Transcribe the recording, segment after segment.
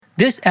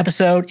This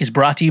episode is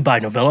brought to you by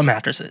Novella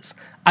Mattresses.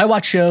 I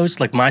watch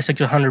shows like My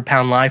 600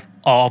 Pound Life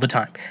all the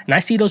time, and I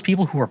see those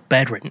people who are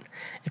bedridden.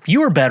 If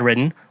you are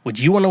bedridden, would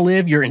you want to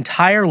live your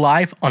entire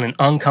life on an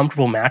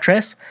uncomfortable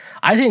mattress?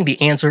 I think the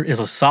answer is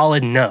a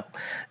solid no.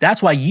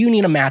 That's why you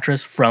need a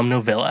mattress from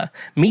Novella.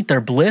 Meet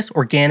their Bliss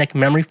Organic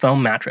Memory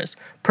Foam Mattress,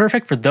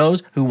 perfect for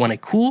those who want a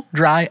cool,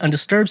 dry,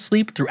 undisturbed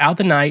sleep throughout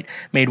the night,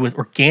 made with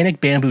organic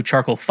bamboo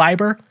charcoal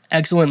fiber,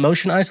 excellent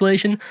motion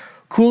isolation,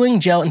 cooling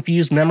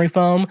gel-infused memory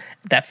foam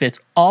that fits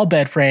all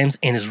bed frames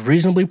and is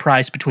reasonably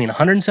priced between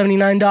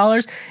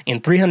 $179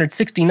 and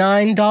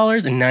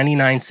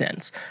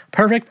 $369.99.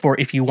 Perfect for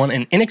if you want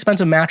an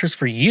inexpensive mattress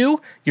for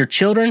you, your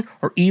children,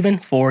 or even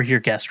for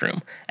your guest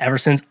room. Ever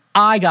since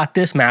I got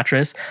this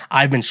mattress,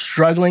 I've been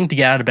struggling to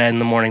get out of bed in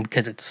the morning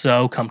because it's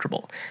so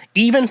comfortable.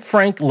 Even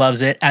Frank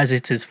loves it as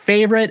it's his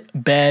favorite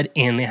bed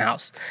in the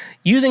house.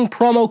 Using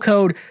promo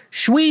code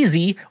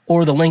SHWEEZY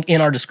or the link in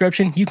our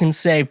description, you can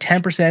save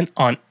 10%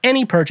 on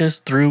any purchase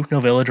through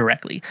Novella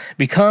directly.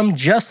 Become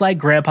just like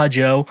Grandpa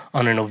Joe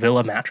on a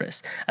Novella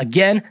mattress.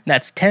 Again,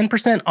 that's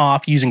 10%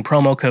 off using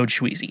promo code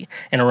SHWEEZY.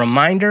 And a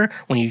reminder,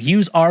 when you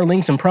use our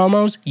links and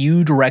promos,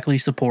 you directly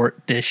support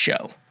this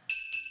show.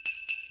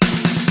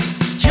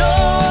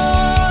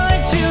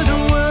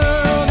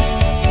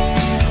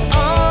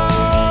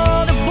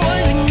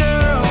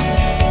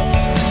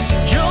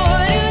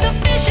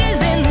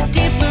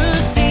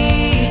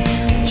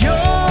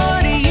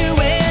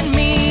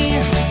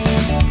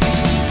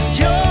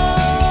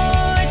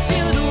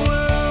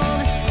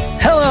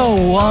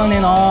 One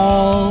and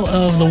all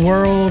of the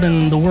world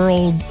and the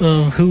world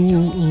of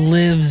who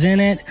lives in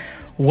it.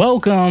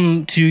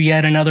 Welcome to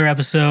yet another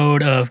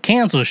episode of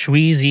Cancel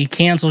Shweezy,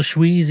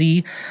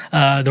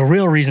 the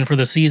real reason for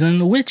the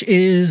season, which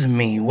is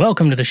me.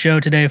 Welcome to the show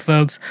today,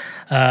 folks.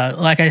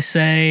 Like I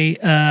say,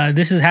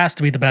 this has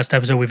to be the best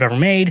episode we've ever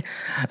made.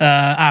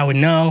 I would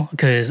know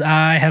because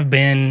I have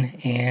been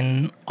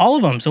in all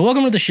of them. So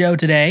welcome to the show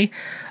today.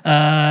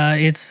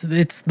 It's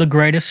the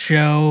greatest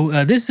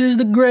show. This is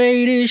the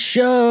greatest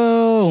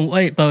show.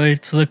 Wait, but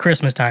it's the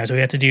Christmas time, so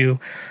we have to do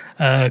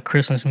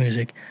Christmas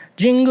music.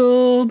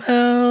 Jingle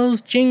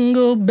bells,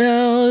 jingle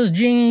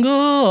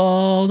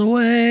all the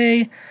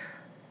way.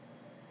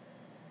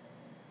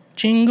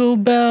 Jingle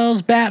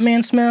bells,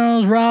 Batman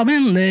smells,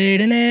 Robin laid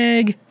an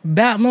egg.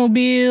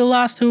 Batmobile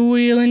lost a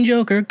wheel and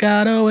Joker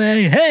got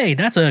away. Hey,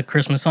 that's a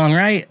Christmas song,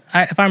 right?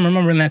 If I'm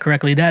remembering that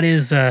correctly, that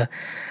is a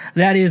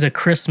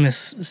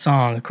Christmas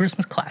song, a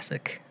Christmas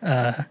classic.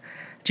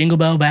 Jingle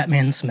Bell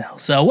Batman Smell.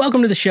 So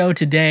welcome to the show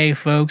today,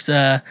 folks.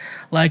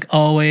 Like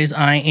always,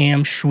 I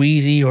am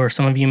Shweezy, or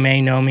some of you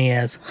may know me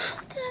as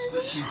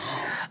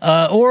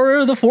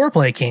or the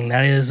Foreplay King.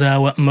 That is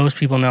what most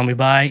people know me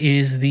by,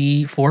 is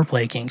the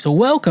Foreplay King. So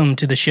welcome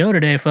to the show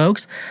today,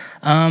 folks.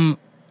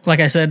 Like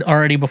I said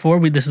already before,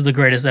 this is the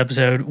greatest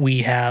episode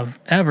we have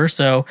ever.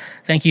 So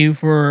thank you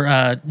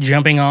for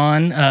jumping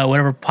on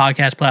whatever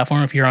podcast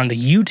platform. If you're on the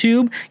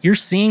YouTube, you're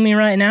seeing me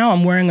right now.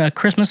 I'm wearing a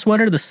Christmas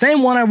sweater, the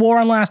same one I wore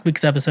on last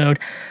week's episode.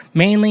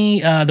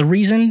 Mainly the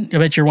reason, I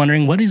bet you're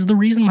wondering, what is the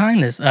reason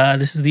behind this?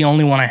 This is the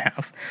only one I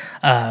have.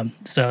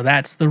 So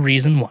that's the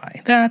reason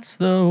why. That's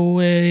the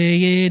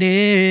way it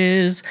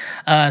is.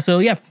 So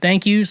yeah,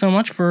 thank you so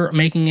much for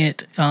making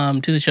it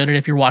to the show today.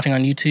 If you're watching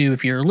on YouTube,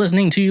 if you're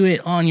listening to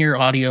it on your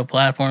audio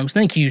platforms,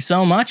 thank you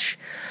so much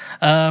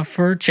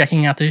for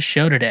checking out this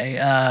show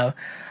today.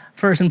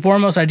 First and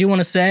foremost, I do want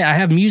to say I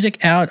have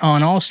music out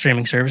on all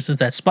streaming services.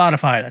 That's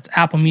Spotify, that's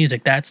Apple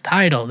Music, that's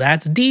Tidal,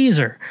 that's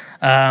Deezer,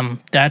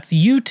 that's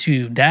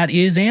YouTube, that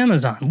is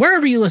Amazon.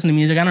 Wherever you listen to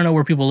music, I don't know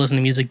where people listen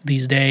to music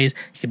these days.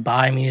 You could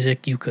buy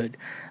music, you could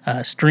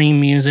stream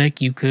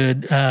music, you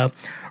could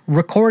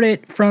record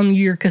it from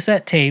your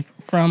cassette tape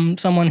from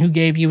someone who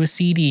gave you a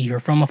CD or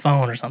from a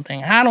phone or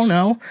something. I don't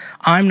know.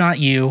 I'm not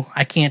you.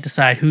 I can't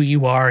decide who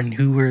you are and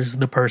who is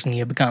the person you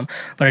have become.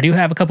 But I do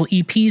have a couple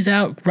EPs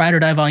out, Ride or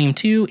Die Volume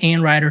 2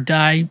 and Ride or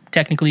Die,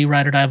 technically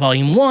Ride or Die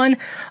Volume 1.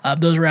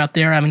 Those are out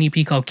there. I have an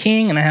EP called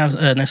King, and I have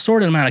an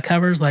assorted amount of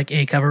covers, like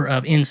a cover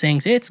of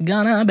NSYNC's It's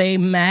Gonna Be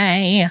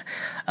May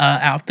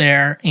out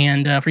there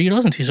and for you to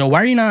listen to. So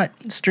why are you not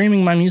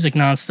streaming my music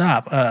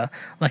nonstop?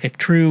 Like a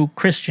true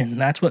Christian.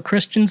 That's what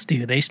Christians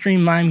do. They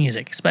stream my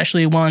music,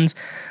 especially ones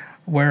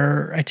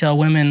where I tell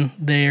women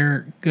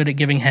they're good at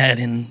giving head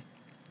and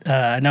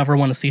I never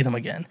want to see them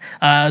again.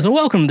 So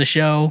welcome to the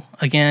show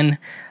again.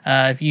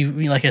 If you,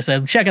 like I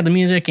said, check out the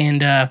music,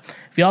 and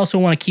if you also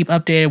want to keep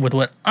updated with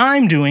what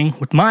I'm doing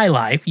with my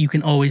life, you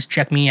can always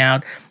check me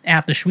out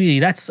at the Shweezy.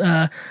 That's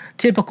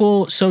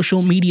typical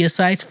social media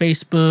sites: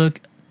 Facebook,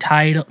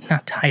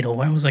 Tidal.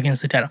 Why was I going to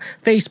say Tidal?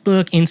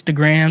 Facebook,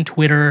 Instagram,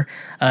 Twitter,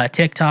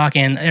 TikTok,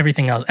 and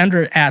everything else.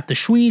 Under at the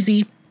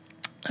Shweezy.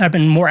 I've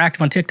been more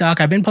active on TikTok.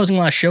 I've been posting a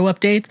lot of show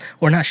updates,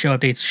 or not show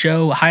updates,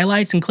 show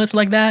highlights and clips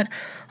like that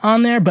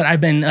on there. But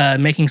I've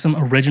been making some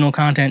original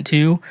content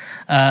too,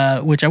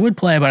 which I would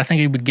play, but I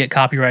think it would get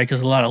copyrighted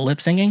because a lot of lip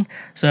syncing.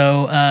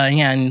 So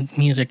yeah, and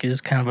music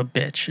is kind of a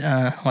bitch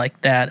like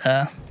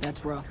that.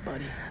 That's rough,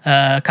 buddy.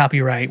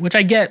 Copyright, which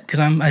I get because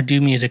I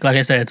do music. Like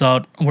I said, it's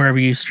all wherever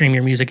you stream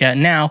your music at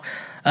now.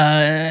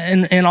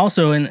 And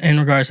also in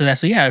regards to that.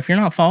 So yeah, if you're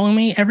not following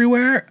me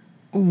everywhere,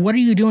 what are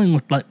you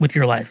doing with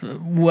your life?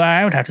 What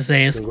I would have to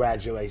say is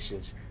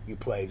congratulations, you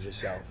played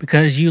yourself.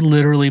 Because you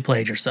literally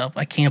played yourself.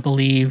 I can't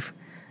believe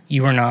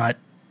you are not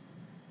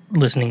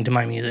listening to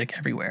my music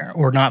everywhere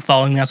or not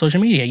following me on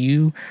social media.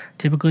 You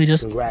typically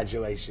just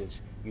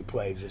congratulations, you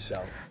played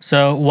yourself.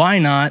 So why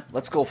not?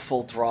 Let's go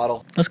full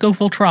throttle. Let's go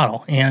full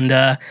throttle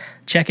and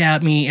check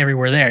out me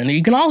everywhere there. And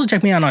you can also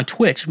check me out on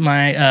Twitch.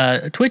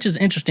 My Twitch is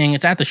interesting.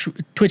 It's at the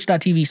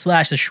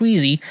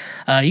twitch.tv/theshweezy. You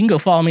can go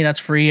follow me. That's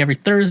free every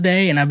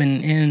Thursday. And I've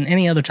been in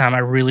any other time I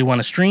really want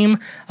to stream,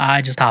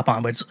 I just hop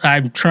on. But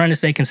I'm trying to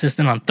stay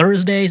consistent on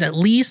Thursdays at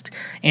least.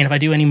 And if I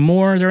do any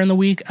more during the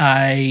week,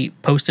 I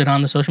post it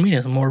on the social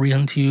media. More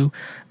reason to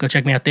go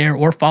check me out there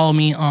or follow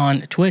me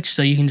on Twitch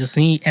so you can just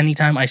see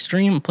anytime I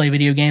stream, play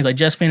video games. I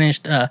just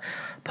finished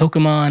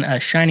Pokemon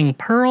Shining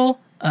Pearl.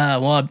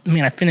 Well, I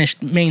mean, I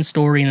finished main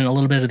story and a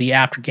little bit of the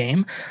after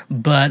game,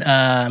 but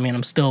I mean,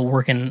 I'm still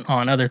working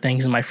on other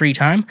things in my free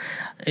time.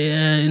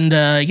 And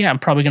yeah, I'm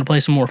probably going to play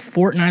some more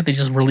Fortnite. They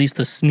just released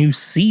this new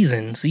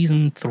season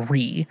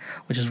 3,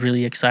 which is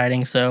really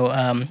exciting.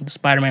 So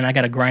Spider-Man, I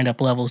got to grind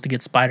up levels to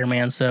get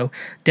Spider-Man. So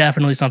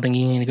definitely something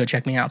you need to go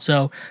check me out.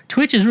 So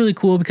Twitch is really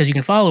cool because you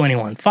can follow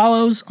anyone.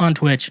 Follows on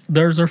Twitch,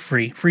 those are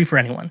free for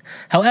anyone.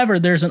 However,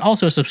 there's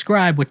also a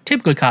subscribe, which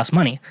typically costs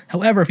money.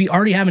 However, if you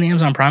already have an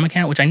Amazon Prime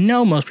account, which I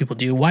know most people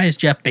do, why is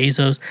Jeff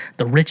Bezos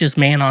the richest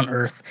man on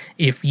earth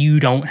if you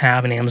don't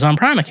have an Amazon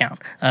Prime account?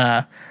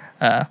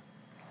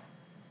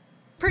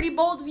 Pretty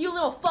bold of you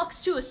little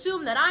fucks to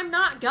assume that I'm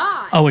not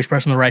God. Always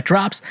pressing the right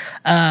drops.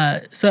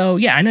 So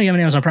yeah, I know you have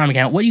an Amazon Prime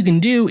account. What you can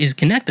do is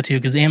connect the two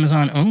because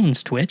Amazon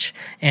owns Twitch,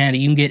 and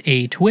you can get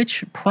a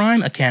Twitch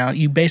Prime account.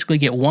 You basically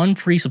get one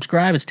free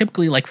subscribe. It's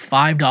typically like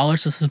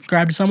 $5 to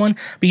subscribe to someone,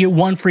 but you get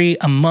one free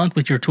a month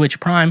with your Twitch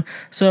Prime.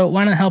 So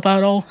why not help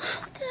out all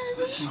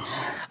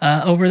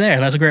over there?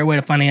 That's a great way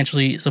to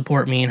financially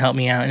support me and help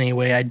me out in any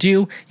way I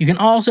do. You can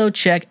also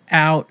check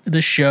out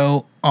the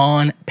show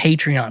on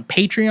Patreon.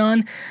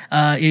 Patreon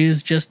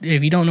is just,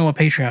 if you don't know what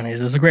Patreon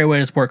is, it's a great way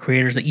to support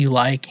creators that you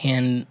like.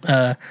 And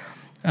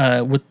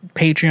with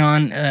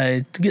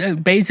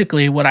Patreon,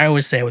 basically what I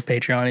always say with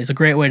Patreon is a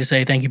great way to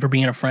say thank you for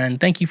being a friend.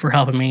 Thank you for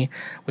helping me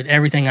with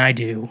everything I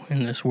do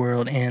in this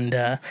world.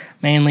 And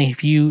mainly,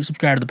 if you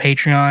subscribe to the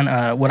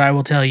Patreon, what I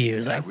will tell you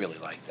is I really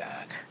like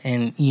that.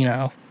 And, you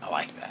know, I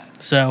like that.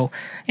 So,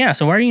 yeah,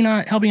 so why are you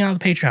not helping out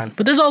with Patreon?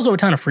 But there's also a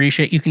ton of free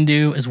shit you can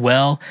do as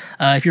well.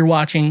 If you're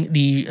watching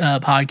the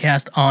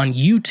podcast on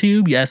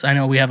YouTube, yes, I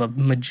know we have a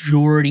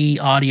majority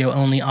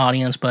audio-only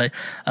audience, but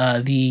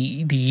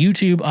the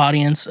YouTube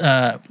audience,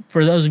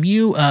 for those of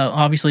you,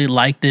 obviously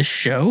like this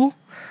show,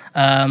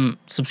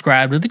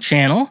 subscribe to the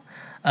channel,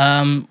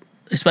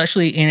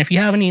 especially, and if you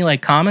have any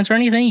like comments or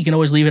anything, you can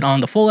always leave it on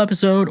the full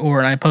episode,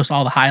 or I post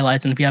all the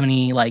highlights. And if you have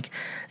any like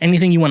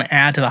anything you want to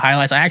add to the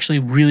highlights, I actually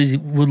really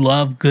would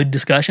love good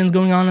discussions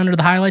going on under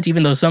the highlights,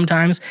 even though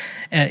sometimes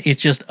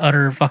it's just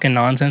utter fucking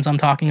nonsense I'm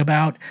talking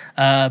about.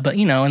 But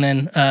you know, and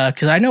then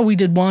because I know we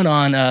did one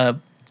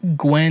on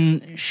Gwen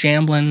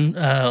Shamblin,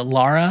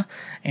 Lara,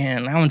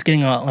 and that one's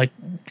getting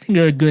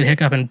a good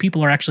hiccup, and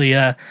people are actually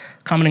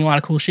commenting a lot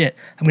of cool shit.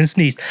 I'm gonna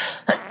sneeze.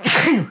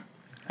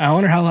 I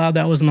wonder how loud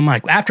that was in the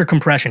mic. After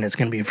compression, it's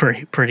going to be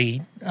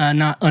pretty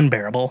not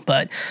unbearable,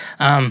 but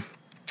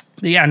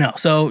yeah, no.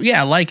 So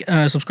yeah, like,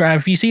 subscribe.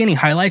 If you see any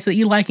highlights that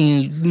you like,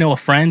 and you know a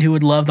friend who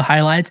would love the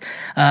highlights,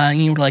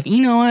 and you're like,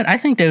 you know what, I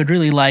think they would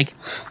really like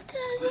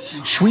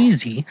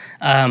Shweezy.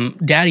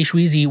 Daddy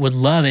Shweezy would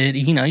love it.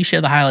 You know, you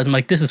share the highlights. I'm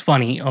like, this is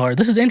funny, or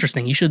this is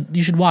interesting. You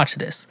should watch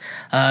this.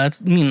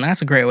 That's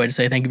a great way to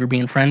say thank you for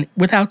being a friend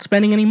without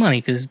spending any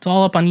money, because it's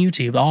all up on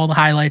YouTube. All the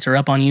highlights are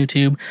up on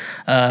YouTube,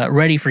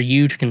 ready for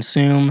you to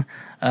consume.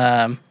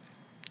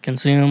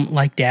 Consume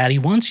like Daddy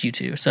wants you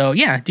to. So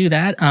yeah, do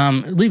that.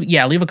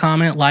 Leave a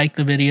comment, like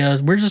the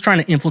videos. We're just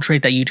trying to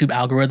infiltrate that YouTube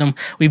algorithm.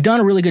 We've done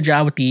a really good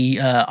job with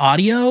the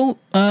audio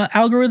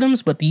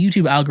algorithms, but the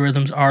YouTube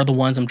algorithms are the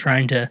ones I'm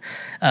trying to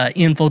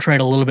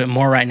infiltrate a little bit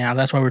more right now.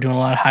 That's why we're doing a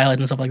lot of highlights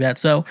and stuff like that.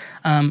 So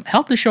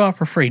help the show out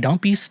for free.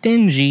 Don't be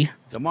stingy.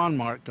 Come on,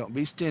 Mark. Don't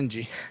be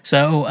stingy.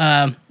 So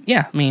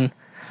yeah, I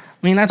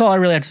mean, that's all I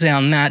really have to say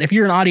on that. If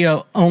you're an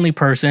audio-only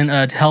person,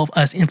 to help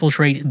us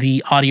infiltrate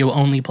the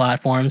audio-only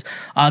platforms,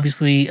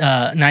 obviously,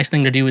 nice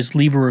thing to do is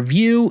leave a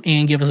review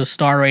and give us a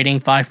star rating,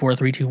 5, 4,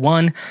 3, 2,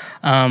 1.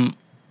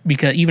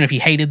 Because even if you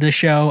hated this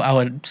show, I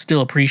would still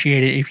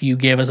appreciate it if you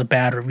give us a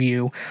bad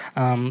review.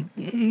 Then,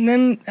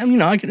 you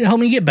know, it could help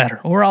me get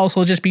better. Or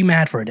also just be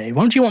mad for a day.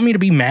 Won't you want me to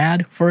be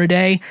mad for a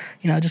day?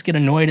 You know, just get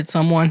annoyed at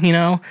someone, you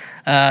know?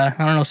 I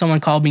don't know, someone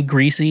called me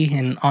greasy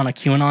on a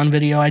QAnon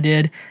video I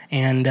did.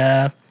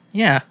 And,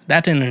 Yeah,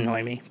 that didn't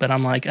annoy me. But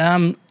I'm like,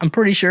 I'm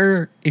pretty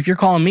sure if you're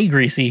calling me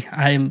greasy,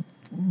 I'm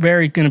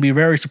going to be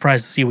very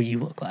surprised to see what you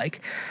look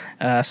like.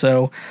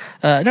 So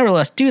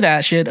nevertheless, do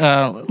that shit.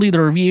 Leave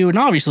the review, and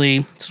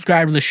obviously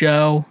subscribe to the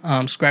show.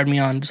 Subscribe to me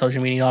on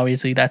social media.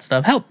 Obviously, that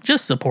stuff help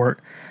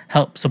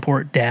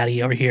support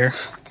Daddy over here.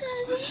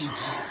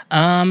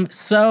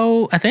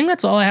 So I think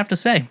that's all I have to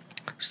say.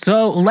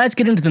 So let's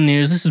get into the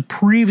news. This is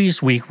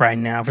previous week right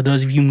now. For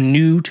those of you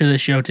new to the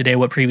show today,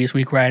 what previous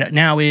week right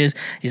now is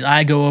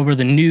I go over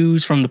the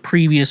news from the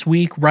previous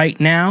week right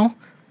now.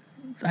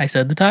 I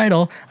said the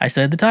title. And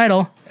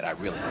I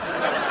really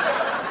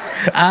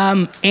like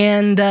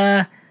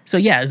that.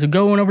 So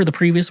going over the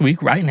previous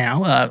week right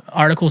now,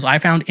 articles I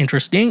found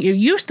interesting. It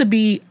used to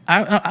be,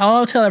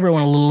 I'll tell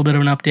everyone a little bit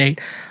of an update,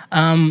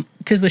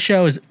 because the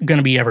show is going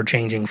to be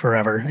ever-changing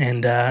forever,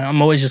 and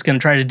I'm always just going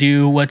to try to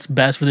do what's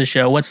best for the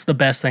show, what's the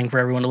best thing for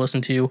everyone to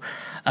listen to.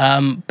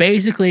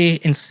 Basically,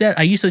 instead,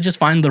 I used to just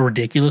find the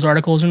ridiculous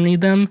articles and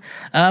read them,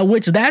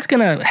 which that's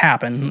going to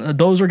happen.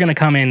 Those are going to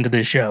come into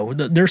this show.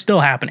 They're still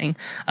happening,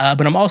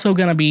 but I'm also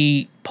going to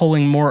be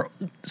pulling more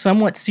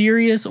somewhat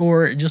serious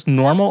or just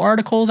normal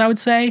articles, I would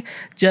say,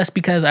 just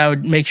because I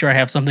would make sure I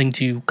have something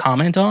to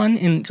comment on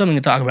and something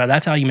to talk about.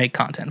 That's how you make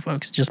content,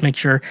 folks. Just make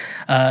sure,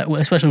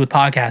 especially with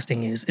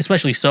podcasting,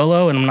 especially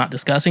solo, and I'm not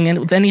discussing it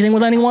with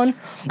anyone,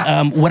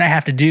 what I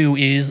have to do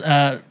is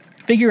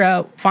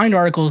find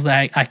articles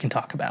that I can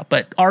talk about.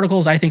 But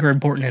articles I think are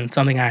important and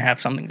something I have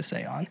something to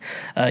say on,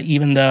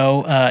 even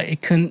though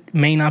it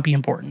may not be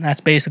important. That's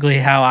basically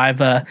how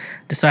I've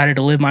decided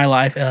to live my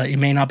life. It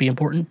may not be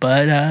important,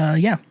 but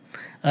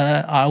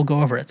I'll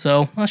go over it.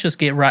 So let's just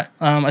get right.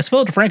 As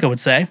Philip DeFranco would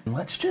say,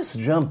 let's just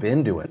jump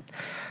into it.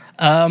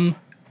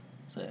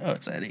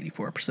 It's at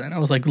 84%. I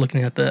was like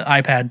looking at the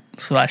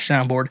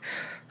iPad/soundboard.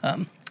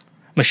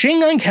 Machine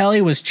Gun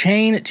Kelly was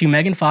chained to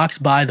Megan Fox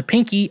by the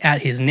pinky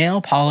at his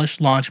nail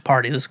polish launch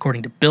party. This is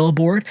according to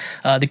Billboard.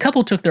 The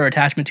couple took their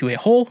attachment to a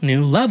whole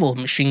new level.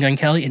 Machine Gun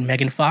Kelly and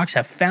Megan Fox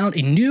have found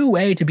a new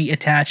way to be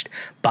attached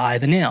by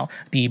the nail.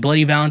 The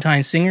Bloody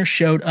Valentine singer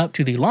showed up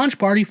to the launch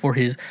party for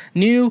his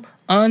new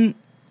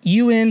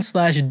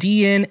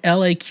UN/DN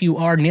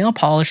LAQR nail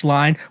polish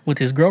line with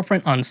his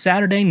girlfriend on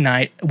Saturday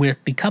night, with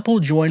the couple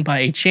joined by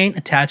a chain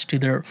attached to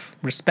their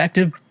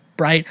respective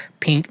bright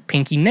pink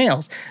pinky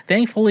nails.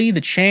 Thankfully, the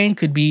chain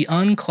could be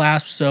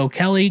unclasped so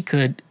Kelly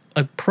could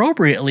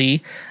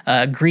appropriately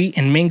greet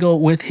and mingle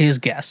with his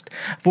guest.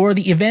 For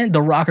the event,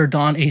 the rocker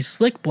donned a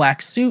slick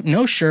black suit,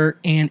 no shirt,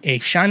 and a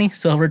shiny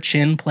silver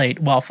chin plate,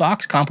 while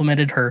Fox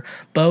complimented her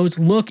beau's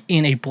look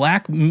in a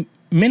black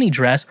mini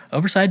dress,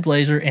 oversized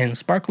blazer, and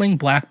sparkling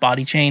black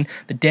body chain.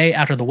 The day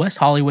after the West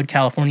Hollywood,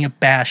 California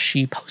bash,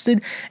 she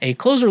posted a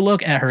closer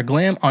look at her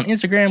glam on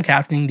Instagram,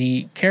 captioning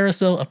the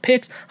carousel of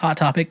pics, Hot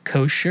Topic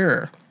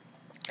kosher.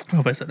 I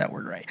hope I said that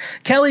word right.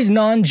 Kelly's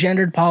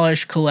non-gendered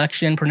polish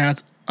collection,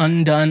 pronounced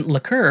Undone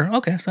Liqueur.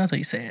 Okay, so that's how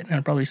you say it. And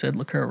I probably said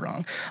liqueur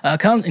wrong.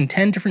 Comes in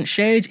 10 different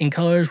shades and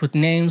colors with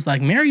names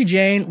like Mary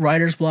Jane,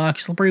 Writer's Block,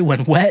 Slippery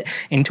When Wet,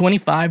 and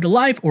 25 to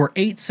Life, or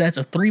 8 sets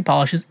of 3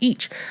 polishes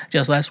each.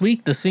 Just last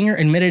week, the singer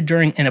admitted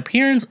during an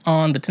appearance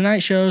on The Tonight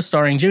Show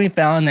starring Jimmy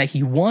Fallon that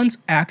he once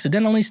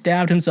accidentally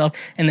stabbed himself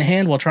in the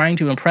hand while trying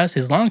to impress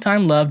his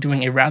longtime love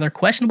doing a rather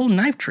questionable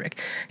knife trick.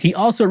 He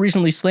also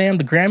recently slammed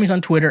the Grammys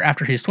on Twitter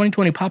after his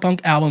 2020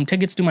 pop-punk album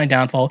Tickets to My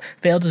Downfall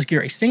failed to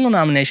secure a single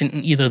nomination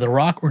in either the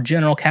rock or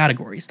general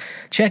categories.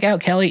 Check out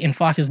Kelly and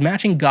Fox's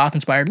matching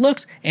goth-inspired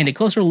looks and a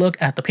closer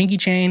look at the pinky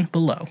chain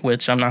below,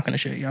 which I'm not going to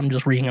show you. I'm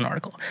just reading an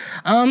article.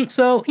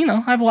 So,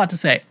 I have a lot to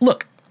say.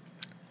 Look,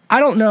 I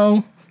don't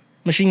know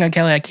Machine Gun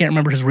Kelly. I can't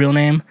remember his real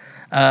name.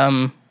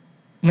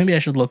 Maybe I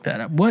should look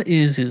that up. What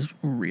is his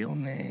real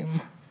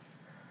name?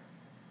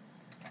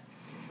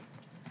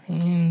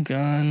 Machine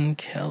Gun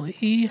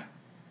Kelly.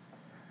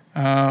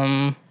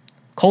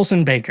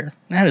 Colson Baker.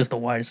 That is the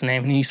widest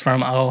name. He's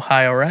from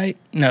Ohio, right?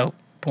 No.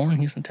 Born in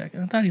Houston,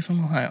 Texas. I thought he's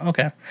from Ohio.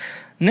 Okay.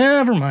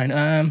 Never mind.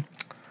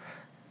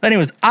 But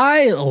anyways,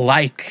 I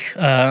like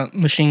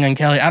Machine Gun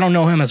Kelly. I don't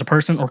know him as a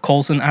person, or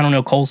Colson. I don't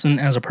know Colson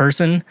as a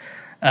person.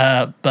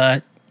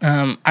 But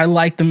I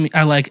like them.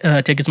 I like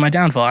Tickets to My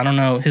Downfall. I don't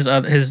know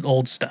his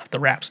old stuff,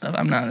 the rap stuff.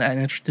 I'm not that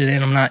interested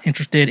in. I'm not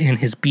interested in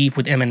his beef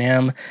with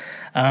Eminem.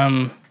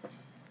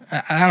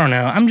 I don't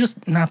know. I'm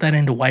just not that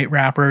into white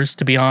rappers,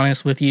 to be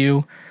honest with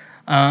you.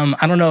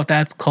 I don't know if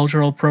that's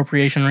cultural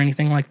appropriation or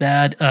anything like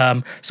that.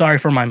 Sorry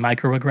for my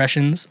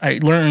microaggressions. I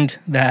learned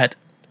that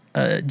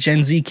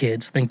Gen Z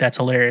kids think that's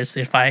hilarious.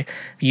 If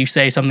you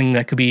say something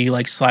that could be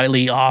like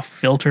slightly off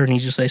filter and you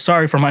just say,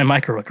 sorry for my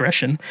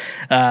microaggression,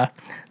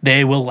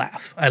 they will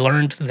laugh. I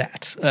learned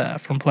that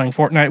from playing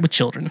Fortnite with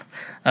children.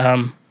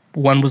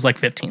 One was like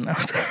 15 though.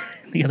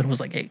 The other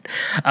was like 8.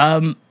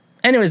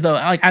 Anyways though,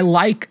 I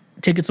like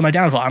Tickets to My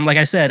Downfall. Like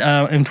I said,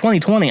 in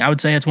 2020, I would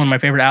say it's one of my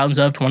favorite albums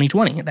of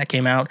 2020 that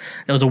came out.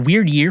 It was a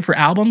weird year for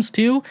albums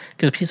too,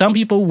 because some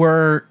people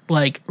were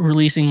like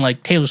releasing,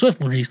 like Taylor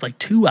Swift released like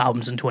 2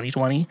 albums in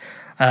 2020.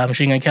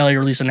 Machine Gun Kelly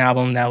released an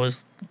album that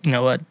was,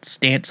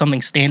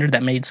 something standard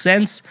that made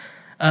sense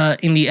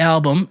in the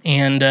album,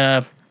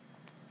 and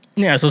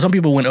Yeah, so some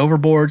people went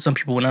overboard, some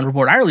people went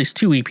underboard. I released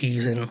 2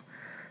 EPs in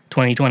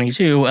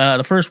 2022.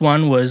 The first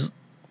one was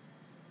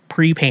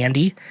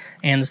pre-Pandy,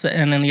 and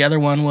then the other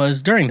one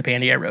was during the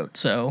Pandy I wrote.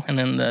 So, and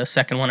then the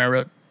second one I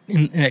wrote,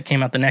 and it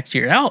came out the next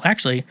year. Oh,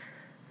 actually,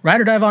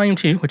 Ride or Die Volume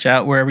 2, which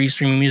out wherever you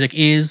streaming music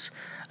is.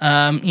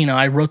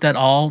 I wrote that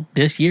all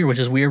this year, which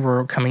is weird.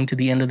 We're coming to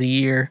the end of the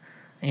year.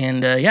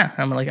 And,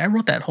 I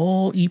wrote that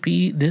whole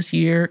EP this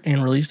year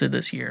and released it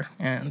this year.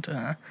 And,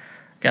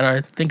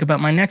 gotta think about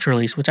my next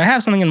release, which I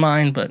have something in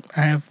mind, but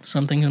I have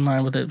something in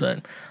mind with it,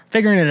 but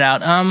figuring it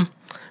out.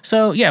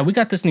 So yeah, we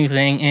got this new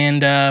thing,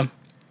 and,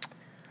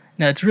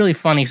 no, it's really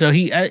funny. So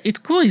it's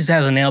cool. He just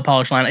has a nail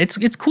polish line.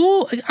 It's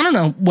cool. I don't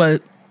know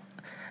what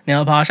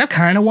nail polish. I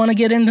kind of want to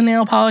get into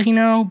nail polish,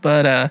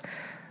 but,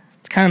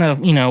 it's kind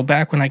of,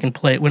 back when I can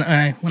play,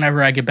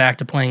 whenever I get back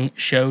to playing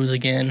shows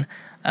again,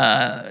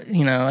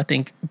 I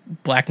think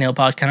black nail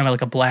polish, kind of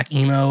like a black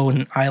emo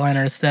and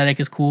eyeliner aesthetic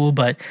is cool,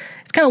 but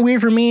it's kind of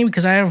weird for me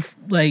because I have,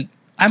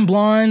 I'm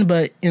blonde,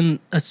 but in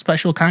a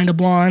special kind of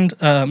blonde,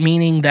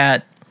 meaning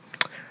that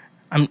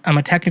I'm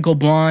a technical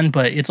blonde,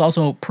 but it's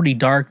also pretty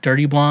dark,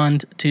 dirty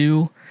blonde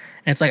too.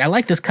 And it's I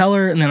like this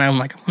color, and then I'm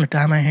I want to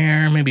dye my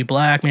hair, maybe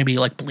black, maybe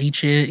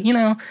bleach it,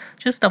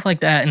 just stuff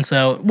like that. And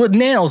so, with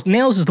nails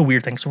is the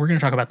weird thing. So we're going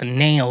to talk about the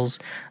nails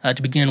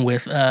to begin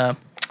with.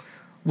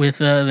 With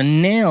the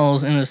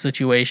nails in this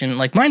situation,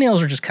 my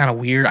nails are just kind of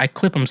weird. I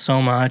clip them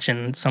so much,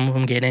 and some of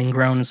them get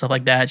ingrown and stuff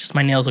like that. It's just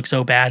my nails look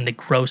so bad, and they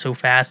grow so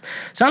fast.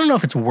 So I don't know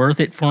if it's worth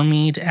it for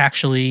me to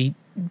actually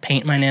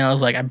paint my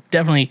nails. I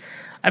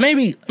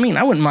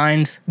wouldn't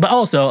mind, but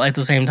also at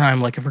the same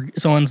time,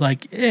 if someone's I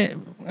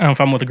don't know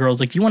if I'm with a girl,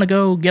 do you want to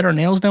go get our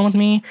nails done with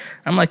me?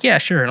 I'm yeah,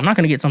 sure. I'm not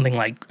going to get something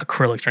like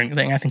acrylics or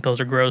anything. I think those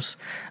are gross.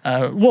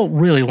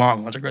 Really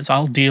long ones are good. So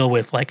I'll deal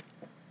with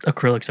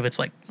acrylics if it's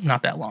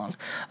not that long.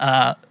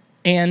 I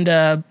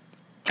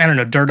don't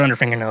know, dirt under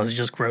fingernails is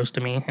just gross to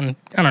me. And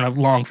I don't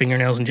know, long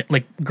fingernails and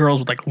girls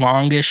with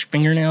longish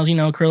fingernails,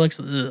 acrylics,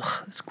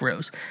 ugh, it's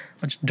gross.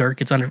 Much dirt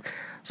gets under.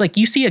 It's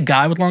you see a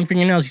guy with long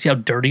fingernails, you see how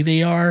dirty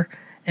they are,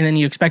 and then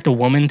you expect a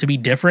woman to be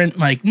different.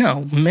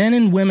 No, men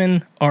and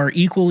women are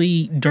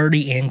equally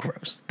dirty and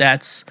gross.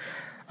 That's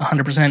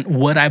 100%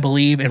 what I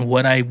believe and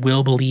what I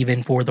will believe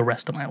in for the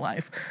rest of my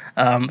life.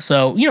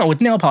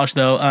 With nail polish,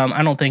 though,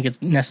 I don't think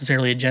it's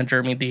necessarily a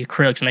gender. The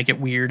acrylics make it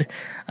weird.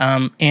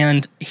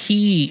 And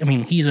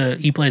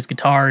he plays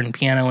guitar and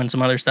piano and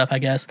some other stuff, I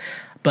guess.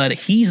 But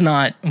he's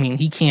not,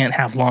 he can't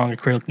have long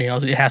acrylic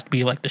nails. It has to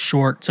be the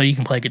short, so you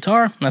can play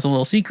guitar. That's a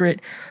little secret.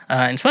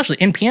 And especially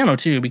in piano,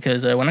 too,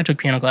 because when I took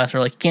piano class,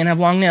 they're you can't have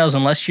long nails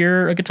unless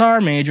you're a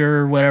guitar major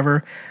or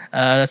whatever.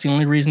 That's the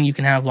only reason you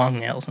can have long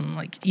nails. And,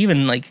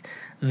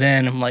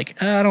 then I'm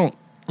I don't,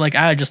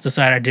 I just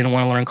decided I didn't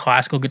want to learn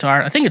classical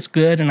guitar. I think it's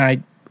good, and I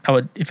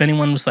would, if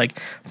anyone was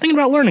thinking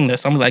about learning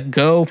this, I'm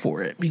go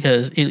for it,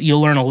 because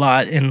you'll learn a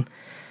lot. And,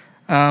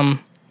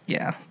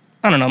 yeah.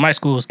 I don't know, my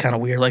school was kind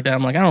of weird like that.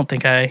 I'm I don't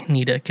think I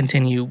need to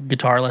continue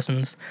guitar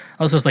lessons.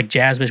 Unless it's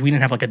jazz-based. We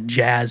didn't have a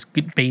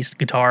jazz-based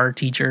guitar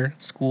teacher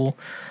at school.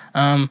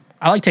 I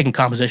like taking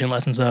composition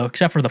lessons, though,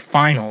 except for the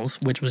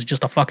finals, which was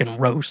just a fucking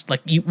roast.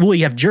 You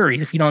have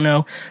juries, if you don't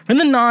know. For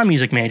the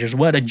non-music majors,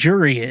 what a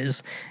jury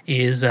is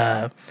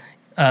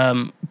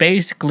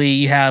basically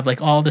you have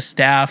all the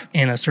staff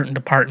in a certain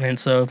department.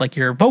 So if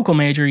your vocal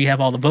major, you have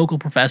all the vocal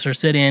professors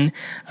sit in,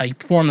 you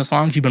perform the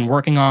songs you've been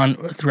working on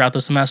throughout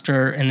the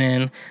semester, and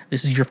then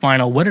this is your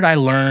final. What did I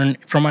learn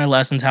from my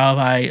lessons? How have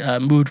I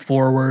moved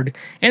forward?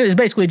 And it's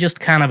basically just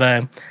kind of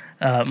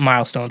a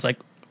milestones,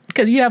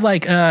 because you have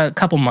a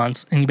couple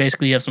months, and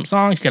you have some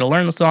songs, you got to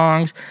learn the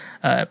songs,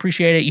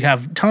 appreciate it. You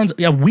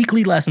have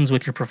weekly lessons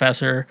with your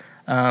professor.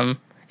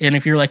 And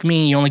if you're like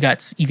me, you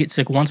get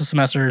sick once a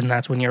semester, and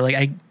that's when you're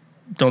I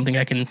don't think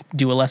I can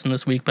do a lesson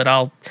this week, but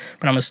I'm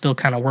gonna still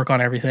kind of work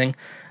on everything.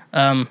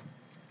 Type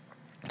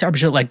of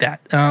shit like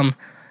that. And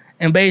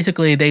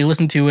basically they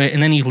listen to it,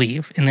 and then you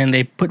leave, and then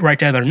they write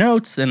down their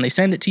notes, and they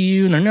send it to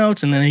you in their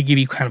notes, and then they give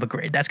you kind of a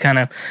grade. That's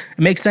it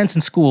makes sense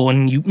in school,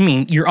 and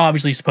you're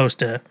obviously supposed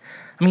to.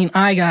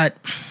 I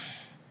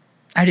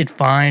did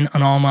fine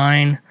on all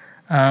mine.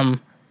 I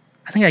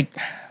think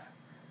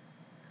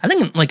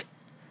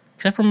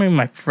except for maybe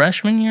my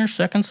freshman year,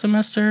 second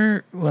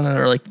semester, when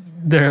they're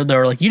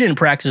you didn't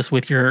practice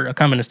with your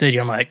accompanist, did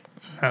you? I'm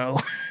no.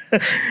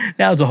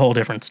 That was a whole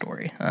different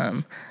story.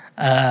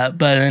 But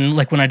then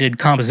when I did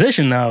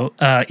composition, though,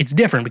 it's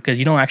different, because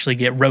you don't actually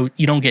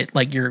you don't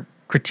get your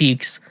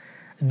critiques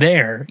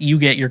there. You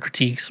get your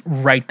critiques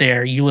right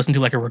there. You listen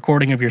to a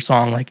recording of your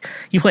song,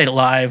 you played it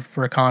live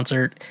for a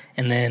concert,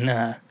 and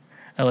then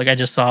I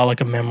just saw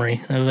a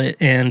memory of it,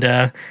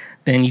 and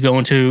then you go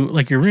into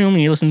your room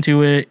and you listen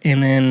to it,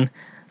 and then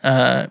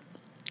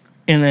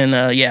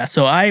yeah.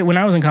 So when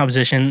I was in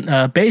composition,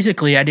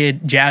 basically I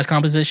did jazz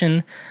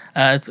composition.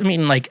 I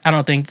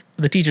don't think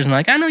the teachers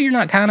are I know you're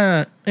not kind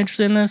of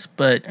interested in this,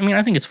 but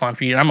I think it's fun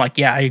for you. And I'm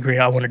yeah, I agree.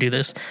 I want to do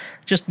this.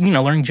 Just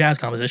learning jazz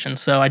composition.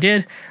 So I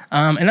did,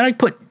 and then I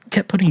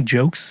kept putting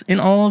jokes in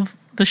all of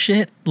the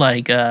shit.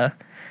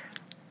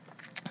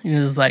 It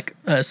was like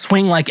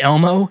Swing Like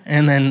Elmo,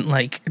 and then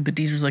like the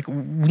teacher's like,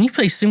 when you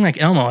play Swing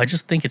Like Elmo, I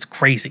just think it's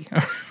crazy.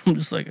 I'm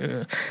just like,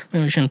 maybe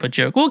we shouldn't put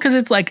joke. Well, because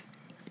it's like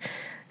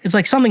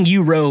something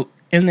you wrote,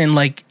 and then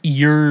like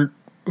your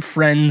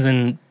friends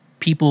and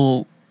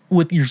people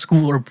with your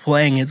school are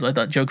playing it. So I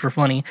thought jokes were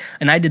funny,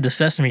 and I did the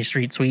Sesame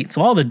Street suite,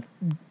 so all the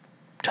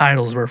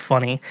titles were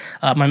funny.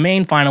 My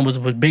main final was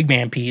a big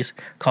band piece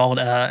called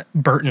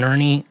Bert and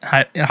Ernie,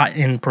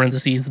 in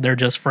parentheses, they're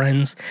just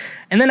friends.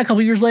 And then a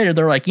couple years later,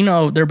 they're like,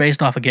 they're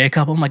based off a gay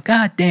couple. I'm like,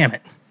 God damn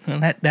it.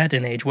 That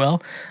didn't age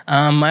well.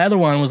 My other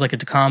one was like a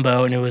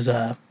combo, and it was,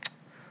 what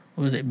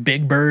was it,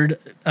 Big Bird,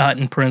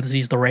 in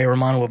parentheses, the Ray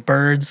Romano of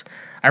Birds.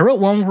 I wrote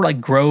one for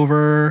like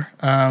Grover,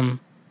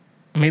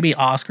 maybe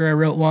Oscar I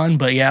wrote one,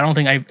 but yeah, I don't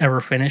think I ever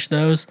finished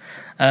those.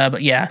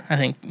 But yeah, I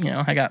think,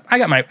 I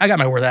got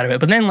my worth out of it.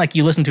 But then like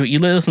you listen to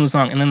the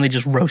song, and then they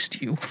just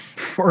roast you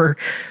for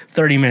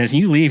 30 minutes, and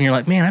you leave and you're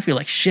like, man, I feel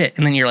like shit.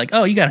 And then you're like,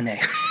 oh, you got an A.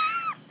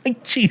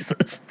 Like,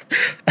 Jesus.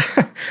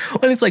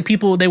 When it's like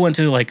people, they went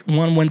to like,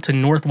 one went to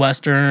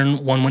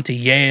Northwestern, one went to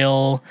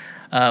Yale,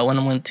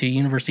 one went to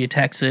University of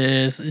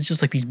Texas. It's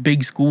just like these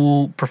big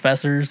school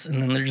professors, and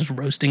then they're just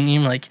roasting you.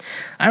 Like,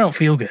 I don't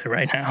feel good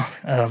right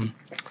now.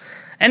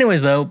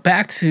 Anyways, though,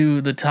 back to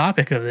the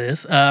topic of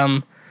this.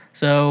 I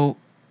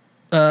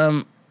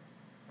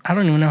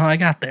don't even know how I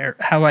got there,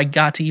 how I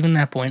got to even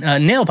that point.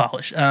 Nail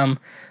polish.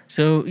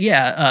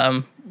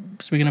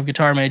 Speaking of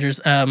guitar majors,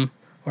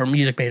 or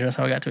music majors, that's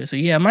how I got to it. So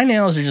yeah, my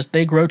nails are just,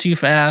 they grow too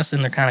fast,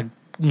 and they're kind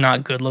of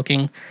not good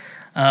looking.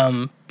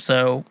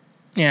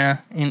 Yeah,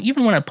 and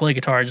even when I play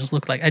guitar, I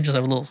look like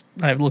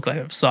I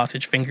have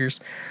sausage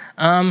fingers.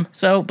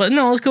 But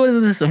no, let's go to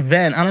this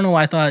event. I don't know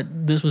why I thought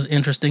this was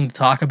interesting to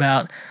talk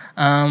about.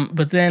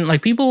 But then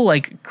like people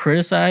like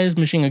criticize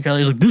Machine Gun Kelly.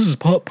 He's like, this is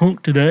pop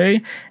punk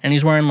today, and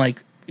he's wearing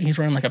like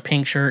a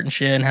pink shirt and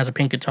shit, and has a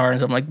pink guitar and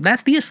stuff. Like,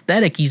 that's the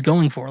aesthetic he's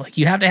going for. Like,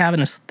 you have to have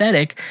an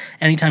aesthetic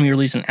anytime you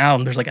release an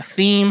album. There's like a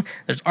theme,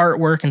 there's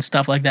artwork and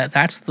stuff like that.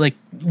 That's like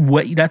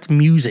that's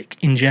music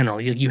in general.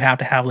 You have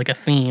to have like a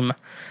theme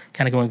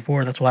kind of going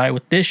forward. That's why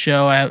with this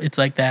show, it's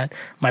like that.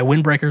 My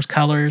Windbreakers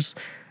colors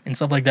and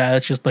stuff like that.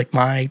 It's just like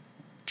my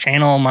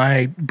channel,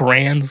 my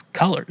brand's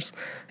colors,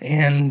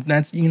 and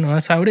that's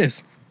how it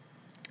is.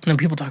 And then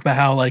people talk about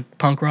how like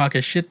punk rock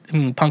is shit. I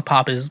mean, punk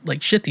pop is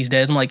like shit these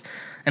days. I'm like,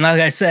 and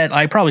like I said,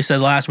 I probably said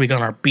last week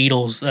on our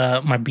Beatles,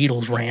 my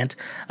Beatles rant,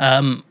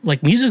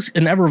 like music's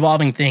an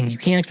ever-evolving thing. You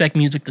can't expect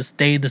music to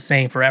stay the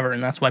same forever,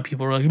 and that's why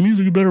people are like,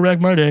 music better back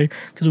my day,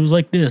 because it was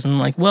like this. And I'm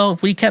like, well,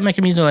 if we kept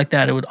making music like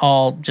that, it would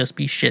all just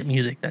be shit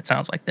music that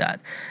sounds like that.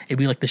 It'd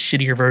be like the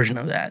shittier version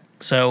of that.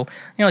 So,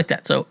 like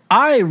that. So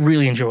I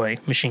really enjoy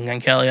Machine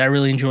Gun Kelly. I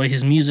really enjoy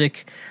his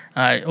music.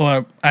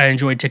 Or I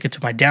enjoyed Ticket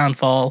to My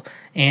Downfall,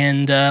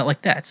 and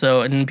like that.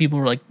 So, and people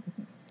were like,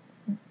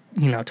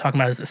 talking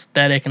about his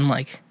aesthetic, and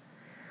like,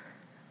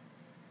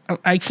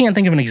 I can't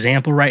think of an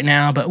example right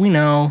now, but we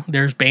know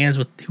there's bands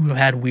who have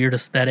had weird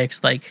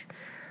aesthetics. Like,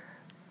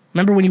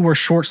 remember when you wore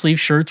short sleeve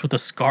shirts with a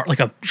scarf, like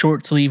a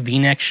short sleeve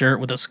V-neck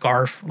shirt with a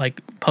scarf?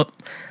 Like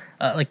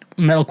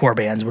metalcore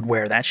bands would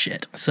wear that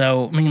shit.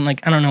 So, I mean,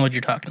 like, I don't know what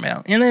you're talking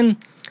about. And then,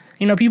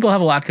 people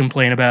have a lot to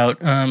complain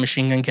about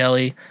Machine Gun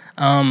Kelly.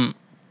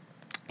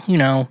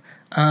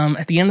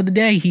 At the end of the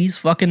day, he's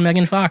fucking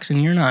Megan Fox,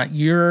 and you're not.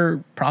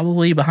 You're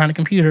probably behind a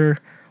computer,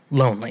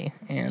 lonely,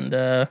 and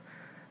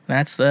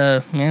that's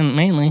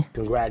mainly.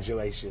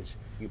 Congratulations,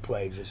 you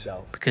played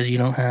yourself. Because you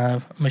don't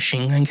have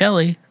Machine Gun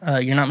Kelly.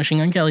 You're not Machine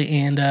Gun Kelly,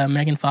 and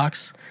Megan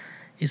Fox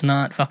is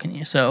not fucking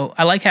you. So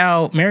I like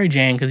how Mary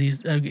Jane, because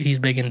he's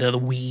big into the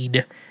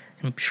weed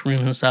and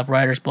shrooms and stuff.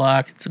 Writer's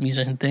Block, it's a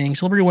musician thing.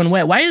 Celebrity When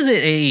Wet. Why is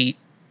it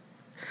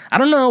I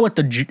don't know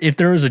if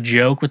there was a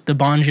joke with the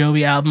Bon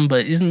Jovi album,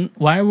 but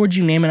why would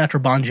you name it after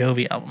Bon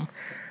Jovi album?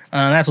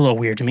 That's a little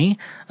weird to me.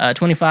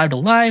 25 to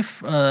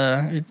Life,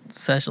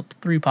 Special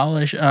 3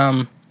 Polish.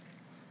 But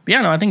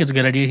yeah, no, I think it's a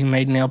good idea he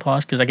made nail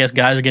polish, because I guess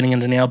guys are getting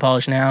into nail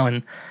polish now,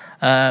 and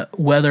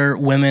whether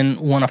women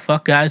want to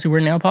fuck guys who wear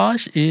nail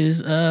polish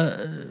is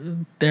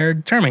they're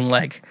determining.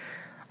 Like,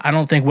 I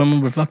don't think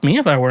women would fuck me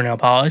if I wore nail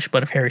polish,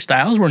 but if Harry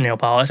Styles wore nail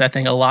polish, I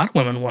think a lot of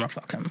women want to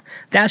fuck him.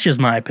 That's just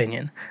my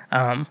opinion.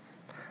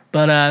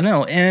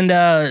 No,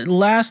 and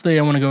lastly,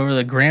 I want to go over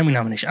the Grammy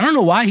nomination. I don't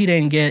know why he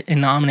didn't get a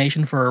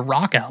nomination for a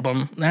rock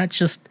album. That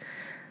just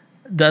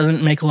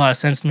doesn't make a lot of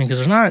sense to me, because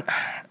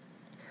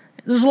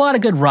there's a lot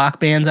of good rock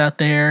bands out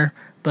there,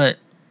 but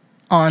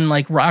on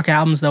like rock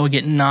albums that would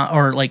get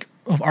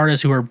of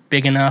artists who are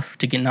big enough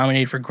to get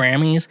nominated for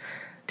Grammys,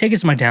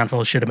 Tickets to My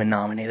Downfall should have been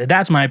nominated.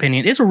 That's my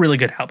opinion. It's a really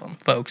good album,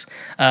 folks.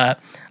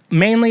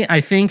 Mainly,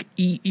 I think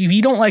if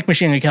you don't like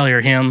Machine Gun Kelly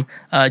or him,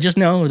 just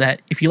know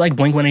that if you like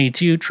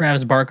Blink-182,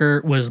 Travis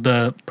Barker was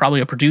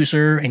probably a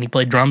producer, and he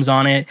played drums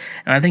on it.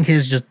 And I think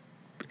he's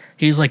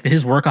like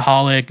his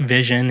workaholic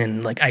vision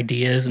and like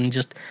ideas, and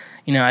just,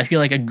 I feel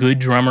like a good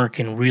drummer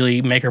can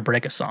really make or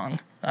break a song.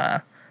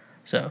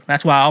 So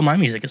that's why all my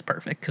music is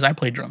perfect, because I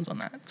play drums on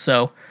that.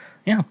 So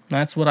yeah,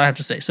 that's what I have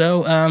to say.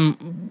 So,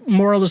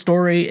 moral of the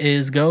story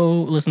is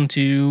go listen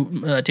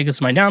to Tickets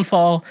to My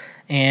Downfall,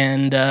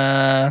 and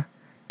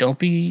don't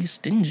be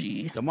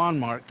stingy. Come on,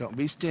 Mark. Don't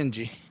be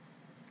stingy.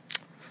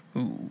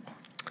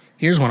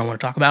 Here's one I want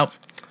to talk about.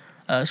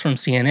 It's from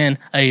CNN.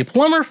 A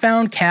plumber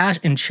found cash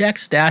and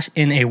checks stashed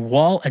in a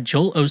wall at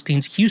Joel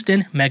Osteen's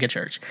Houston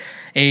megachurch.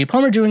 A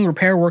plumber doing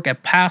repair work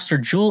at Pastor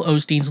Joel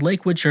Osteen's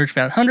Lakewood Church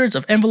found hundreds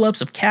of envelopes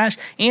of cash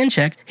and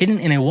checks hidden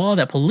in a wall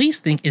that police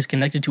think is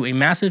connected to a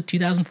massive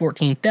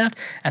 2014 theft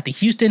at the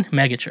Houston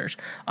megachurch.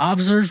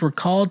 Officers were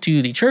called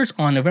to the church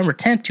on November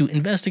 10th to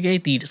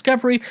investigate the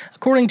discovery,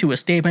 according to a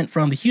statement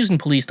from the Houston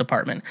Police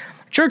Department.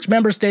 Church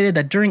members stated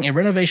that during a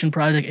renovation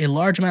project, a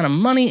large amount of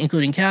money,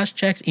 including cash,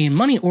 checks, and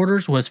money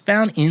orders, was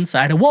found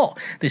inside a wall.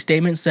 The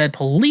statement said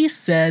police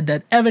said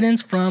that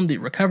evidence from the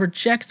recovered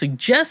checks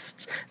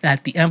suggests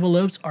that the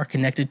envelopes are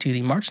connected to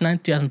the March 9,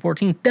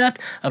 2014 theft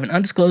of an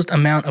undisclosed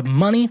amount of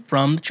money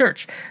from the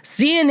church.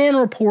 CNN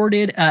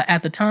reported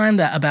at the time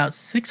that about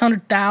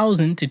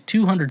 $600,000 to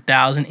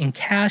 $200,000 in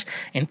cash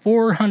and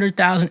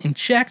 $400,000 in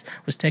checks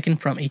was taken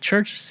from a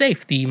church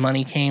safe. The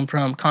money came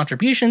from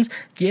contributions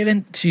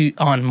given to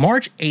on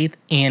March 8th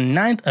and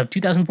 9th of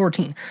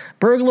 2014.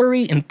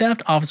 Burglary and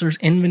theft officers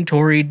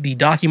inventoried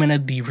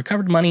documented the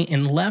recovered money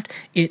and left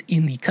it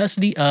in the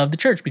custody of the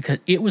church because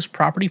it was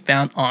property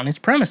found on its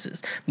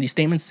premises. The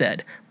statement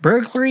said,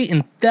 burglary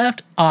and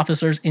theft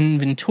officers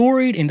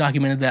inventoried and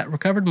documented that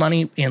recovered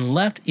money and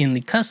left in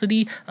the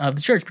custody of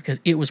the church because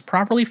it was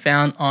properly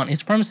found on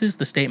its premises,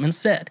 the statement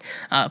said.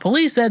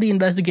 Police said the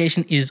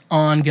investigation is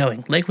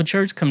ongoing. Lakewood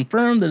Church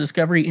confirmed the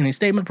discovery in a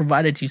statement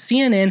provided to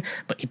CNN,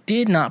 but it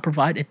did not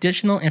provide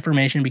additional information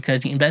because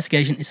the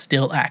investigation is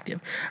still active.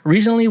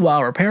 Recently,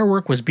 while repair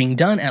work was being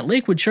done at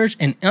Lakewood Church,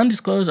 an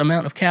undisclosed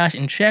amount of cash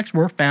and checks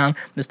were found.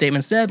 The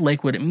statement said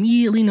Lakewood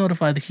immediately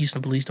notified the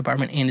Houston Police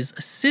Department and is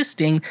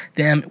assisting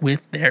them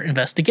with their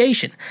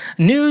investigation.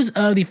 News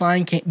of the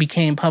find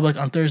became public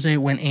on Thursday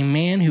when a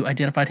man who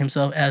identified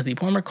himself as the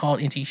plumber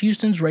called into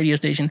Houston's radio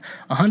station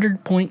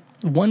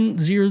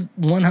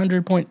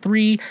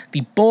 100.3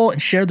 The Bull and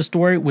shared the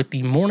story with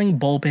the Morning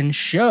Bullpen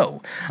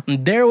show.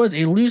 There was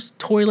a loose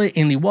toilet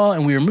in the wall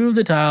and we removed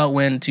the tile.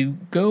 When to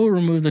go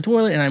remove the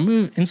toilet and I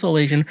moved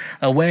insulation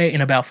away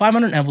and about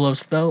 500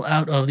 envelopes fell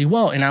out of the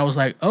wall and I was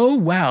like, oh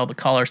wow, the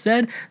caller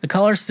said. The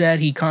caller said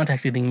he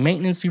contacted the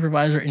maintenance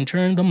supervisor and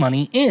turned the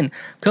money in.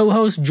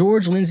 Co-host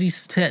George Lindsay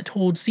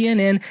told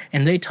CNN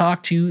and they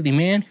talked to the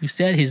man who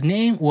said his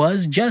name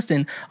was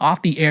Justin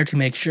off the air to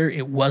make sure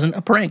it wasn't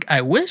a prank.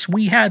 I wish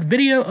we had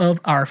video of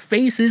our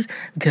faces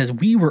because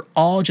we were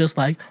all just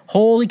like,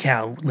 holy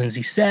cow,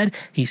 Lindsay said.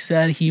 He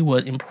said he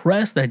was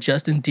impressed that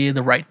Justin did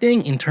the right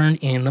thing and turned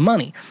in the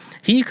money.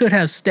 He could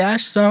have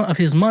stashed some of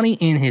his money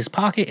in his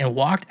pocket and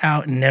walked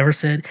out and never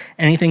said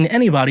anything to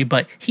anybody,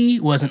 but he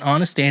was an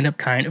honest stand-up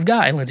kind of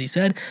guy, Lindsay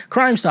said.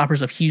 Crime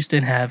Stoppers of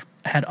Houston had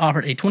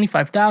offered a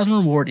 $25,000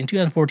 reward in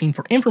 2014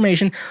 for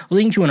information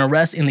leading to an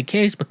arrest in the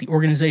case, but the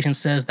organization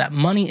says that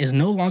money is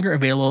no longer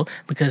available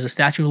because the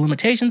statute of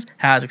limitations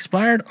has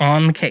expired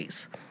on the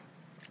case.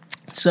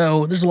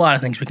 So there's a lot of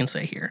things we can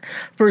say here.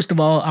 First of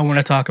all, I want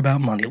to talk about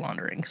money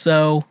laundering.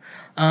 So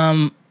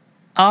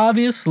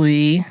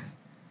obviously,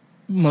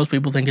 most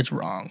people think it's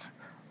wrong.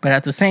 But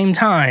at the same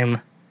time,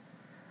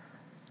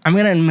 I'm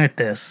going to admit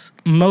this.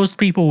 Most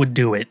people would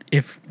do it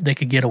if they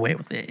could get away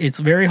with it. It's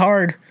very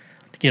hard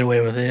to get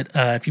away with it.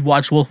 If you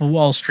watch Wolf of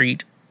Wall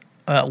Street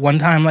one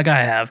time like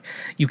I have,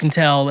 you can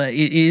tell that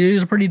it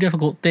is a pretty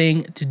difficult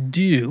thing to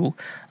do,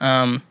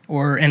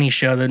 or any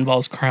show that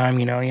involves crime.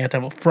 You know, you have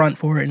to have a front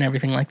for it and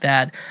everything like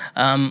that.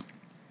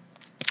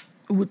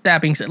 With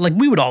that being said, like,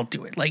 we would all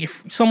do it. Like,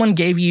 if someone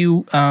gave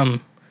you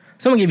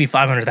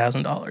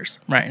 $500,000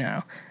 right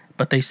now,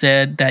 but they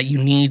said that you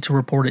need to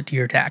report it to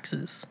your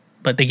taxes,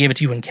 but they gave it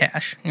to you in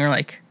cash. And you're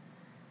like,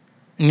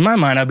 in my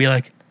mind, I'd be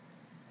like,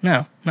 no,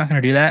 I'm not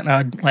going to do that. And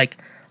I'd like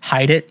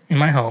hide it in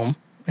my home.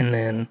 And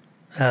then,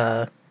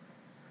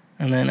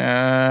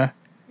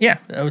 yeah,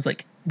 I was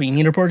like, but you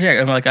need to report it.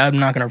 I'm like, I'm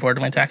not going to report it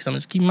to my taxes. I'm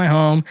just keeping my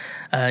home,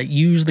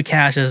 use the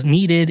cash as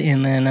needed.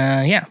 And then,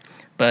 yeah,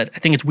 but I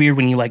think it's weird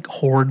when you like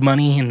hoard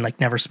money and like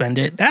never spend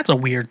it. That's a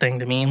weird thing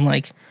to me. I'm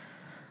like,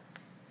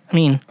 I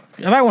mean,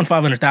 if I won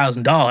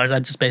 $500,000,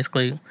 I'd just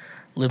basically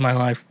live my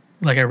life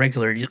like I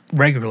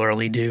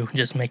regularly do,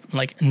 just make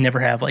like never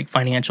have like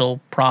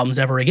financial problems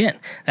ever again.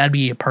 That'd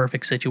be a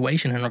perfect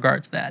situation in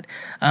regards to that.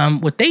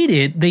 What they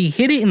did, they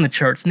hid it in the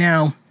church.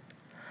 Now,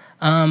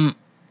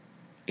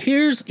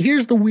 here's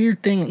the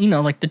weird thing, you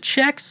know, like the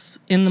checks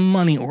in the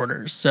money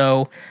orders.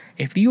 So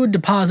if you would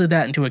deposit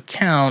that into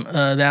account,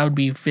 that would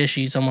be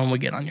fishy. Someone would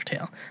get on your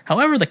tail.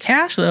 However, the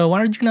cash though,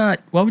 why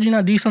would you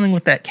not do something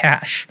with that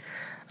cash?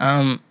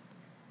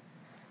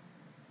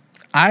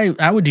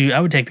 I would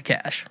take the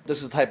cash.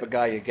 This is the type of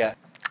guy you get.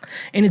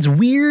 And it's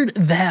weird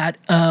that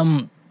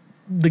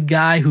the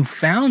guy who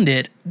found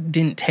it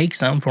didn't take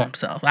some for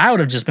himself. I would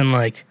have just been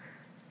like,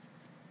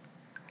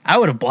 I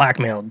would have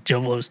blackmailed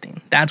Joel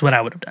Osteen. That's what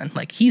I would have done.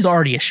 Like, he's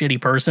already a shitty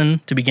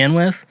person to begin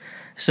with.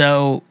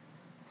 So,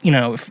 you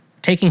know, if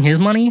taking his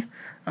money,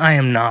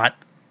 I'm not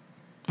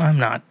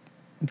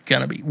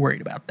gonna be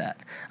worried about that.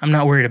 I'm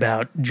not worried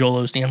about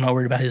Joel Osteen. I'm not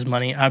worried about his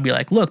money. I'd be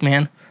like, look,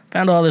 man,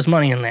 found all this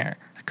money in there.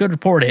 I could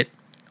report it,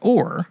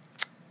 or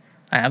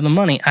I have the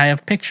money. I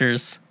have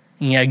pictures.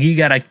 Yeah, you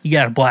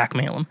gotta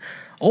blackmail him,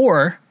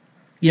 or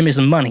give me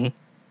some money,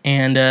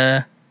 and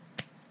I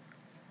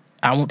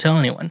won't tell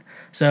anyone.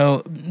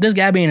 So this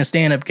guy being a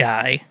stand-up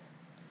guy,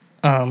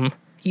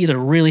 he either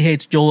really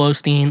hates Joel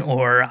Osteen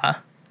or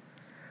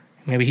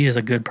maybe he is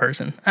a good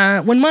person.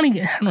 When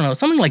money, I don't know,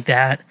 something like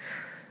that.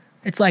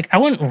 It's like, I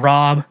wouldn't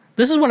rob.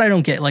 This is what I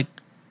don't get. Like,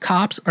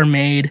 cops are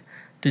made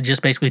to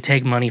just basically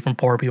take money from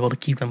poor people to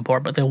keep them poor,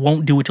 but they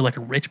won't do it to like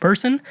a rich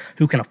person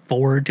who can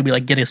afford to be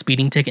like, get a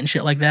speeding ticket and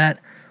shit like that.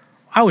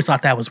 I always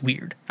thought that was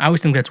weird. I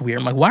always think that's weird.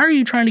 I'm like, why are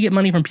you trying to get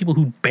money from people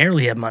who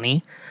barely have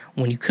money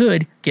when you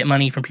could get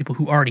money from people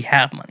who already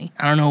have money?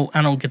 I don't know.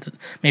 I don't get to,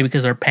 maybe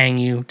because they're paying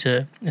you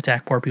to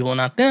attack poor people and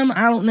not them.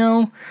 I don't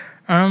know.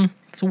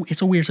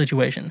 It's a weird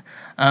situation.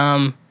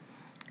 So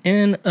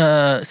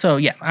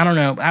yeah, I don't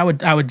know.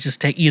 I would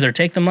just take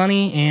the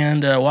money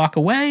and walk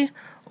away,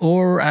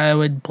 or I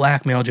would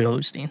blackmail Joel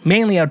Osteen.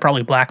 Mainly, I'd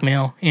probably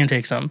blackmail and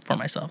take some for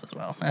myself as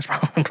well. That's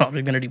I'm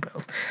probably going to do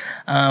both.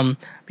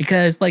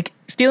 Because like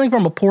stealing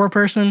from a poor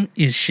person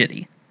is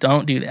shitty.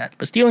 Don't do that.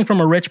 But stealing from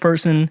a rich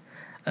person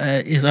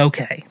is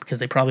okay because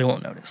they probably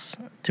won't notice,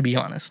 to be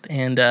honest.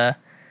 And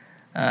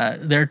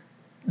they're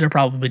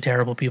probably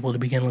terrible people to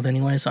begin with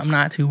anyway, so I'm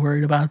not too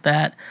worried about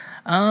that.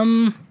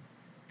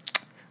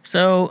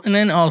 So, and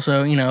then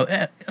also, you know,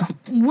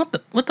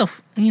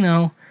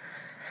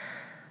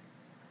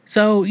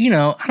 so, you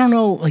know, I don't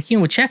know, like, you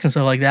know, with checks and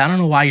stuff like that, I don't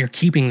know why you're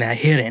keeping that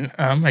hidden.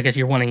 I guess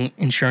you're wanting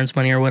insurance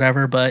money or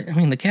whatever, but, I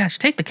mean, the cash,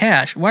 take the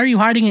cash. Why are you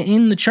hiding it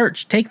in the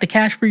church? Take the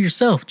cash for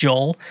yourself,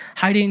 Joel.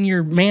 Hide it in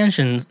your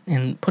mansion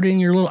and put it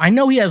in your little, I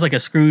know he has like a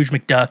Scrooge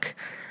McDuck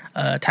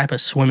type of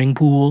swimming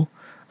pool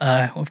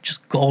of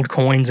just gold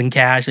coins and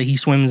cash that he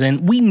swims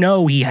in. We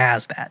know he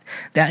has that.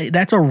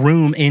 That's a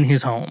room in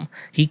his home.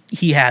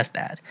 He has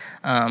that.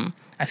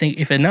 I think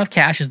if enough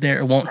cash is there,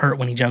 it won't hurt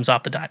when he jumps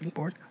off the diving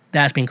board.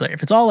 That's being clear.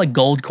 If it's all like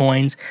gold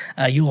coins,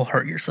 you will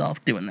hurt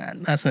yourself doing that.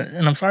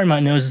 And I'm sorry my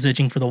nose is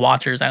itching for the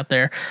watchers out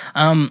there.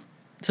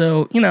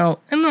 So, you know,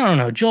 and I don't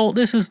know, Joel,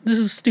 this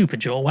is stupid,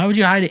 Joel. Why would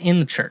you hide it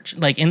in the church?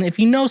 Like, and if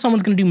you know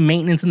someone's going to do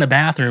maintenance in the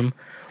bathroom,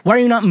 why are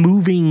you not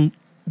moving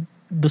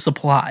the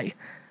supply?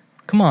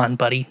 Come on,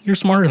 buddy. You're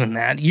smarter than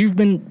that. You've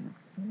been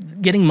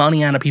getting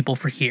money out of people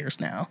for years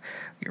now.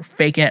 Your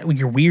with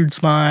your weird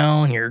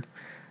smile and your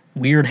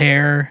weird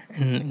hair,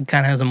 and he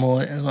kind of has a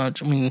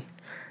mullet. I mean,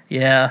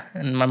 yeah,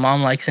 and my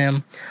mom likes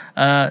him.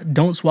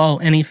 Don't swallow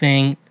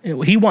anything.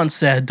 He once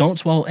said, don't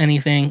swallow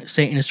anything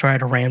Satan is trying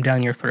to ram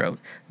down your throat.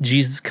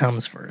 Jesus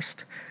comes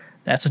first.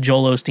 That's a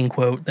Joel Osteen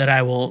quote that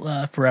I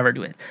will forever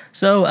do it.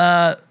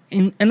 So,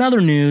 in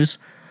other news,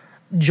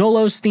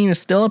 Joel Osteen is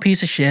still a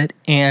piece of shit,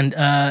 and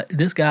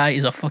this guy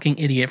is a fucking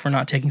idiot for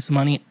not taking some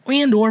money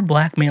and or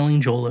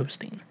blackmailing Joel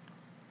Osteen.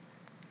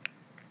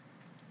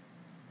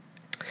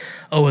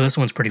 Oh, this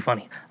one's pretty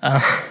funny.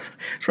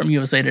 It's from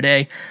USA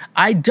Today.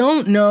 I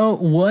don't know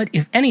what,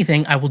 if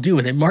anything, I will do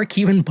with it. Mark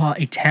Cuban bought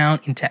a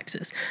town in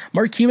Texas.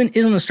 Mark Cuban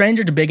isn't a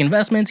stranger to big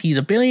investments. He's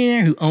a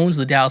billionaire who owns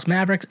the Dallas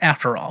Mavericks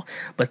after all.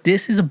 But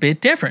this is a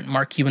bit different.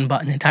 Mark Cuban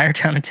bought an entire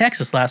town in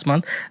Texas last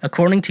month,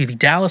 according to the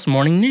Dallas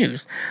Morning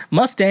News.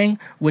 Mustang,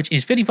 which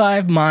is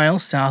 55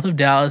 miles south of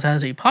Dallas,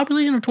 has a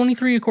population of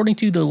 23 according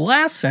to the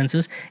last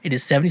census. It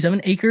is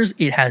 77 acres.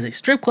 It has a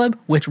strip club,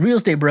 which real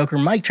estate broker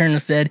Mike Turner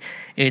said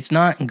it's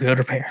not in good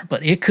repair,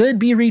 but it could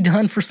be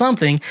redone for something,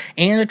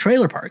 and a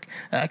trailer park.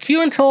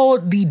 Cuban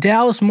told the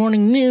Dallas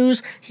Morning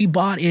News he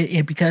bought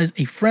it because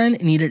a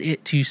friend needed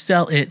it to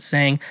sell it,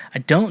 saying, I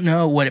don't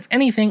know what, if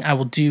anything, I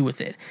will do with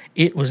it.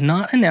 It was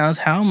not announced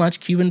how much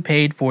Cuban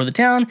paid for the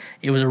town.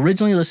 It was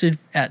originally listed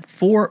at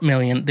 $4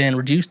 million, then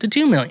reduced to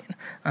 $2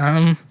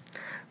 million.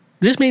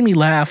 This made me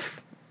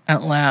laugh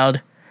out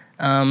loud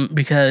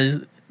because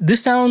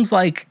this sounds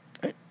like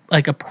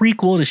a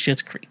prequel to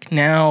Schitt's Creek.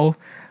 Now,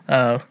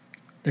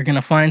 they're going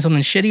to find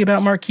something shitty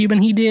about Mark Cuban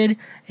he did,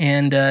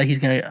 and he's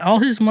going to, all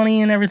his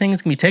money and everything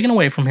is going to be taken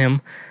away from him,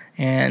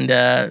 and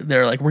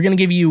they're like, we're going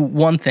to give you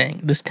one thing,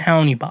 this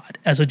town you bought,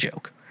 as a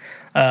joke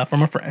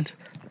from a friend.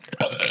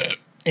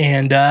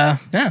 And,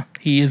 yeah,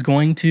 he is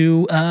going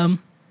to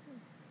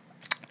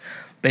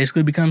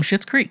basically become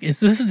Schitt's Creek.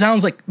 This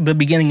sounds like the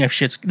beginning of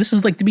this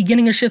is like the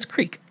beginning of Schitt's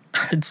Creek.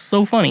 It's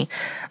so funny.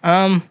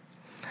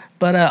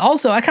 But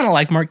also, I kind of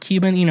like Mark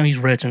Cuban. You know, he's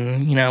rich,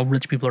 and, you know,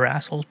 rich people are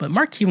assholes. But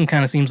Mark Cuban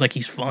kind of seems like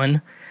he's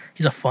fun.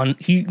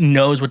 He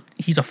knows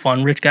he's a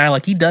fun rich guy.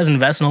 Like, he does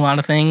invest in a lot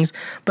of things.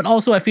 But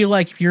also, I feel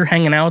like if you're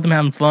hanging out with him,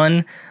 having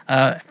fun,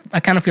 I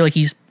kind of feel like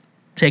he's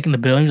taking the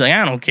bill. He's like,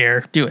 I don't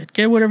care. Do it.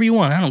 Get whatever you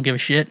want. I don't give a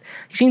shit.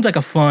 He seems like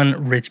a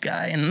fun rich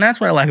guy. And that's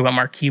what I like about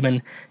Mark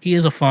Cuban. He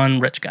is a fun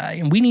rich guy.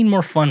 And we need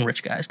more fun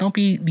rich guys. Don't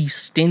be these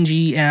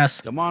stingy ass.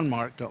 Come on,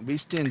 Mark. Don't be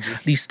stingy.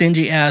 These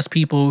stingy ass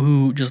people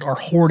who just are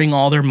hoarding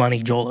all their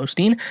money. Joel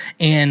Osteen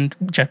and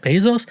Jeff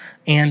Bezos.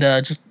 And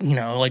just, you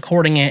know, like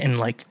hoarding it and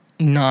like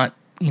not,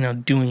 you know,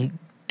 doing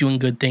doing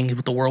good things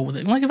with the world with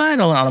it. Like, if I had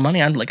a lot of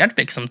money, I'd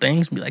fix some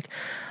things and be like,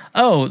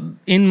 oh,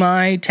 in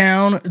my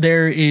town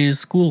there is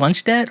school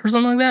lunch debt or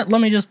something like that. Let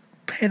me just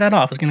pay that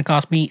off. It's going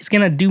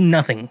to do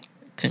nothing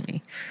to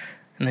me.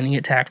 And then you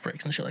get tax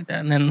breaks and shit like that.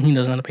 And then he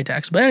doesn't have to pay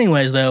tax. But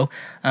anyways, though,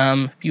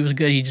 if he was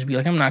good, he'd just be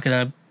like, I'm not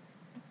going to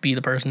be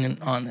the person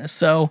on this.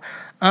 So,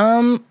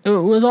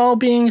 with all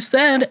being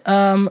said,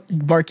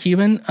 Mark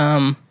Cuban,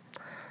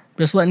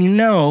 just letting you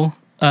know,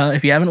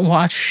 if you haven't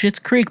watched Schitt's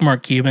Creek,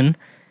 Mark Cuban,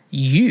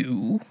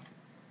 you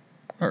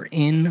are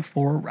in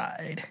for a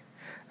ride.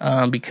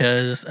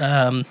 Because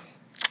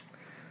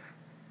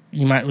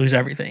you might lose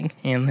everything.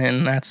 And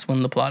then that's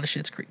when the plot of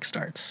Schitt's Creek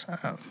starts.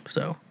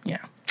 So, yeah.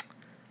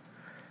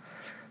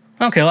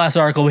 Okay, last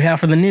article we have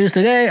for the news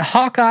today.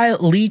 Hawkeye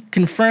leak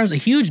confirms a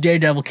huge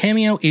Daredevil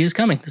cameo is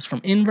coming. This is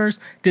from Inverse.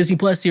 Disney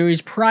Plus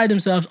series pride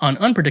themselves on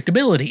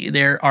unpredictability.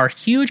 There are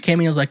huge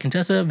cameos like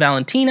Contessa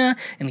Valentina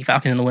in The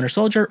Falcon and the Winter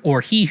Soldier,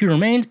 or He Who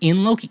Remains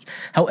in Loki.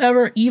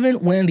 However,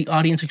 even when the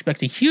audience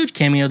expects a huge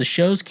cameo, the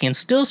shows can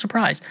still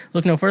surprise.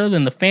 Look no further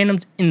than the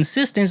fandom's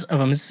insistence of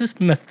a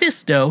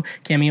Mephisto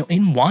cameo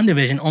in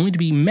WandaVision, only to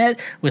be met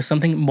with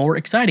something more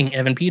exciting.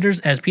 Evan Peters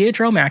as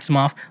Pietro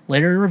Maximoff,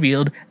 later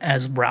revealed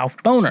as Ralph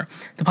Boner.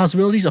 The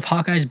possibilities of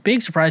Hawkeye's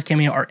big surprise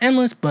cameo are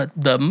endless, but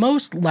the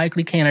most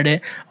likely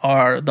candidate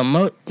are the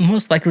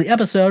most likely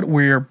episode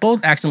where you're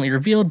both accidentally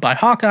revealed by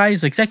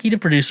Hawkeye's executive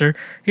producer.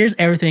 Here's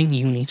everything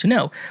you need to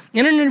know.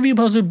 In an interview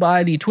posted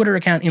by the Twitter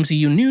account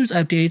MCU News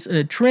Updates,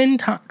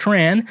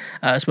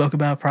 Tran spoke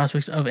about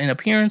prospects of an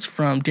appearance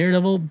from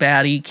Daredevil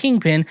baddie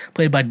Kingpin,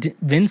 played by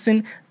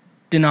Vincent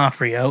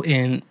D'Onofrio,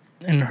 in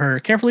her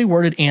carefully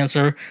worded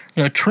answer.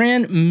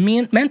 Tran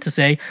meant to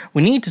say,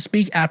 we need to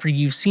speak after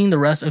you've seen the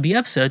rest of the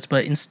episodes,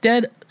 but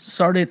instead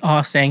started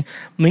off saying,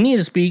 we need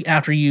to speak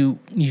after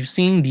you've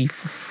seen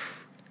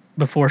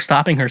before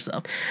stopping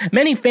herself.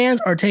 Many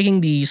fans are taking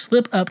the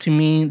slip up to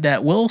mean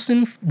that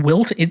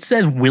it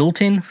says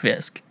Wilton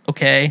Fisk,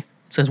 okay?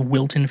 It says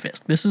Wilton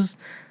Fisk.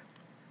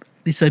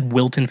 They said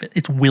Wilton Fisk.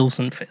 It's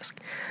Wilson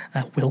Fisk.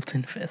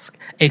 Wilton Fisk,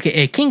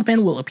 a.k.a.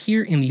 Kingpin, will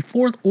appear in the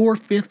 4th or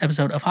 5th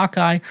episode of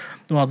Hawkeye.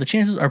 While the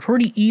chances are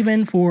pretty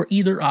even for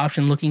either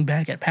option, looking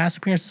back at past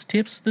appearances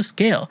tips the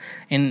scale.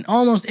 In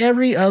almost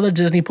every other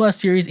Disney Plus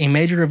series, a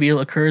major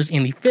reveal occurs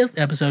in the 5th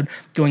episode,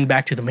 going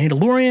back to The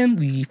Mandalorian,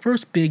 the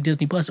first big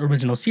Disney Plus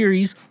original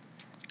series.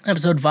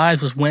 Episode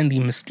 5 was when the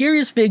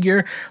mysterious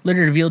figure,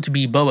 later revealed to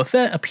be Boba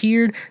Fett,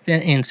 appeared.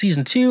 Then in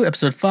Season 2,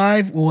 Episode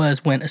 5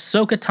 was when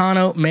Ahsoka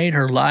Tano made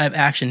her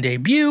live-action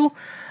debut.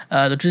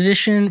 The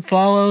tradition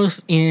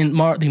follows in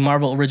the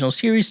Marvel Original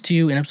Series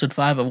 2. In Episode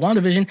 5 of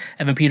WandaVision,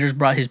 Evan Peters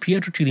brought his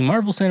Pietro to the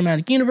Marvel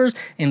Cinematic Universe.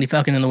 In The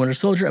Falcon and the Winter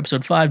Soldier,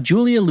 Episode 5,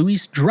 Julia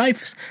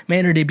Louis-Dreyfus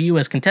made her debut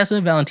as Contessa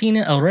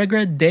Valentina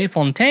Allegra de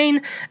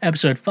Fontaine.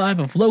 Episode 5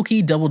 of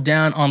Loki doubled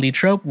down on the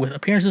trope with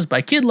appearances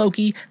by Kid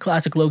Loki,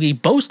 Classic Loki,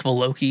 Boastful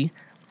Loki,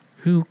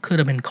 who could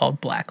have been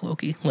called Black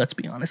Loki, let's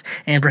be honest,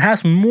 and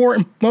perhaps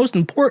most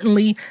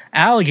importantly,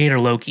 Alligator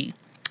Loki.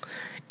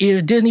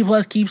 If Disney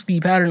Plus keeps the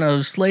pattern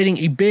of slating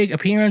a big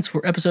appearance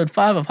for Episode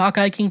 5 of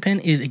Hawkeye,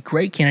 Kingpin is a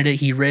great candidate.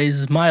 He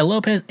raises Maya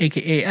Lopez,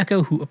 a.k.a.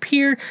 Echo, who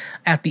appeared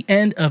at the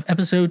end of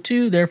Episode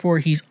 2. Therefore,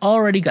 he's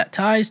already got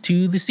ties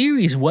to the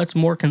series. What's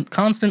more,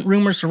 constant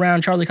rumors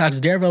surround Charlie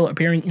Cox's Daredevil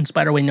appearing in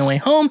Spider-Man No Way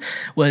Home,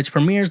 which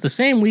premieres the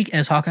same week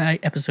as Hawkeye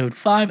Episode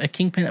 5. A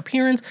Kingpin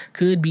appearance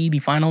could be the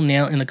final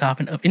nail in the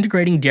coffin of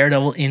integrating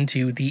Daredevil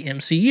into the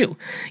MCU.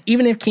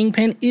 Even if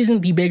Kingpin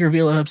isn't the big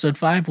reveal of Episode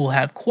 5, we'll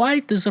have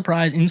quite the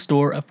surprise in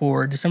store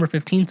for December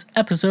 15th's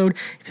episode.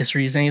 If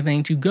history is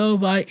anything to go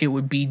by, it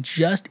would be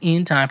just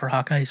in time for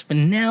Hawkeye's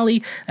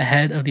finale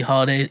ahead of the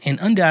holidays, and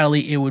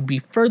undoubtedly it would be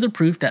further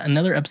proof that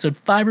another Episode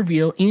 5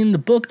 reveal in the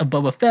Book of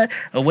Boba Fett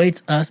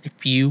awaits us a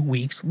few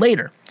weeks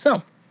later.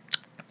 So,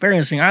 very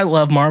interesting. I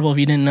love Marvel. If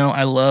you didn't know,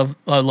 I love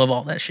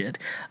all that shit.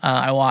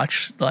 I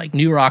watch like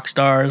New Rock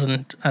Stars,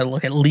 and I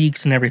look at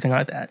leaks and everything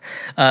like that.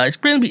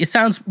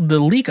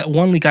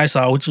 One leak I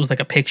saw, which was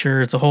like a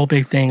picture. It's a whole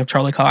big thing of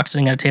Charlie Cox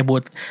sitting at a table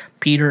with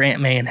Peter, Aunt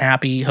May, and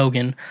Happy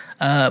Hogan.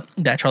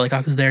 That Charlie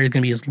Cox is there. He's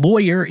going to be his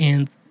lawyer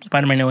in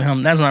Spider-Man No Way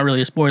Home. That's not really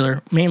a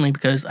spoiler, mainly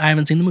because I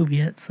haven't seen the movie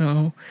yet.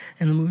 And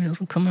the movie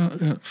hasn't come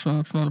out yet, so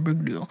it's not a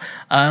big deal.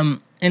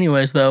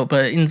 Anyways, though,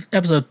 but in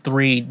Episode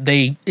 3,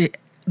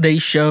 they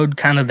showed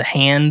kind of the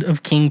hand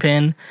of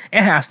Kingpin.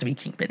 It has to be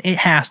Kingpin.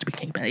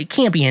 It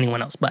can't be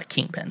anyone else but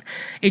Kingpin.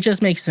 It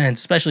just makes sense,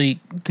 especially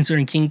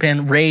considering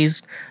Kingpin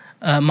raised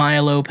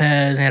Maya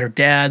Lopez, and had her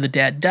dad. The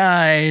dad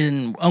died,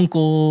 and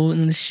uncle,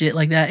 and shit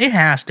like that. It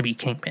has to be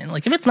Kingpin.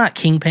 Like, if it's not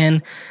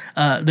Kingpin,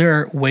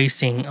 they're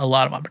wasting a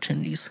lot of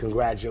opportunities.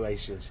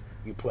 Congratulations,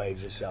 you played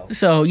yourself.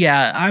 So,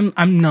 yeah,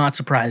 I'm not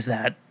surprised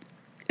that.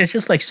 It's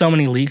just like so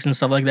many leaks and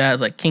stuff like that.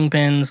 It's like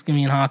Kingpin's gonna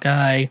be in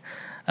Hawkeye,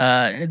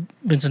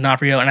 Vincent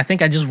D'Onofrio, and I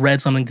think I just read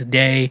something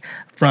today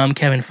from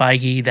Kevin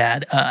Feige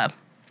that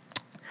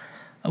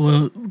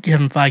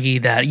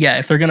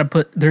if they're gonna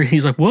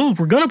he's like, well, if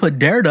we're gonna put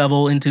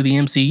Daredevil into the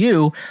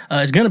MCU,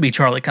 it's gonna be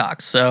Charlie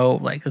Cox. So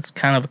like, it's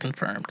kind of a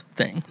confirmed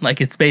thing. Like,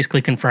 it's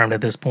basically confirmed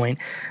at this point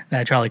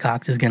that Charlie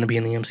Cox is gonna be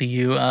in the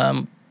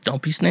MCU.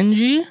 Don't be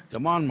stingy.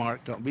 Come on,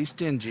 Mark. Don't be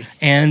stingy.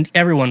 And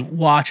everyone,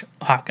 watch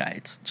Hawkeye.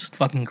 It's just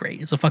fucking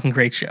great. It's a fucking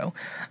great show.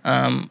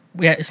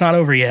 It's not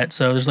over yet,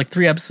 so there's like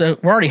 3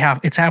 episodes. We're already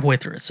halfway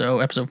through it. So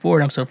episode 4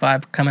 and episode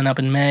 5 coming up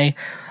in May.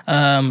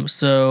 Go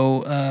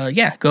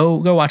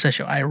watch that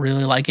show. I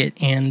really like it.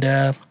 And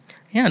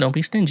don't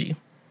be stingy.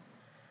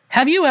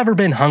 Have you ever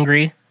been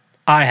hungry?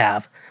 I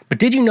have. But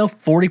did you know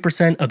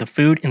 40% of the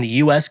food in the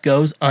U.S.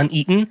 goes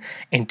uneaten,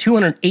 and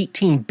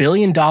 $218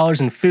 billion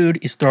in food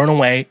is thrown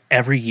away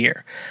every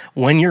year?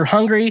 When you're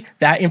hungry,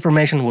 that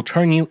information will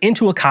turn you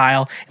into a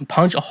Kyle and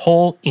punch a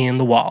hole in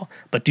the wall.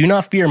 But do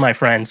not fear, my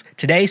friends.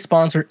 Today's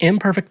sponsor,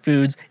 Imperfect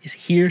Foods, is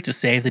here to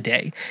save the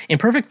day.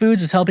 Imperfect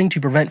Foods is helping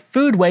to prevent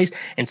food waste,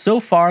 and so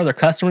far their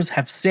customers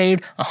have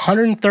saved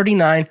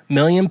 139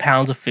 million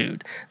pounds of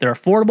food. They're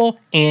affordable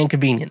and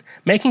convenient,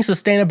 making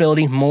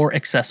sustainability more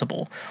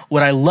accessible.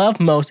 What I love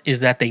most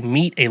is that they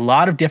meet a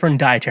lot of different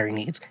dietary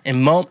needs.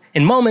 In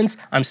moments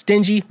I'm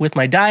stingy with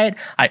my diet,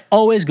 I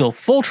always go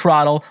full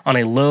throttle on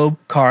a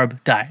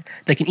low-carb diet.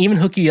 They can even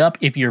hook you up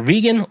if you're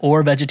vegan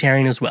or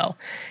vegetarian as well.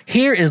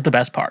 Here is the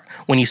best part.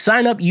 When you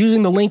sign up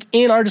using the link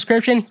in our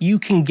description, you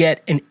can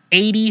get an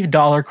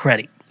 $80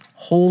 credit.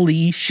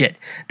 Holy shit.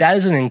 That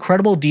is an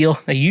incredible deal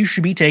that you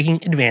should be taking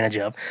advantage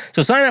of.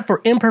 So sign up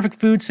for Imperfect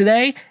Foods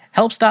today,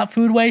 help stop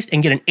food waste,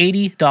 and get an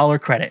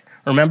 $80 credit.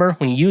 Remember,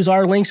 when you use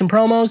our links and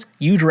promos,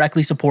 you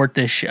directly support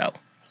this show.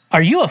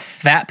 Are you a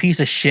fat piece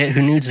of shit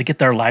who needs to get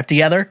their life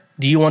together?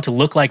 Do you want to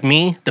look like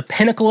me, the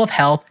pinnacle of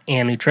health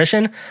and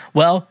nutrition?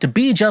 Well, to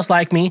be just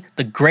like me,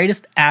 the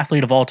greatest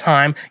athlete of all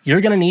time,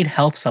 you're going to need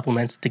health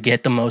supplements to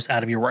get the most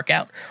out of your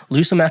workout.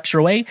 Lose some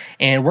extra weight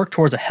and work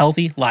towards a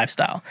healthy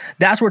lifestyle.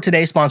 That's where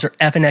today's sponsor,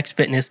 FNX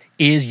Fitness,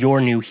 is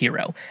your new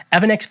hero.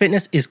 FNX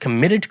Fitness is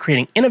committed to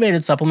creating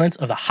innovative supplements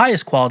of the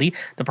highest quality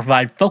that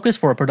provide focus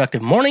for a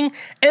productive morning,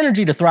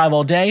 energy to thrive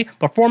all day,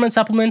 performance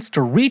supplements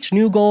to reach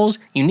new goals,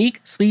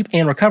 unique sleep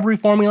and recovery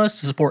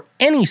formulas to support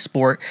any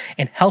sport,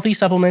 and healthy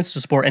supplements to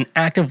support an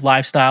active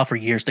lifestyle for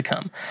years to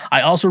come.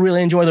 I also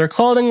really enjoy their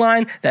clothing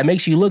line that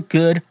makes you look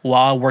good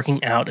while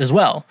working out as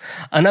well.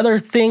 Another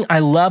thing I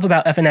love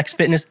about FNX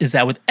Fitness is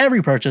that with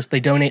every purchase, they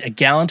donate a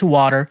gallon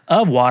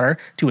of water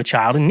to a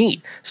child in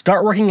need.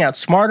 Start working out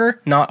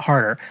smarter, not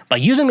harder. By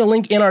using the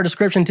link in our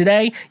description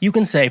today, you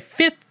can save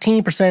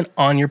 15%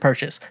 on your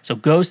purchase. So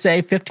go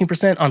save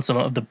 15% on some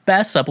of the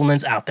best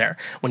supplements out there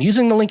when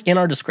using the link in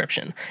our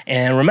description.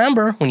 And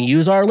remember, when you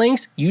use our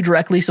links, you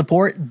directly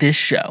support this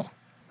show.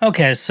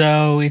 Okay,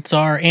 so it's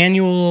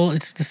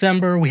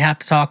December, we have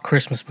to talk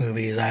Christmas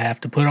movies. I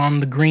have to put on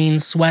the green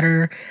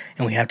sweater,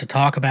 and we have to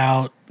talk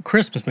about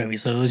Christmas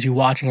movies. So those of you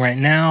watching right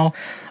now,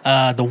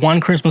 the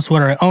one Christmas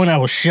sweater I own, I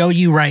will show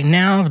you right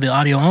now, the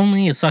audio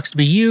only. It sucks to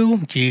be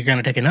you. You're going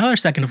to take another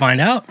second to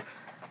find out.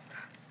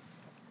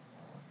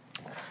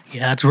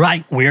 Yeah, that's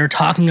right. We're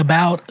talking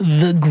about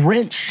The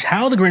Grinch,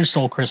 How the Grinch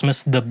Stole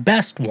Christmas, the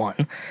best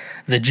one.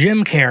 The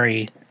Jim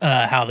Carrey,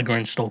 How the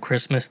Grinch Stole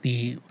Christmas,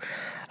 the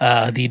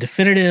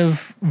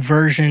definitive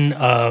version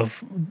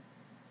of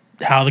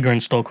How the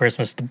Grinch Stole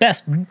Christmas, the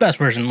best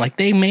version. Like,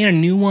 they made a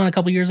new one a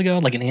couple years ago,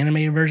 like an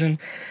animated version,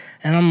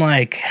 and I'm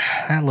like,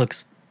 that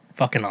looks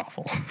fucking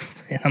awful,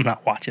 and I'm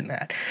not watching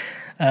that.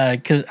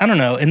 Because, I don't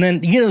know, and then,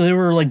 they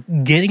were,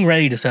 like, getting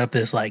ready to set up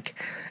this, like,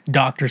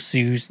 Dr.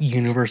 Seuss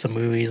universe of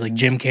movies, like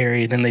Jim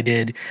Carrey, then they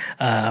did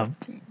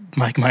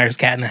Mike Myers'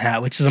 Cat in the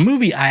Hat, which is a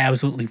movie I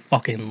absolutely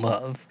fucking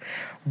love,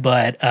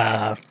 but,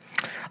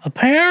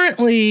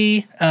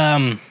 apparently,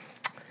 the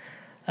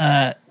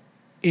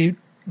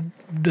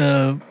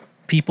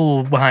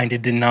people behind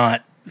it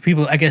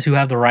people, I guess, who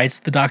have the rights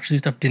to the Doctor Seuss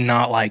stuff did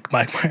not like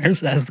Mike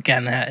Myers as the Cat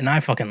in the Hat, and I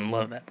fucking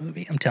love that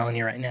movie, I'm telling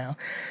you right now.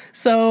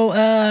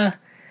 So,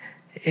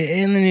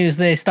 in the news,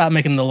 they stopped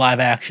making the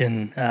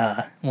live-action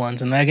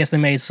ones, and I guess they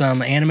made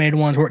some animated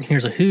ones, Horton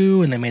Hears a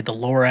Who, and they made the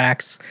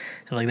Lorax,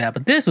 stuff like that,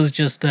 but this is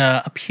just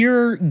a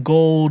pure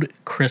gold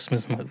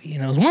Christmas movie,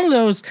 it was one of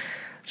those.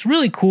 It's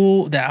really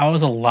cool that I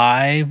was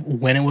alive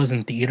when it was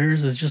in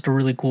theaters. It's just a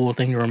really cool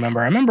thing to remember.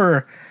 I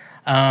remember,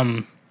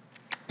 I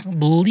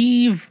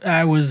believe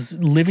I was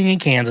living in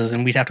Kansas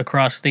and we'd have to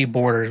cross state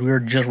borders. We were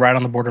just right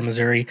on the border of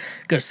Missouri.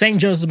 Go to St.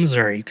 Joseph,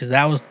 Missouri, because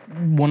that was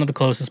one of the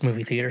closest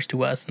movie theaters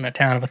to us in a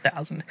town of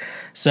 1,000.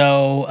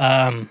 So,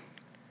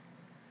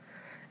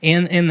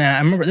 in that, I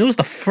remember it was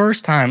the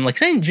first time, like,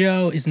 St.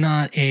 Joe is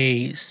not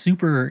a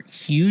super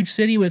huge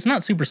city, but it's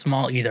not super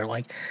small either.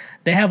 Like,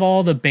 they have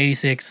all the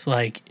basics,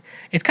 like,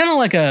 it's kind of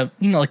like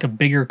a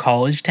bigger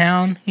college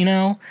town,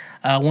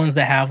 ones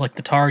that have like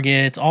the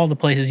Targets, all the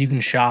places you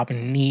can shop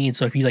and need.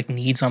 So if you like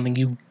need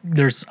something,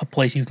 there's a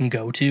place you can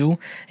go to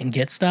and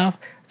get stuff.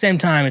 At the same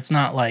time, it's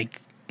not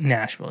like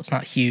Nashville. It's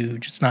not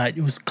huge.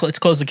 It's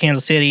close to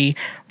Kansas City,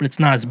 but it's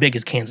not as big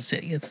as Kansas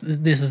City.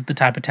 This is the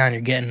type of town you're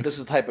getting. This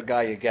is the type of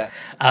guy you get.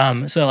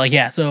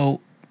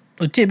 So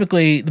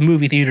typically the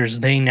movie theaters,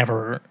 they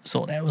never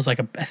sold out. It was like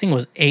I think it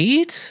was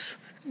 8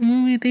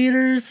 movie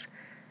theaters.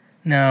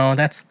 No,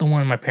 that's the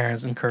one my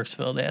parents in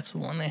Kirksville. That's the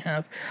one they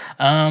have.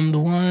 The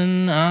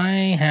one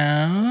I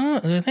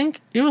have, I think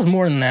it was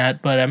more than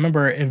that, but I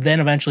remember then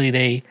eventually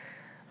they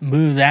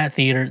moved that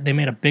theater. They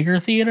made a bigger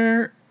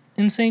theater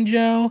in St.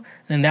 Joe,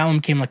 and that one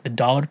became like the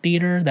Dollar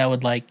Theater. That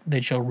would like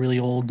they'd show really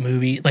old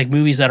movies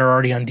that are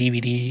already on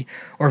DVD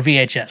or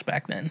VHS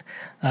back then.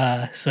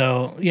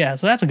 So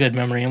that's a good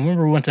memory. I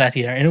remember we went to that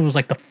theater, and it was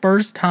like the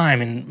first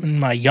time in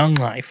my young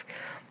life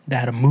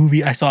that a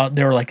movie I saw.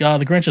 They were like, "Oh,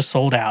 The Grinch is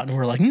sold out," and we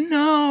were like,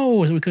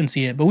 "No," we couldn't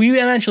see it. But we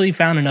eventually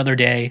found another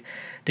day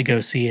to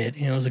go see it.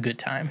 It was a good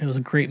time. It was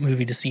a great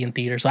movie to see in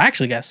theaters. So I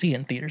actually got to see it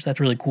in theaters.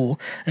 That's really cool,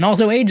 and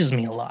also ages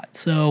me a lot.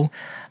 So.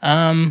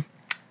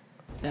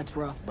 That's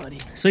rough, buddy.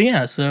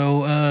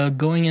 So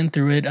going in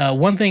through it,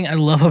 one thing I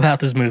love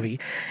about this movie,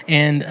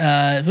 and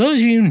for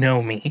those of you who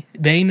know me,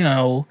 they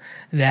know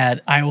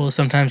that I will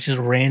sometimes just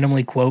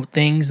randomly quote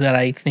things that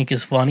I think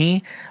is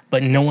funny,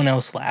 but no one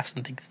else laughs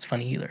and thinks it's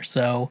funny either.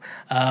 So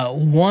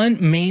one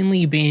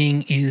mainly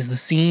being is the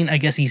scene, I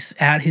guess he's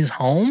at his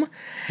home,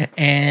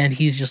 and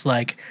he's just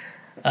like,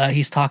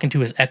 he's talking to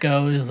his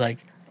echo. He's like,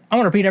 "I'm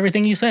going to repeat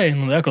everything you say."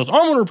 And the echo's, "I'm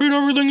going to repeat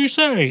everything you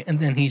say." And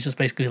then he's just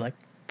basically like,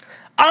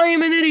 "I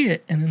am an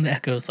idiot." And then the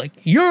echo's like,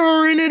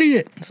 "You're an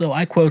idiot." So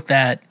I quote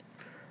that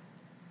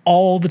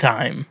all the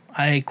time.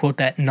 I quote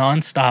that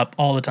nonstop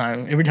all the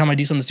time. Every time I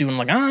do something stupid, I'm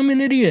like, "I'm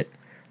an idiot.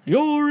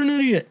 You're an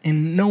idiot."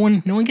 And no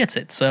one gets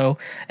it. So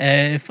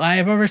if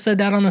I've ever said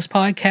that on this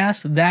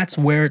podcast, that's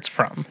where it's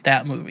from,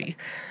 that movie.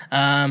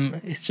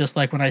 It's just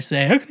like when I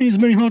say, "I can eat as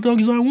many hot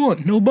dogs as I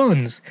want, no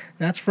buns."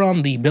 That's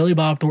from the Billy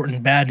Bob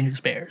Thornton Bad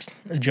News Bears,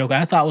 a joke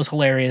I thought was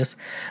hilarious,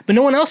 but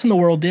no one else in the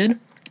world did,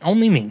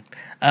 only me.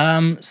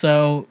 And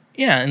so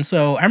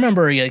I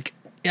remember, like,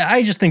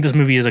 I just think this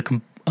movie is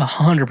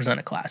 100%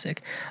 a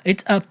classic.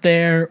 It's up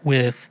there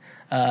with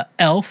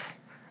Elf.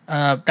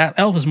 That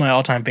Elf is my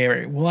all-time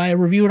favorite. Will I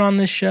review it on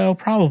this show?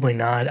 Probably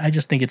not. I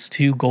just think it's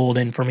too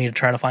golden for me to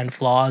try to find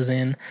flaws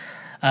in.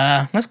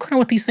 That's kind of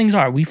what these things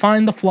are. We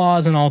find the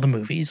flaws in all the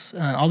movies,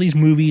 all these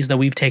movies that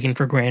we've taken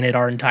for granted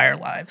our entire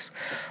lives.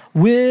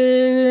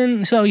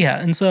 So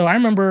I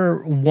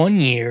remember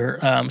one year,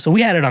 so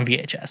we had it on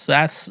VHS.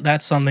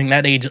 That's something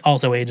that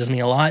also ages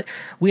me a lot.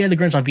 We had The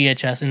Grinch on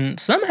VHS, and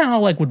somehow,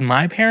 like with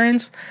my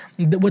parents,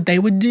 what they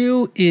would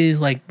do is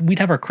like we'd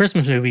have our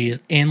Christmas movies,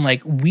 and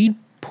like we'd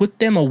put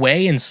them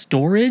away in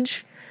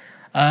storage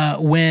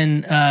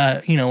when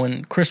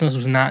Christmas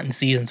was not in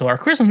season. So our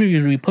Christmas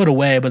movies would be put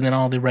away, but then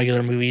all the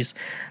regular movies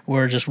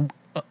were just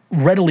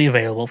readily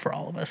available for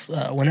all of us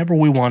whenever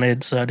we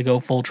wanted, so to go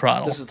full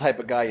throttle. This is the type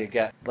of guy you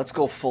get. Let's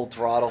go full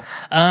throttle.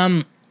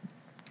 I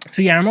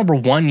remember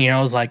one year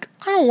I was like,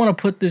 I don't want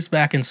to put this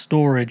back in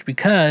storage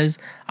because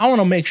I want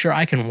to make sure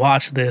I can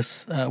watch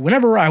this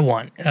whenever I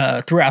want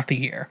throughout the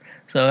year.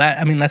 So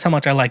that's how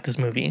much I like this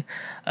movie.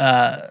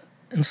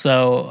 And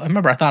so I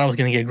remember I thought I was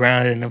going to get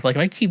grounded, and if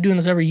I keep doing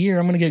this every year,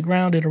 I'm going to get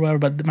grounded or whatever,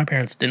 but my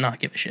parents did not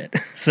give a shit.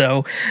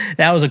 So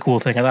that was a cool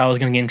thing. I thought I was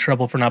going to get in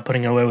trouble for not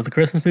putting it away with the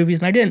Christmas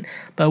movies, and I didn't.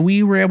 But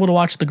we were able to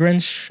watch The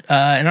Grinch,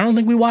 and I don't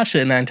think we watched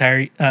it in that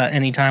entire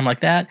any time like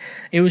that.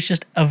 It was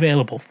just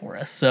available for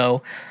us.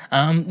 So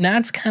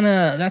that's kind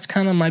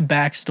of my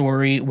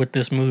backstory with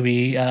this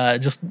movie. I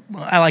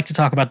like to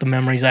talk about the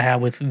memories I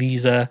have with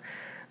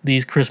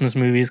these Christmas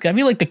movies. I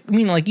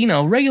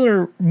feel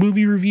regular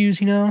movie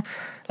reviews,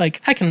 I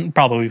can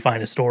probably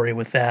find a story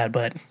with that,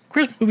 but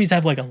Christmas movies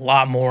have a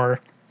lot more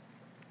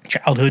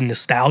childhood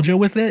nostalgia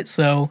with it,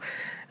 so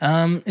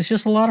it's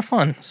just a lot of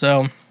fun.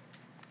 So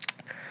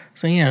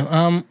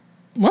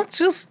let's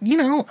just,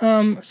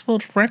 as Phil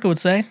DeFranco would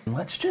say,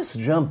 let's just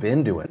jump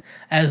into it.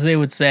 As they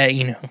would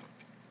say,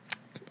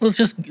 let's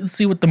just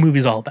see what the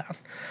movie's all about.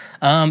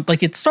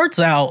 It starts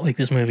out like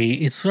this movie.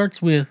 It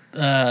starts with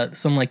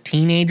some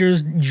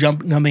teenagers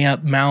jumping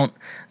up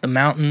the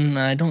mountain.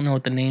 I don't know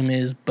what the name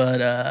is,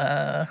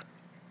 but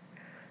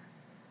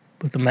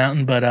with the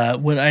mountain.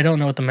 But what I don't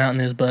know what the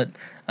mountain is, but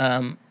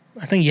I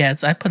think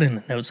I put it in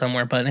the note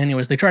somewhere. But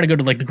anyways, they try to go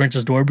to the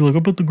Grinch's door, be like, "Oh,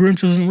 but the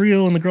Grinch isn't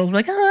real," and the girls are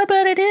like, "Oh,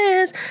 but it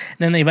is." And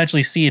then they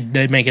eventually see it.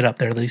 They make it up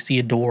there. They see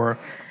a door,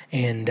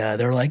 and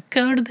they're like,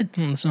 "Go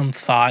to some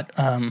thought."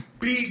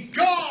 Be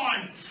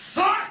gone!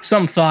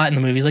 Some thought in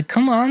the movie is like,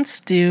 "Come on,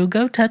 Stu,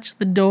 go touch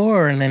the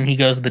door." And then he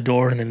goes to the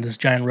door, and then this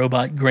giant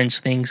robot Grinch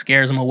thing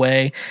scares him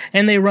away.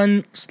 And they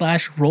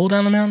run/roll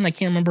down the mountain. I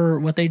can't remember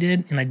what they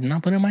did, and I did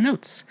not put it in my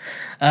notes.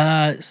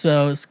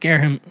 So scare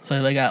him.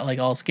 So they got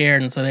all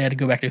scared, and so they had to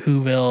go back to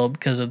Whoville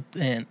because of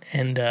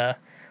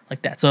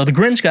like that. So the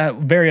Grinch got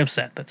very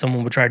upset that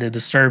someone would try to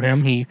disturb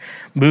him. He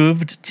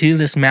moved to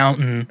this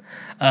mountain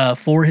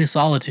for his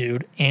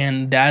solitude,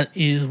 and that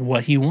is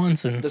what he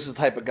wants. And this is the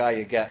type of guy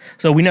you get.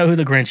 So we know who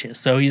the Grinch is.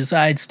 So he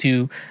decides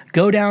to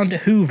go down to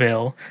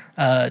Whoville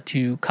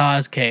to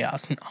cause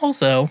chaos. And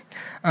also,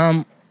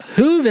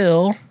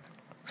 Whoville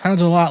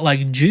sounds a lot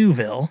like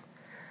Jewville,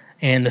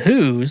 and the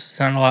Who's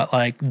sound a lot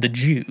like the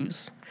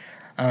Jews.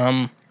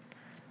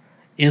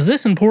 Is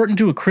this important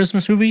to a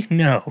Christmas movie?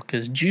 No,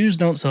 because Jews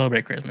don't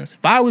celebrate Christmas.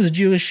 If I was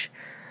Jewish,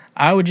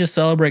 I would just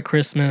celebrate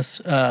Christmas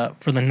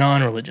for the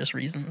non-religious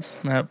reasons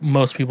that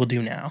most people do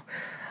now.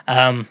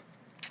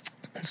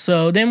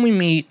 So then we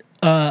meet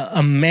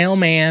a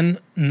mailman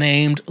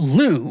named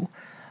Lou,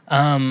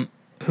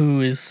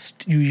 who is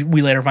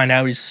we later find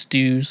out is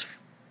Stu's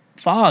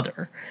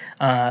father,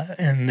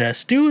 and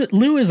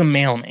Lou is a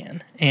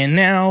mailman, and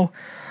now,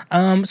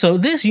 so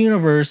this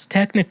universe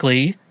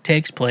technically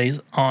takes place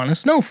on a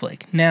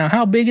snowflake. Now,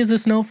 how big is the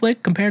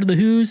snowflake compared to the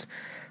Who's?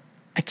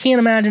 I can't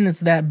imagine it's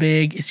that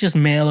big. It's just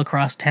mail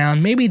across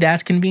town. Maybe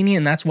that's convenient,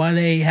 and that's why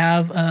they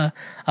have a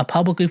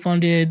publicly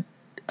funded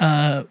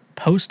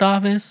post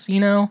office, you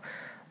know?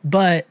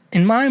 But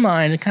in my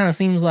mind, it kind of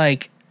seems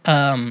like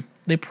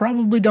they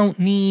probably don't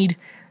need...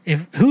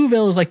 If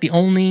Whoville is like the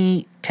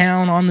only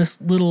town on this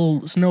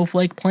little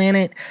snowflake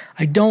planet,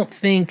 I don't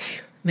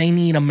think they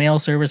need a mail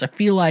service. I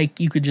feel like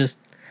you could just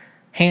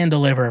hand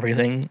deliver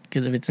everything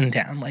because if it's in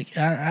town. Like,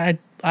 I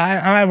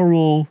have a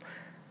rule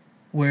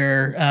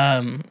where...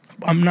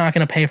 I'm not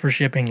going to pay for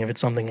shipping if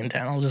it's something in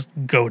town. I'll just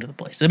go to the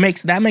place.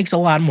 That makes a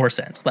lot more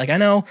sense. Like, I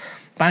know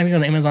buying it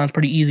on Amazon is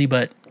pretty easy,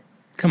 but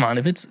come on,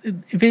 if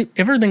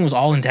everything was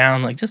all in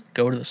town, like, just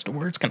go to the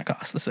store. It's going to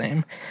cost the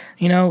same.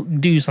 You know,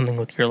 do something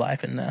with your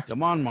life. And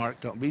Come on, Mark.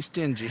 Don't be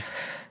stingy.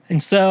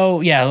 And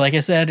so, yeah, like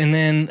I said, and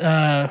then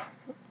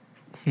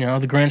you know,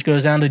 the Grinch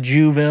goes down to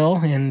Jewville,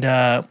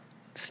 and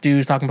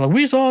Stu's talking about,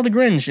 we saw the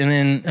Grinch. And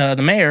then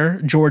the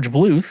mayor, George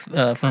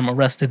Bluth, from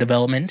Arrested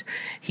Development,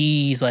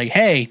 he's like,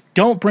 hey,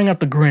 don't bring up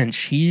the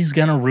Grinch. He's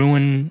going to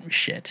ruin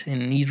shit,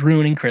 and he's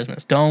ruining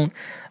Christmas. Don't.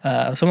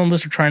 Some of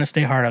us are trying to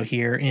stay hard out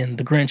here, and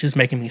the Grinch is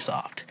making me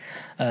soft.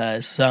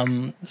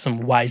 Some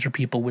wiser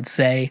people would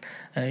say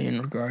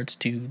in regards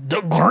to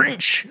the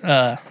Grinch.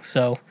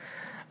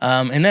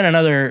 And then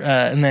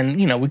and then,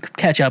 you know, we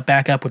catch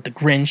back up with the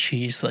Grinch.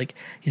 He's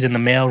in the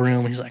mailroom,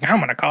 and he's like, I'm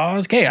going to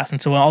cause chaos.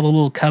 And so all the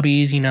little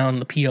cubbies, you know, and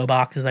the P.O.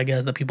 boxes, I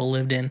guess, that people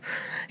lived in,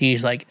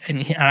 he's like,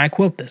 and I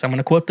quote this, I'm going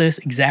to quote this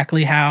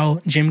exactly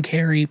how Jim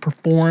Carrey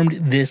performed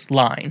this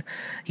line.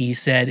 He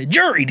said,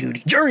 jury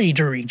duty, jury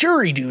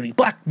duty,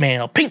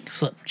 blackmail, pink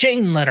slip,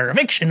 chain letter,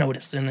 eviction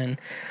notice. And then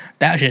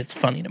that shit's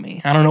funny to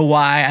me. I don't know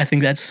why I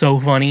think that's so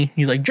funny.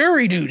 He's like,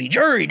 jury duty,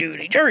 jury.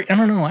 I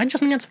don't know. I just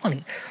think that's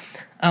funny.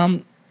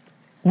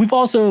 We've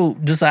also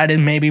decided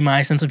maybe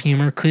my sense of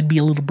humor could be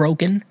a little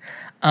broken.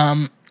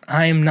 I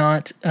am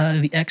not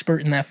the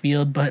expert in that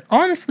field, but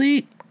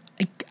honestly,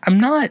 I'm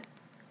not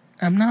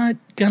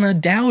gonna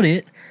doubt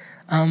it.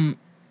 The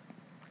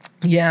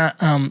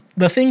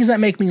things that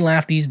make me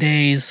laugh these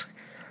days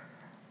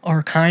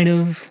are kind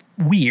of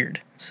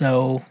weird.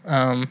 So,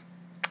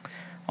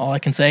 all I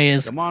can say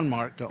is... Come on,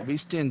 Mark. Don't be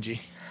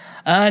stingy.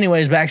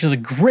 Anyways, back to the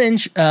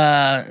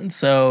Grinch.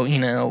 So, you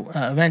know,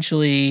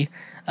 eventually...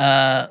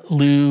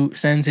 Lou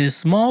sends his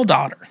small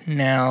daughter.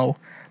 Now,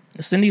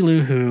 Cindy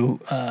Lou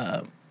Who,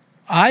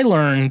 I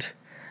learned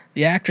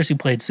the actress who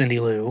played Cindy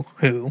Lou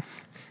Who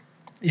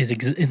is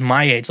in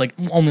my age, like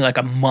only like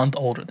a month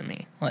older than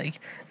me. Like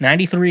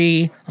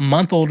 93, a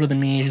month older than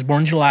me. She's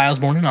born in July, I was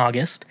born in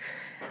August.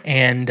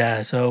 And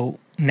so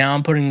now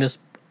I'm putting this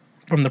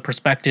from the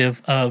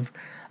perspective of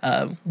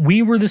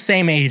we were the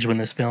same age when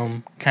this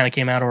film kind of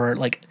came out, or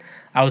like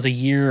I was a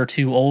year or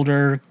two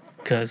older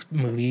because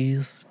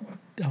movies...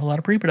 have a lot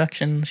of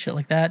pre-production, shit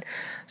like that.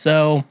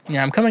 So,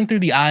 yeah, I'm coming through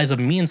the eyes of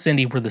me and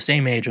Cindy were the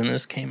same age when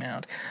this came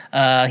out.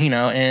 You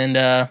know, and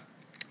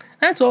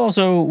that's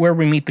also where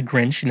we meet the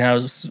Grinch. You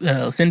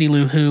know, Cindy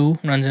Lou Who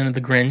runs into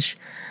the Grinch,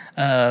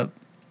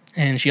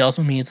 and she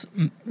also meets,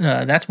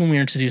 that's when we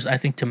were introduced, I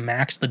think, to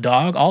Max the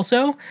dog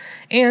also.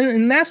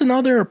 And that's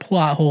another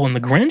plot hole in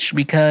the Grinch,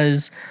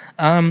 because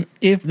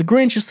if the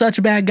Grinch is such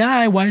a bad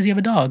guy, why does he have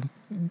a dog?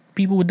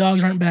 People with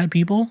dogs aren't bad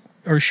people.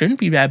 Or shouldn't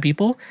be bad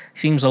people. He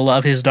seems to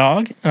love his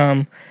dog.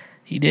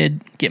 He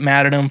did get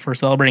mad at him for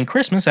celebrating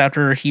Christmas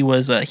after he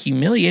was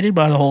humiliated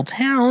by the whole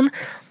town,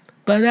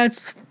 but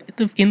that's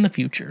in the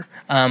future.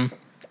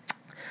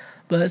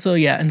 But so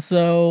yeah, and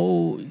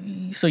so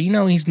you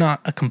know he's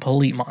not a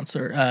complete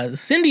monster.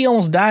 Cindy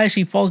almost dies.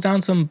 She falls down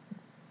some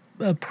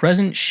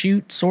present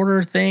chute sort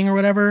of thing or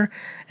whatever,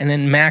 and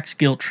then Max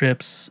guilt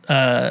trips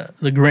the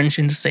Grinch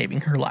into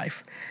saving her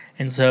life.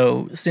 And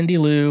so Cindy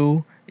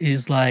Lou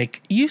is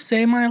like, you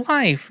saved my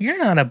life. You're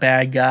not a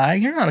bad guy.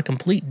 You're not a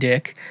complete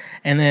dick.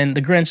 And then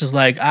the Grinch is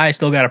like, I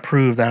still got to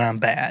prove that I'm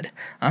bad.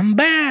 I'm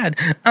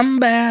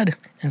bad.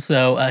 And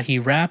so he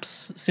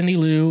wraps Cindy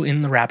Lou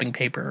in the wrapping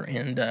paper.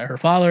 And her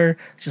father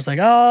is just like,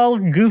 oh,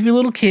 goofy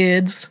little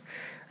kids.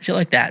 Shit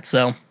like that.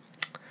 So,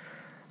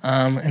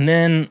 and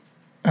then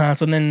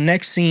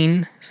next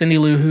scene, Cindy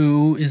Lou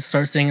Who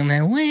starts singing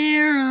that,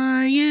 Where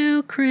Are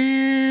You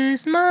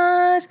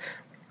Christmas?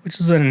 Which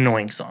is an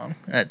annoying song.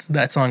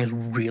 That song is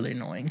really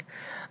annoying.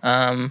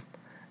 And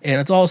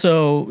it's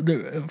also,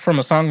 from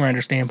a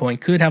songwriter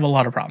standpoint, could have a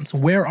lot of problems.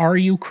 Where are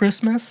you,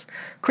 Christmas?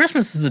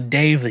 Christmas is a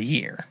day of the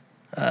year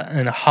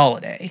and a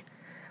holiday.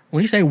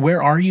 When you say,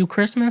 where are you,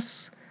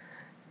 Christmas?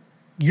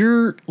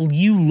 You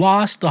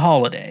lost a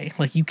holiday.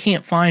 Like, you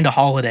can't find a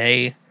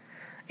holiday.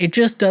 It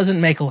just doesn't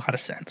make a lot of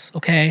sense,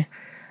 okay?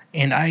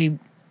 And I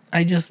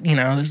just, you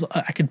know,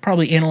 I could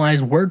probably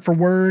analyze word for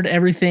word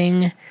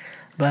everything,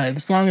 but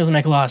the song doesn't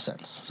make a lot of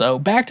sense. So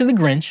back to the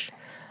Grinch.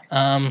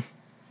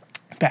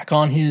 Back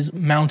on his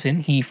mountain,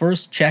 he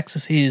first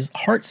checks his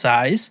heart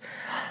size.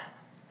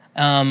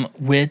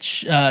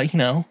 which,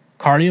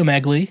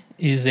 cardiomegaly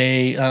is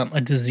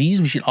a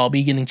disease we should all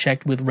be getting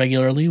checked with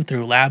regularly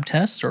through lab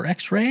tests or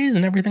x-rays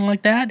and everything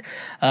like that.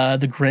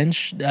 The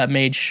Grinch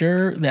made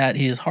sure that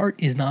his heart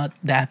is not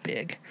that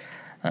big,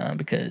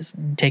 because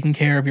taking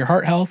care of your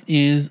heart health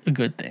is a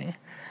good thing.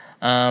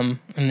 And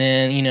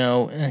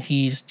then,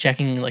 he's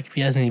checking, like, if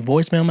he has any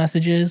voicemail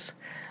messages,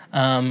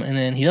 and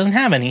then he doesn't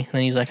have any. And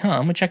then he's like,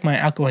 I'm gonna check my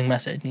outgoing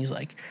message. And he's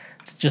like,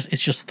 it's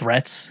just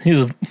threats.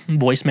 His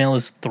voicemail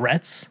is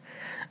threats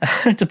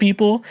to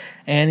people.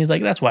 And he's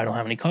like, that's why I don't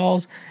have any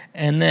calls.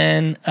 And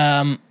then,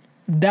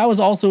 that was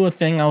also a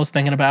thing I was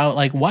thinking about.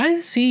 Like, why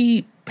is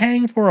he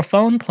paying for a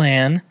phone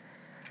plan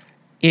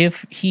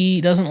if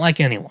he doesn't like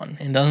anyone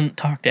and doesn't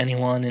talk to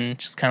anyone and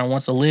just kind of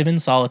wants to live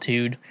his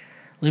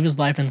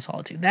life in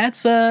solitude?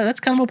 That's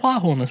kind of a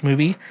plot hole in this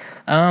movie.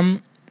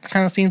 It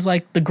kind of seems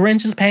like the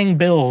Grinch is paying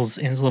bills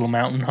in his little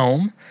mountain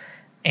home,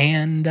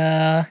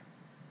 and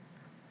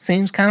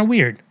seems kind of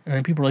weird. And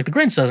then people are like, the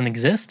Grinch doesn't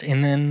exist,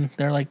 and then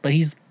they're like, but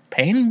he's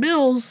paying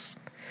bills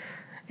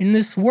in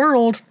this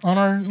world, on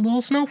our little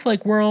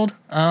snowflake world.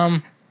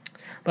 But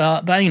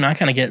I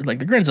kind of get, like,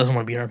 the Grinch doesn't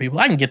want to be around people.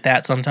 I can get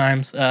that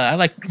sometimes. I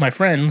like my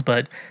friends,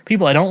 but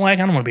people I don't like,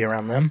 I don't want to be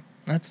around them.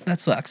 That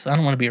sucks. I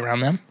don't want to be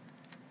around them.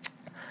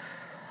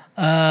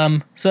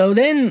 So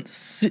then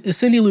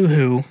Cindy Lou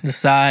Who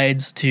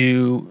decides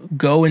to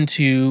go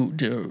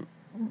into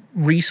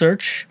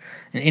research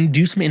and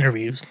do some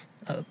interviews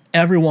of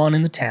everyone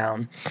in the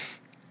town,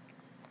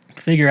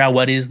 figure out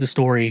what is the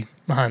story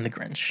behind the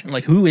Grinch.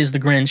 Like, who is the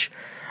Grinch?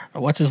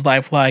 What's his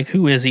life like?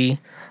 Who is he?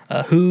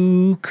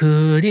 Who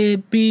could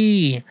it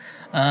be?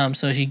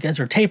 So she gets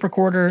her tape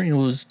recorder. It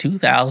was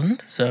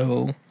 2000,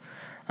 so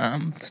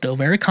still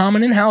very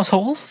common in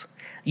households,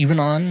 even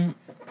on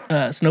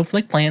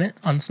Snowflake Planet,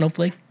 on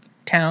Snowflake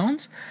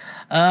Towns.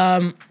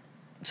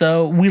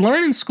 So we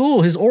learn in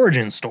school his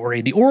origin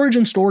story, the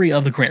origin story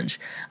of the Grinch.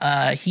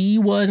 He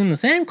was in the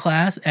same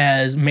class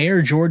as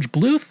Mayor George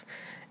Bluth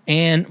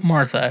and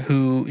Martha,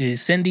 who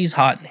is Cindy's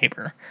hot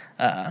neighbor.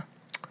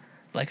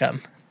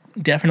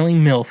 Definitely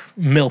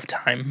MILF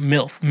time.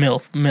 MILF. And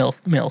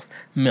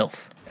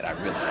I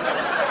really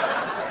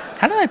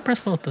How did I press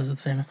both those at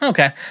the same time?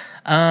 Okay.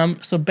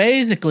 So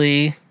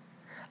basically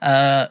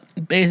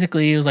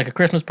it was like a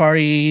Christmas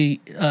party,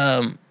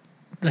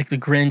 like the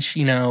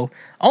Grinch,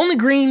 only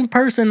green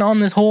person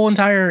on this whole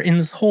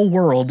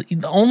world,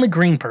 the only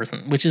green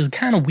person, which is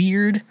kind of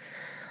weird,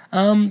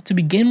 to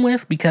begin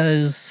with,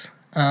 because,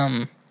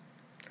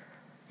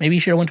 maybe he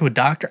should have went to a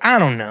doctor. I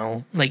don't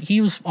know. Like,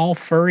 he was all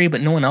furry,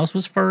 but no one else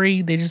was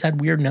furry. They just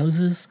had weird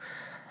noses.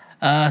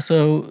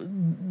 So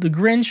the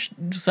Grinch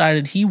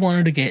decided he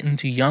wanted to get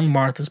into young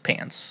Martha's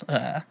pants.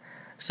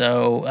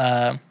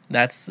 So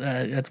that's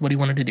what he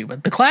wanted to do.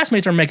 But the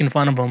classmates are making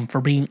fun of him for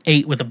being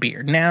 8 with a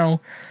beard. Now,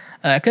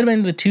 it could have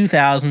been the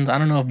 2000s. I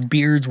don't know if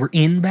beards were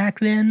in back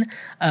then.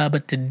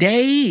 But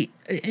today,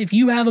 if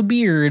you have a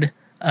beard,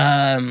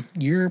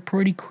 you're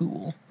pretty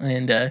cool.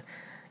 And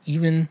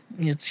even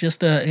it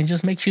just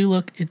makes you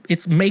look.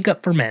 It's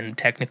makeup for men,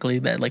 technically.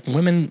 That, like,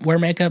 women wear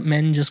makeup,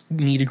 men just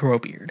need to grow a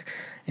beard,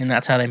 and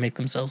that's how they make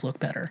themselves look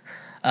better.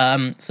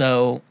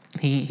 So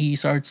he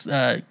starts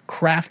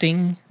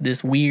crafting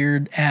this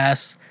weird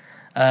ass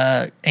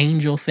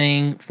angel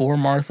thing for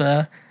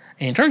Martha,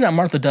 and it turns out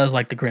Martha does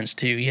like the Grinch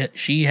too. Yet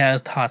she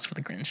has the hots for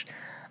the Grinch.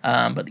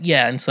 But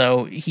yeah, and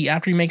so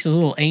after he makes a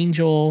little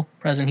angel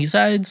present, he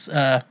decides,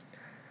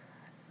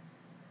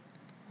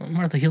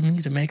 Martha, he'll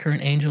need to make her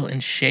an angel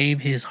and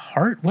shave his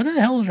heart. What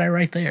the hell did I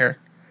write there?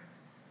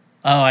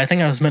 Oh, I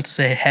think I was meant to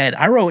say head.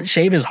 I wrote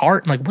shave his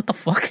heart. I'm like, what the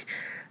fuck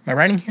am I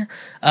writing here?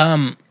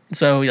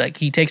 So, like,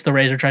 he takes the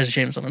razor, tries to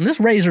shave himself, and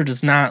this razor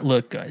does not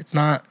look good. It's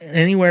not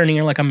anywhere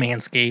near like a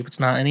Manscaped. It's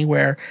not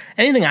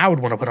anything I would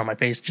want to put on my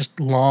face. Just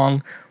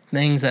long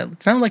things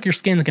that sound like your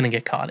skin's gonna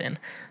get caught in.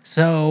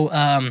 So,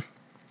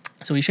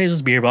 so he shaves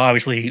his beard, but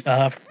obviously,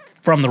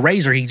 from the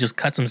razor, he just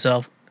cuts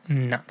himself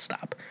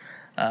nonstop.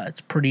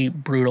 It's pretty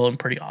brutal and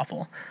pretty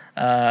awful.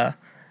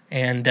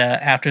 And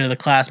after the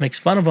class makes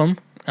fun of him,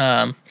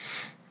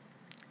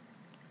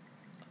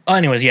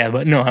 anyways, yeah,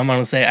 but no, I'm going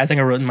to say, I think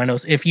I wrote in my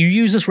notes, if you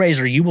use this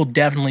razor, you will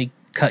definitely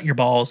cut your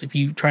balls. If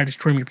you try to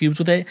trim your pubes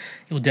with it,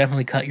 it will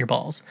definitely cut your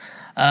balls.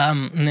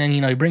 And then,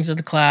 he brings it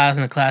to class,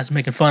 and the class is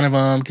making fun of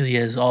him because he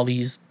has all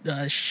these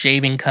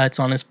shaving cuts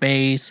on his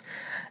face.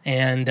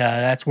 And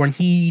that's when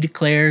he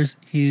declares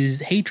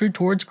his hatred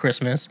towards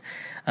Christmas.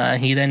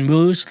 He then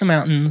moves to the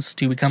mountains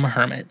to become a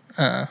hermit.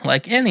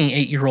 Like any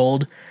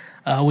 8-year-old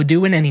would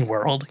do in any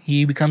world.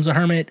 He becomes a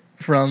hermit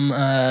from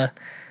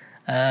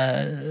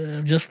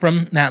just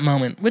from that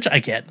moment, which I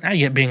get. I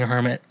get being a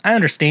hermit. I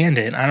understand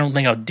it. I don't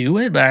think I'll do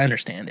it, but I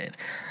understand it.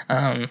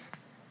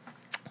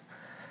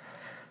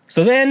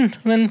 So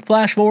then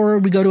flash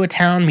forward, we go to a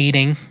town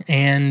meeting,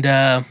 and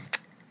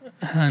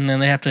then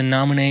they have to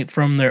nominate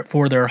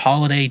for their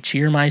holiday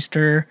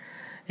cheermeister,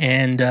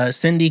 and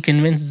Cindy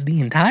convinces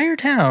the entire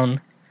town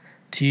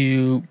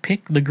to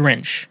pick the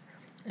Grinch.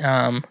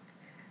 So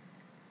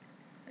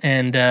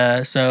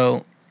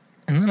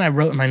and then I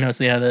wrote in my notes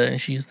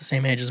she's the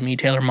same age as me,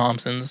 Taylor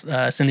Momsen's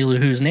Cindy Lou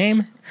Who's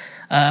name.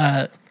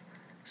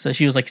 So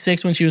she was like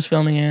 6 when she was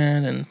filming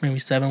it, and maybe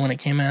 7 when it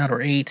came out,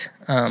 or 8.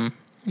 Yada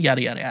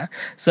yada yada.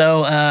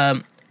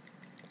 So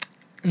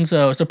and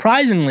so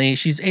surprisingly,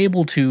 she's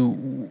able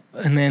to,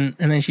 and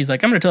then she's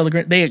like, I'm gonna tell the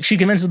Grinch. She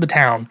convinces the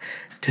town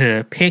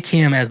to pick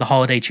him as the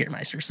holiday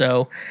cheermeister.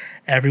 So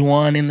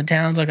everyone in the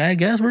town's like, I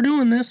guess we're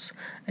doing this,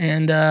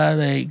 and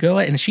they go,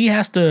 and she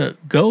has to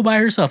go by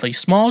herself, a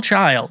small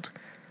child,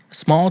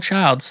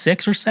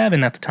 6 or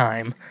 7 at the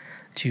time,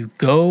 to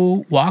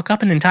go walk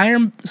up an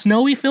entire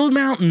snowy filled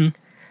mountain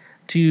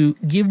to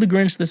give the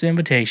Grinch this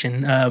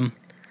invitation.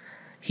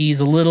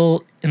 He's a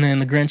little, and then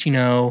the Grinch,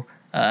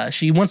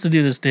 she wants to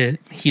do this to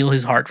heal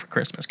his heart for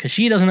Christmas, because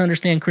she doesn't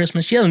understand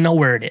Christmas. She doesn't know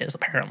where it is,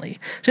 apparently.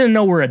 She doesn't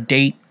know where a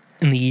date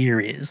in the year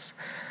is.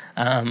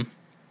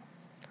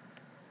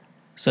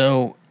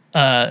 So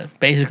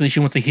basically she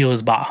wants to heal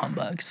his bah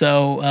humbug.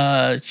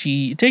 So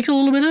she takes a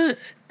little bit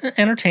of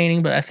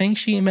entertaining, but I think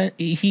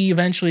he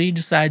eventually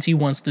decides he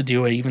wants to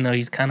do it, even though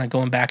he's kind of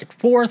going back and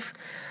forth.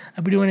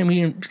 I'll be doing it,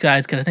 me and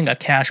guys, because I think a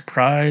cash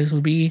prize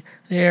would be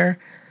there.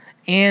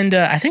 And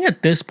I think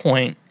at this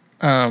point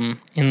in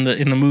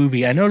the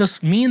movie, I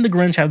noticed me and the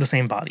Grinch have the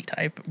same body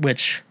type,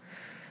 which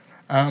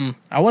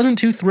I wasn't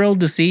too thrilled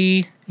to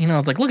see.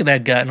 It's like, look at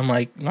that gut, and I'm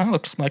like, that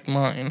looks like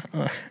mine.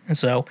 And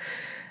so,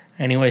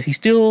 anyways, he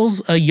steals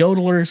a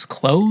yodeler's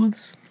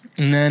clothes,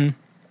 and then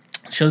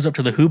shows up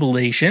to the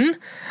jubilation.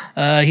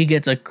 He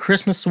gets a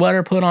Christmas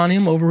sweater put on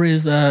him over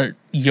his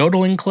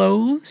yodeling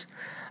clothes.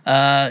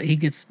 He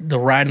gets the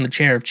ride in the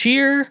chair of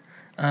cheer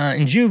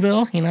in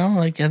Juville,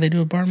 like they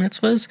do at bar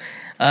mitzvahs.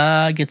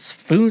 Gets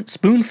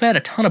spoon-fed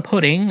a ton of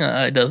pudding.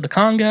 Does the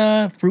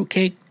conga,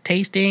 fruitcake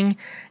tasting,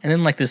 and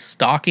then like this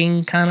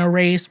stocking kind of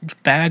race,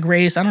 bag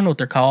race. I don't know what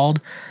they're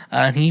called.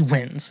 And he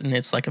wins, and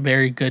it's like a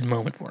very good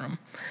moment for him.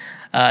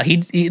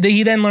 He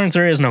then learns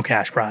there is no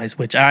cash prize,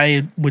 which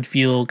I would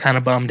feel kind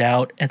of bummed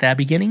out at that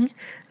beginning,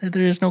 that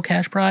there is no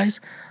cash prize.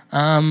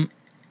 And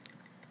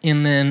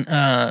then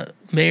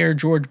Mayor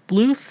George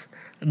Bluth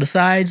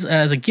decides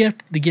as a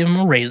gift to give him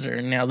a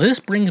razor. Now this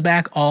brings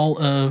back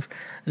all of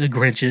the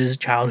Grinch's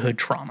childhood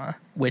trauma,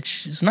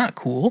 which is not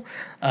cool.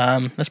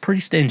 That's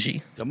pretty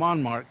stingy. Come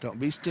on, Mark, don't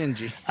be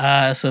stingy.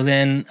 So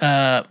then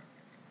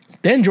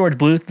George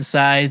Bluth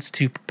decides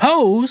to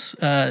propose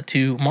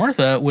to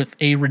Martha with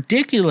a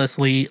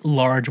ridiculously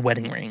large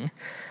wedding ring.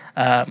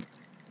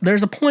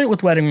 There's a point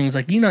with wedding rings,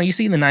 like, you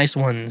see the nice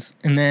ones,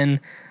 and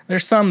then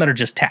there's some that are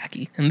just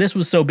tacky. And this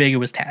was so big it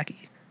was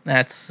tacky.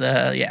 That's,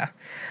 yeah.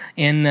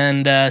 And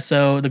then,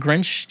 so the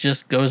Grinch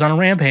just goes on a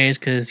rampage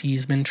because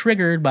he's been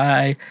triggered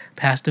by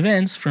past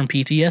events from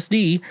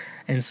PTSD.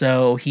 And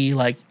so he,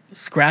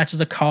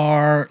 scratches a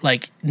car,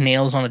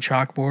 nails on a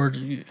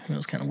chalkboard. It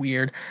was kind of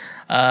weird.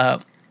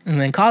 And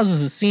then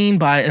causes a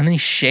scene and then he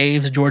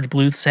shaves George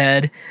Bluth's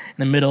head in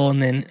the middle.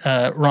 And then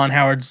Ron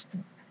Howard's,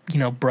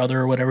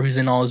 brother or whatever, who's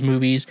in all his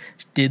movies,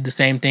 did the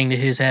same thing to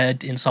his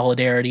head in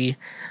solidarity.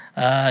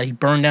 He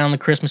burned down the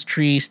Christmas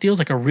tree,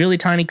 steals a really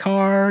tiny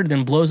car,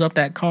 then blows up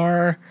that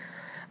car.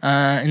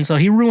 And so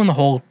he ruined the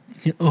whole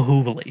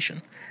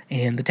jubilation.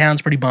 And the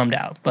town's pretty bummed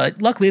out.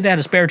 But luckily they had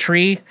a spare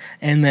tree.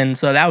 And then,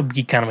 so that would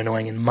be kind of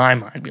annoying in my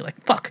mind. Be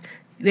like, fuck,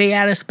 they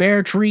had a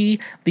spare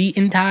tree the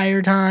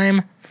entire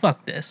time.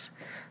 Fuck this.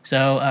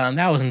 So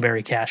that wasn't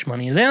very cash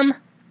money of them.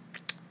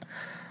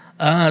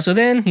 So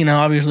then,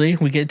 obviously,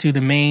 we get to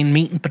the main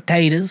meat and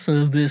potatoes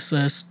of this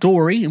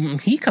story.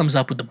 He comes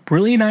up with the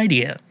brilliant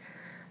idea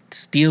to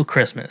steal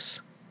Christmas,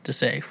 to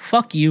say,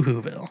 fuck you,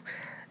 Whoville.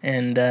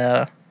 And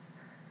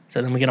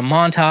so then we get a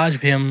montage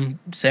of him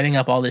setting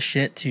up all this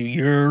shit to,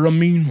 you're a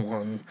mean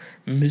one,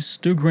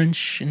 Mr.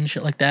 Grinch, and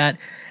shit like that.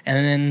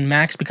 And then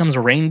Max becomes a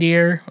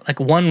reindeer,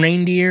 one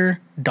reindeer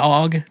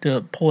dog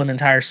to pull an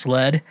entire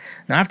sled.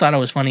 Now, I've thought it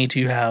was funny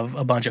to have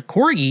a bunch of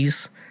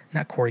pugs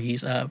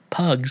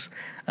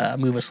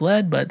move a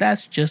sled, but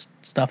that's just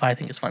stuff I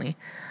think is funny.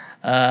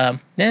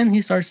 Then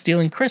he starts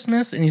stealing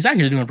Christmas, and he's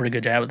actually doing a pretty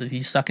good job with it.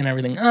 He's sucking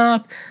everything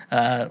up,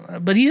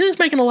 but he's just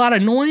making a lot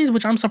of noise,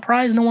 which I'm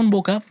surprised no one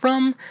woke up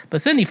from.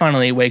 But Cindy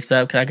finally wakes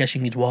up, because I guess she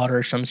needs water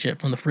or some shit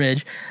from the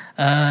fridge,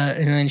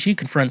 and then she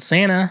confronts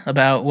Santa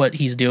about what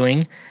he's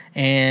doing,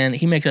 and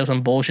he makes up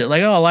some bullshit,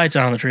 lights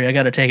are on the tree, I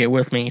gotta take it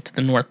with me to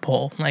the North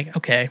Pole. I'm like,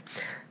 okay,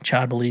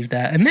 child believes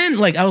that. And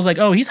then, I was like,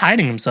 oh, he's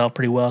hiding himself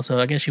pretty well, so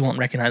I guess she won't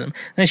recognize him.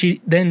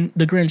 Then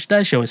the Grinch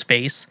does show his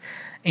face,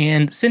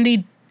 and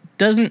Cindy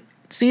doesn't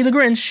see the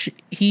Grinch.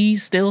 She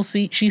still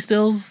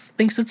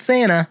thinks it's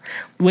Santa,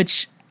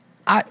 which,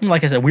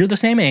 like I said, we're the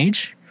same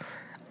age.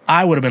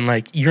 I would have been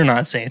like, you're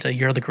not Santa,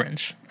 you're the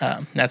Grinch.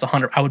 That's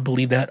 100. I would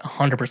believe that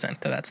 100%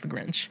 that's the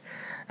Grinch.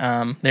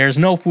 There's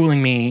no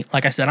fooling me.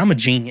 Like I said, I'm a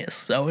genius,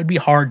 so it'd be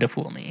hard to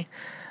fool me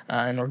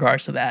in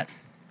regards to that.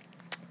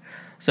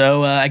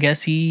 So I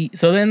guess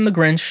so then the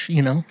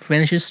Grinch,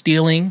 finishes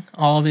stealing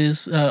all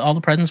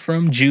the presents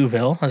from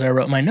Juville, as I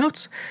wrote in my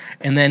notes,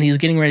 and then he's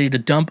getting ready to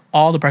dump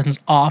all the presents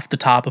off the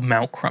top of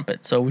Mount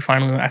Crumpet. So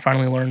I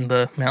finally learned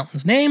the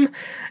mountain's name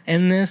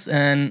in this,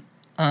 and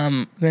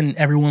Then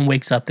everyone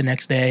wakes up the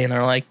next day and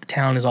they're like, the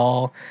town is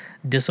all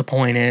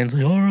disappointed. It's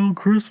like, our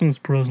Christmas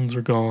presents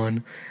are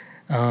gone.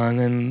 And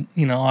then,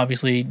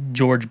 obviously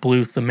George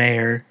Bluth, the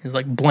mayor, is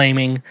like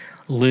blaming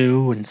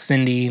Lou and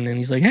Cindy. And then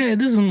he's like, hey,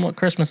 this isn't what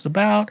Christmas is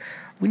about.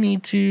 We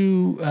need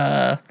to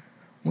know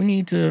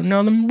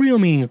the real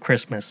meaning of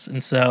Christmas.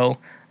 And so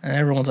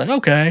everyone's like,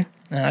 okay,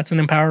 that's an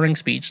empowering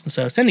speech. And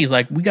so Cindy's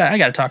like, I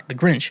got to talk to the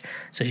Grinch.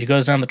 So she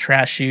goes down the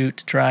trash chute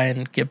to try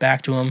and get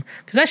back to him.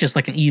 Because that's just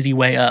like an easy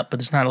way up,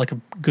 but it's not like a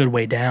good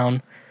way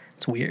down.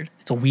 It's weird.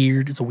 It's a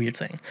weird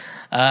thing.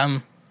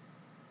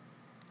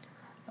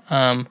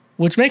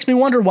 Which makes me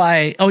wonder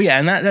why. Oh yeah,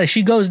 and that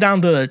she goes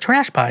down the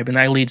trash pipe, and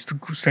that leads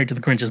straight to the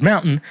Grinch's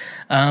mountain.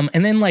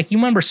 And then, like, you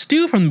remember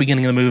Stu from the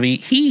beginning of the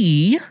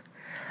movie?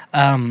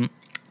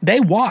 They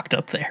walked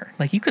up there.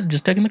 Like, you could have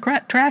just taken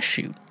the trash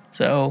chute.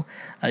 So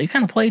you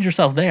kind of played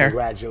yourself there.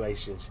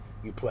 Congratulations,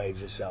 you played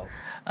yourself.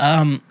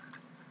 And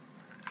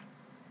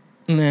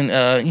then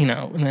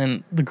and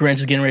then the Grinch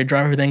is getting ready to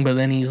drive everything, but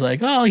then he's like,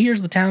 "Oh,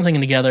 here's the town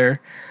singing together."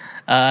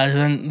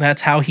 Then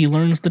that's how he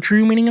learns the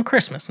true meaning of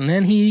Christmas. And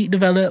then he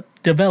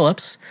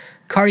develops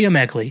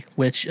cardiomegaly,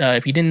 which,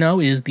 if you didn't know,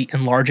 is the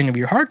enlarging of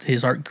your heart.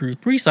 His heart grew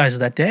 3 sizes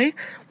that day,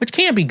 which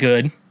can't be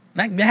good.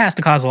 That has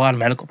to cause a lot of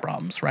medical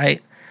problems,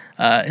 right?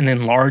 An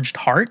enlarged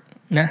heart,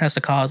 that has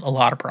to cause a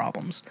lot of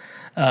problems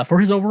for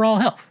his overall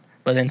health.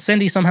 But then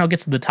Cindy somehow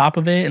gets to the top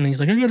of it, and he's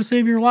like, I gotta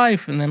save your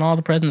life. And then all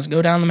the presents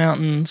go down the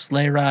mountain,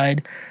 sleigh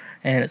ride,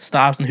 and it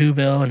stops in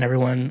Whoville, and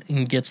everyone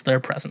gets their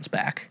presents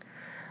back.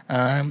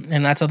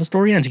 And that's how the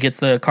story ends. He gets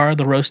the car of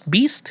the roast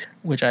beast,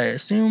 which I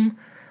assume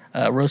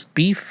roast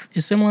beef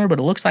is similar, but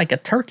it looks like a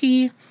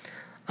turkey.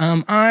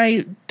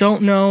 I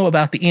don't know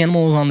about the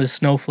animals on this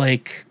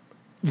snowflake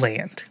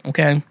land,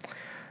 okay?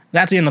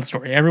 That's the end of the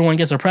story. Everyone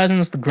gets their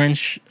presents, the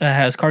Grinch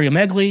has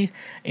cardiomegaly,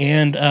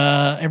 and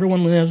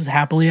everyone lives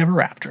happily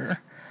ever after.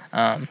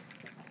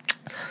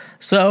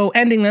 So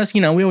ending this,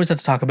 we always have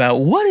to talk about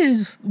what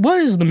is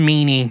the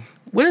meaning,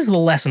 what is the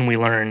lesson we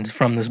learned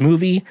from this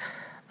movie?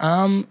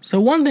 So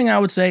one thing I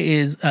would say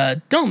is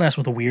don't mess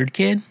with a weird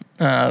kid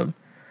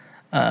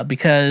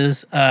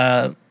because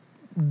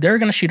they're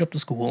going to shoot up the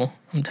school.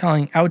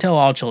 I would tell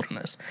all children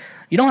this.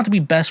 You don't have to be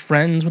best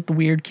friends with the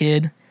weird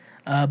kid,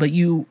 but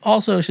you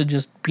also should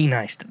just be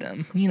nice to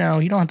them. You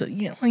don't have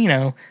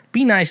to,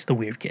 be nice to the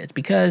weird kids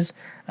because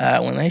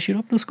when they shoot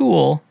up the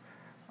school,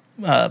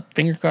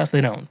 fingers crossed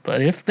they don't.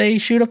 But if they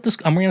shoot up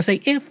I'm going to say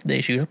if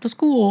they shoot up the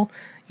school,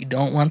 you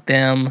don't want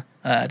them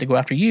to go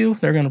after you.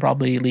 They're going to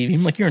probably leave you.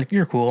 Like,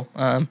 you're cool.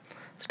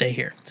 Stay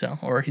here. So,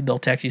 or they'll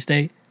text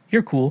you,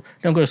 you're cool.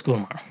 Don't go to school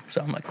tomorrow.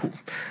 So I'm like, cool.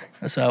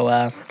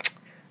 So,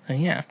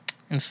 yeah.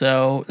 And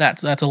so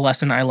that's a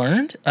lesson I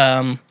learned.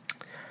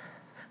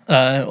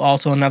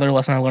 Also another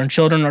lesson I learned,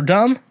 children are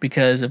dumb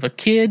because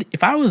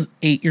if I was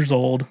 8 years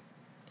old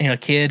and a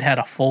kid had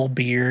a full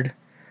beard,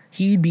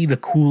 he'd be the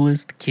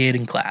coolest kid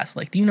in class.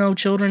 Like, do you know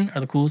children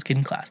are the coolest kid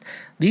in class?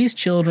 These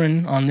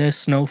children on this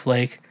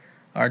snowflake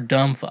are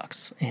dumb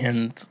fucks,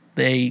 and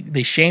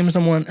they shame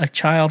a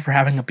child for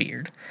having a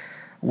beard,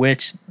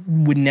 which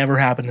would never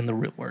happen in the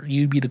real world.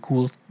 You'd be the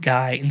coolest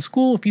guy in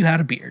school if you had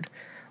a beard.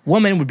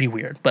 Women would be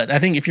weird, but I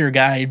think if you're a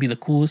guy, you'd be the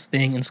coolest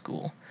thing in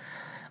school.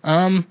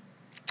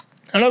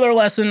 Another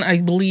lesson,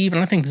 I believe,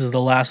 and I think this is the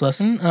last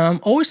lesson,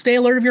 always stay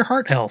alert of your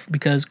heart health,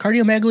 because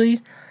cardiomegaly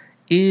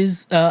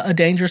is a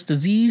dangerous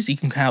disease. You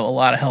can have a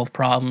lot of health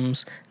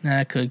problems.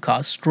 That could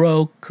cause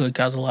stroke, could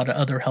cause a lot of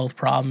other health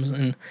problems.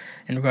 And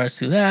in regards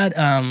to that,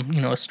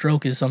 a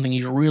stroke is something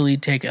you should really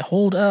take a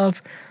hold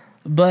of.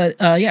 But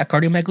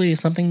cardiomegaly is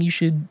something you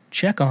should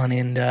check on.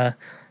 And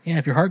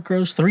if your heart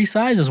grows 3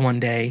 sizes one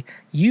day,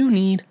 you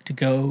need to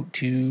go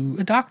to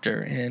a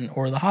doctor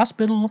or the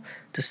hospital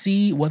to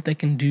see what they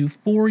can do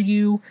for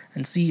you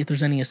and see if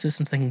there's any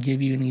assistance they can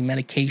give you, any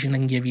medication they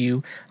can give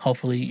you,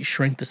 hopefully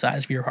shrink the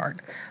size of your heart.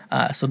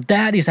 So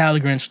that is How the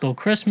Grinch Stole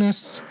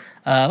Christmas.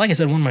 Like I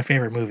said, one of my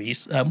favorite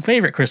movies,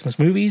 favorite Christmas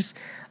movies,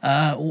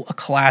 a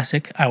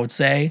classic, I would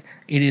say.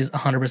 It is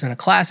 100% a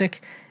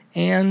classic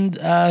and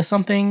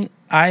something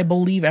I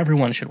believe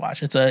everyone should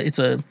watch. It's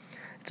a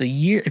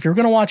year. If you're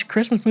going to watch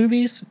Christmas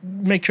movies,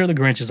 make sure The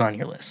Grinch is on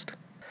your list.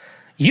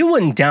 You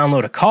wouldn't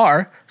download a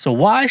car, so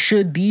why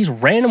should these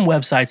random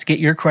websites get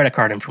your credit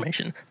card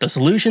information? The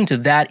solution to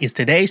that is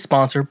today's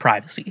sponsor,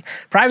 Privacy.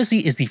 Privacy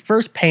is the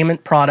first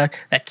payment product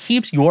that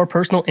keeps your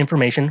personal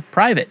information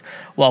private,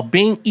 while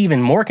being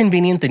even more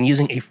convenient than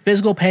using a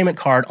physical payment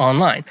card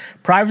online.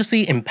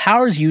 Privacy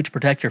empowers you to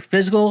protect your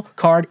physical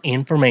card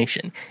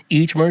information.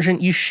 Each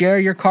merchant you share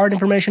your card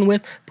information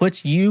with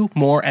puts you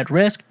more at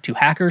risk to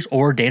hackers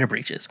or data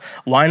breaches.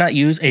 Why not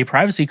use a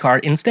privacy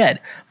card instead?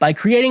 By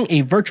creating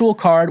a virtual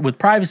card with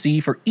privacy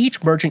for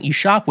each merchant you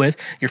shop with,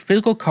 your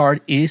physical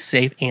card is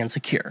safe and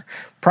secure.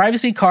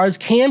 Privacy cards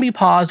can be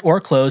paused or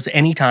closed at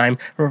any time,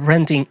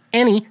 preventing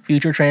any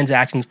future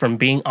transactions from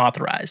being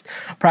authorized.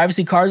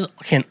 Privacy cards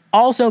can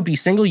also be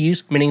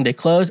single-use, meaning they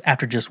close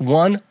after just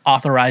one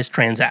authorized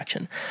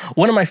transaction.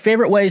 One of my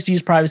favorite ways to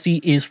use privacy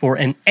is for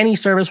any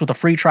service with a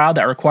free trial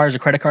that requires a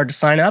credit card to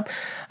sign up.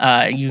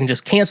 You can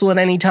just cancel at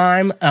any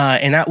time,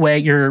 and that way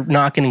you're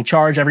not getting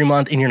charged every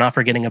month and you're not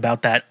forgetting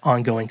about that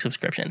ongoing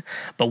subscription.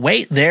 But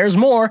wait, there's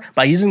more.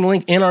 By using the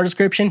link in our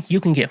description, you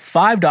can get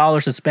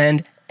 $5 to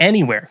spend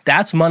anywhere.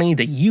 That's money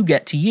that you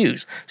get to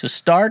use. So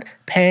start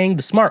paying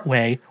the smart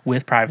way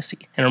with privacy.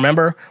 And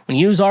remember, when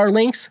you use our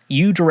links,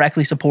 you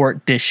directly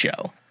support this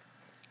show.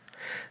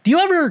 Do you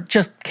ever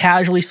just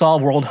casually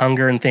solve world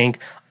hunger and think,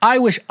 I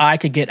wish I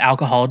could get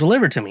alcohol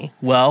delivered to me?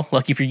 Well,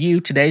 lucky for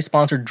you, today's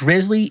sponsor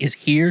Drizly is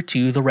here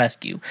to the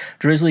rescue.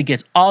 Drizly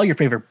gets all your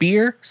favorite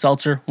beer,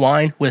 seltzer,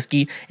 wine,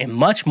 whiskey, and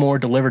much more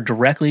delivered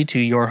directly to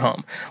your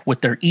home.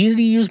 With their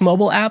easy-to-use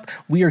mobile app,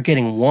 we are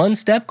getting one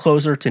step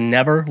closer to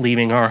never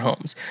leaving our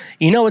homes.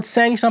 You know it's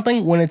saying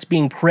something when it's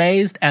being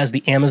praised as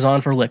the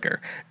Amazon for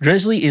liquor.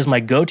 Drizly is my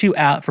go-to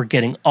app for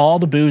getting all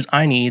the booze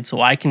I need so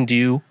I can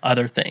do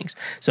other things.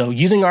 So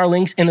using our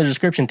links in the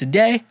description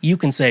today, you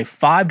can save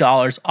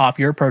 $5 off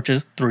your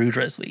purchase through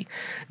Drizly.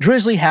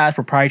 Drizly has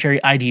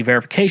proprietary ID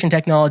verification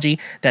technology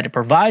that it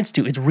provides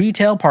to its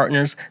retail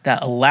partners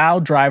that allow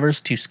drivers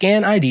to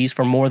scan IDs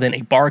for more than a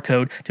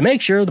barcode to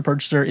make sure the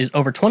purchaser is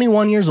over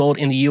 21 years old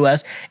in the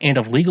US and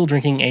of legal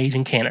drinking age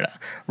in Canada.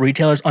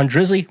 Retailers on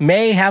Drizly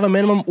may have a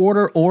minimum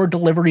order or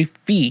delivery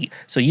fee,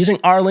 so using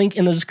our link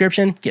in the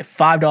description, get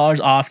 $5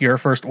 off your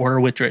first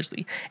order with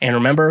Drizly. And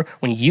remember,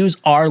 when you use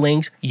our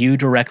links, you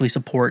directly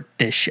support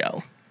this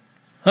show.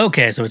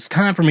 Okay, so it's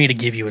time for me to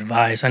give you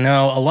advice. I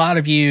know a lot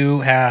of you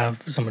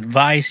have some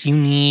advice you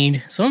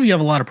need. Some of you have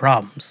a lot of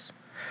problems.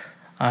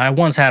 I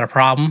once had a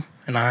problem,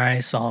 and I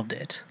solved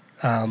it.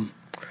 Don't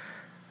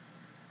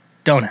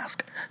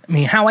ask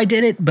me how I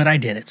did it, but I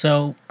did it.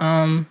 So,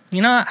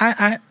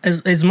 I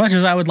as much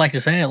as I would like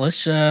to say it,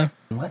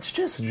 Let's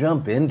just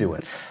jump into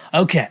it.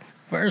 Okay.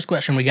 First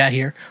question we got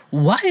here.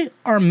 Why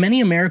are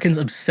many Americans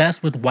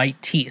obsessed with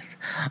white teeth?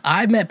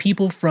 I've met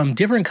people from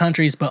different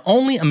countries, but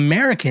only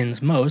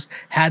Americans most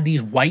had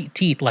these white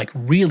teeth, like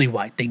really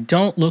white. They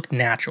don't look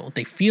natural.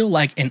 They feel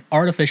like an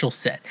artificial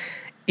set.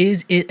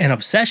 Is it an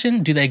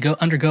obsession? Do they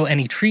undergo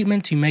any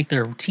treatment to make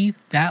their teeth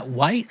that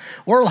white?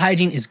 Oral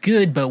hygiene is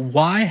good, but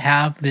why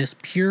have this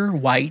pure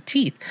white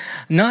teeth?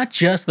 Not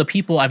just the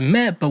people I've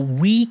met, but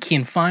we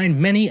can find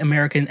many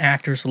American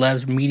actors,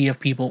 celebs, media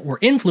people, or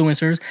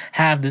influencers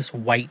have this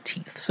white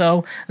teeth.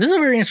 So this is a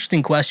very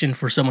interesting question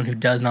for someone who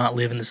does not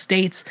live in the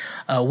States.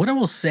 What I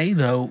will say,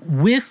 though, in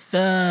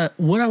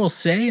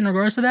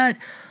regards to that,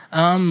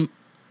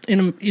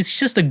 it's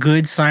just a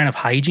good sign of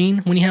hygiene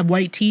when you have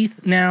white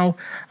teeth. Now,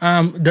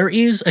 there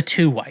is a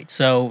 2 white,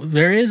 so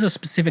there is a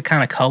specific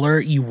kind of color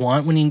you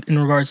want in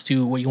regards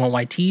to what you want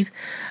white teeth,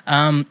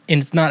 and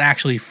it's not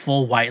actually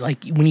full white.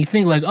 Like when you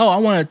think like, oh, I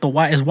want it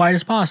as white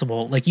as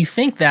possible. Like you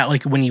think that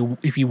like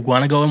if you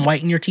want to go and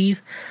whiten your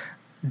teeth,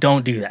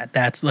 don't do that.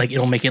 That's like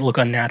it'll make it look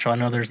unnatural. I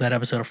know there's that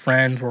episode of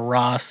Friends where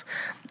Ross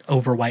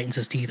over whitens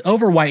his teeth.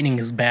 Over whitening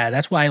is bad.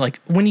 That's why like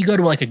when you go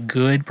to like a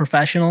good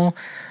professional,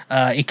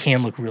 it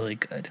can look really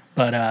good.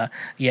 But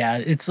yeah,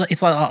 it's a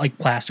lot like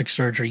plastic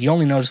surgery. You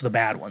only notice the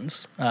bad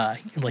ones.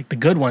 Like the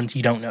good ones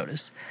you don't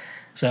notice.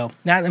 So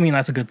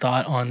that's a good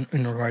thought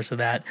in regards to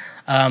that.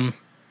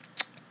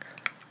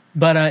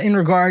 But in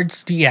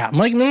regards to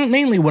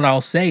mainly what I'll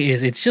say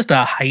is it's just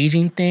a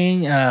hygiene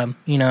thing. I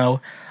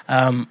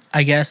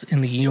guess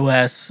in the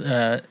U.S.,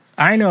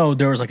 I know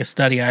there was like a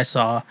study I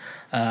saw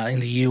in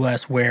the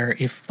U.S. where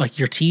if like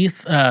your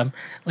teeth,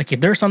 like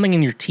if there's something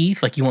in your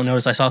teeth, like you won't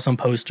notice. I saw some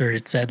poster.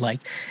 It said like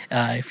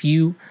if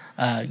you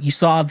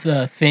saw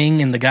the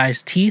thing in the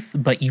guy's teeth,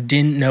 but you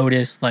didn't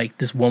notice like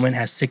this woman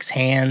has 6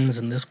 hands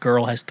and this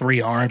girl has 3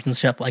 arms and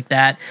stuff like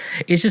that.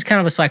 It's just kind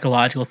of a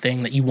psychological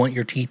thing that you want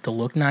your teeth to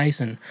look nice,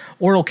 and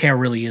oral care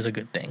really is a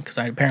good thing because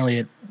apparently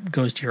it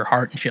goes to your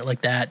heart and shit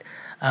like that.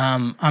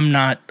 I'm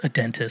not a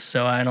dentist,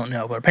 so I don't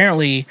know, but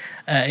apparently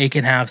it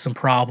can have some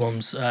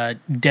problems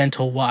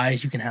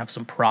dental-wise. You can have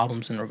some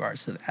problems in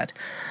regards to that.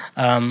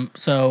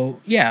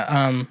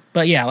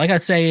 But yeah, like I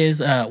say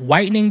is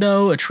whitening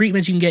though,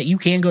 treatments you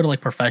can go to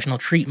like professional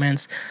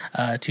treatments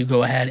to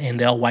go ahead and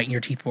they'll whiten your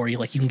teeth for you.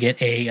 Like you can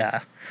get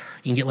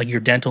like your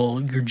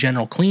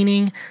general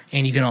cleaning,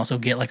 and you can also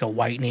get like a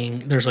whitening.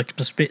 There's like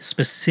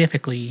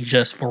specifically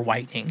just for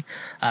whitening.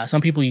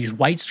 Some people use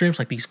white strips,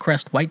 like these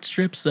Crest white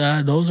strips.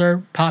 Those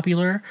are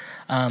popular.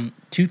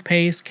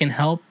 Toothpaste can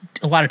help.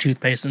 A lot of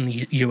toothpaste in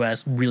the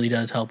U.S. really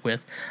does help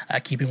with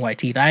keeping white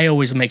teeth. I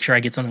always make sure I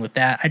get something with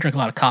that. I drink a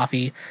lot of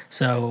coffee,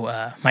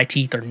 so my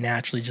teeth are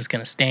naturally just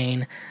going to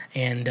stain,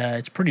 and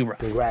it's pretty rough.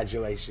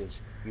 Congratulations.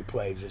 You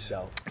played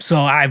yourself. So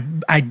I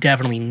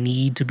definitely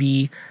need to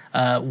be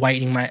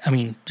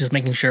just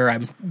making sure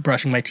I'm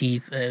brushing my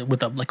teeth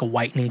with a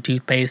whitening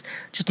toothpaste,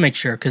 just to make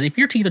sure. Because if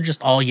your teeth are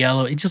just all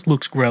yellow, it just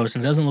looks gross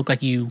and it doesn't look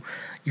like you're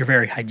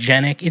very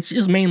hygienic. It's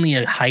just mainly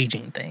a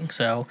hygiene thing.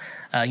 So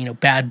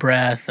bad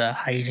breath,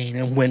 hygiene,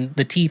 and when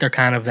the teeth are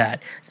kind of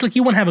that, it's like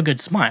you want to have a good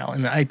smile,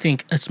 and I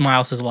think a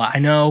smile says a lot. I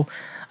know.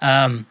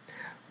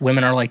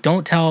 Women are like,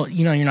 don't tell,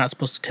 you're not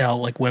supposed to tell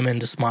like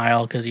women to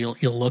smile because you'll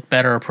look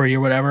better or pretty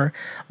or whatever.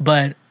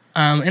 But,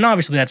 and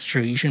obviously that's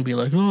true. You shouldn't be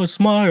like, oh,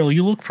 smile,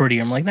 you look pretty.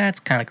 I'm like, that's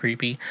kind of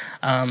creepy.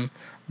 But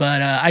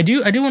I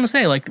do want to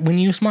say, like, when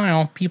you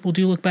smile, people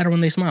do look better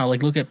when they smile.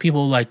 Like, look at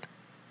people like,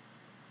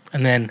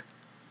 and then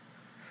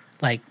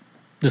like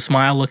the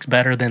smile looks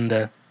better than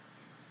the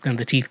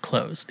teeth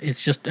closed.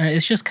 It's just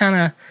kind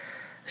of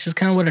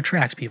what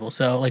attracts people.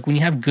 So, like, when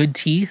you have good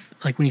teeth,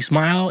 like, when you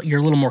smile, you're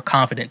a little more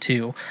confident,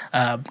 too.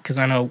 Because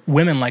I know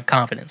women like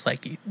confidence.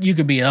 Like, you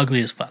could be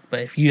ugly as fuck,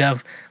 but if you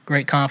have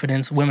great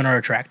confidence, women are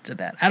attracted to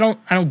that. I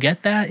don't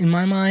get that in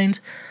my mind.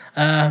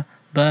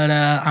 But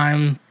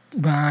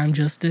I'm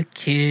just a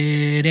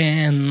kid,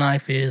 and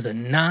life is a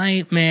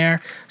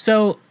nightmare.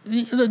 So,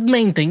 the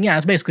main thing,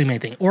 it's basically the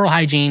main thing. Oral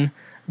hygiene.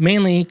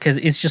 Mainly because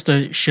it's just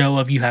a show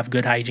of you have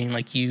good hygiene,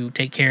 like you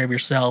take care of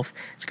yourself.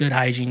 It's good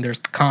hygiene. There's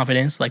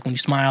confidence. Like when you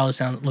smile,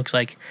 it looks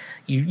like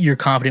you're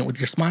confident with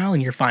your smile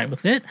and you're fine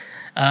with it.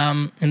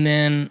 I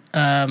think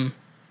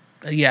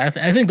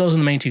those are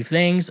the main two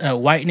things.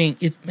 Whitening,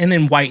 and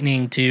then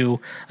whitening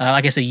too.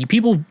 Like I said,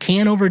 people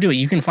can overdo it.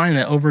 You can find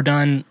that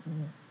overdone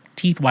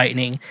teeth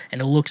whitening, and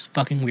it looks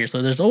fucking weird.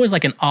 So there's always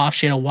like an off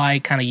shade of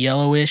white, kind of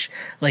yellowish.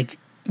 Like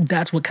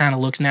that's what kind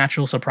of looks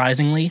natural,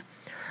 surprisingly.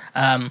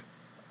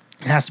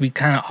 It has to be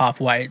kind of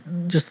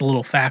off-white. Just a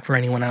little fact for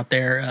anyone out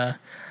there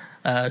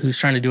who's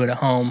trying to do it at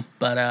home.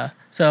 But, and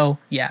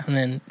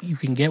then you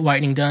can get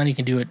whitening done. You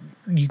can do it.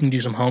 You can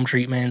do some home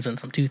treatments and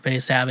some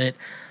toothpaste, have it.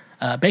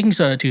 Baking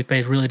soda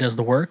toothpaste really does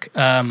the work.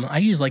 I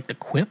use, like, the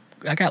Quip.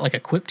 I got, like, a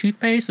Quip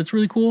toothpaste. It's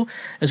really cool.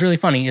 It's really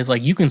funny. It's,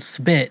 like, you can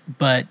spit,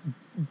 but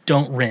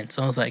don't rinse.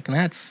 I was like,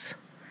 that's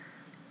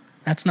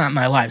not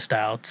my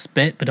lifestyle.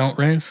 Spit, but don't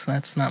rinse.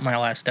 That's not my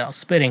lifestyle.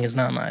 Spitting is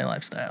not my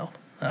lifestyle.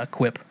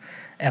 Quip.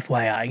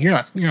 FYI, you're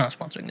not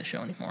sponsoring the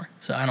show anymore,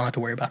 so I don't have to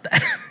worry about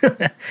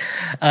that.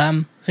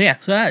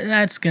 So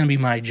that's gonna be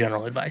my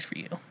general advice for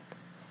you.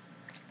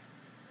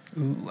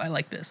 Ooh, I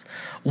like this.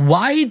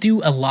 Why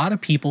do a lot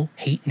of people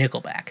hate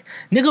Nickelback?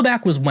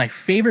 Nickelback was my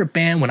favorite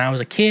band when I was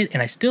a kid,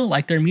 and I still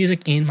like their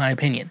music, in my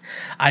opinion.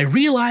 I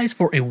realized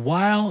for a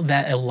while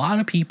that a lot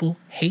of people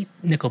hate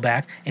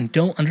Nickelback and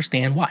don't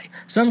understand why.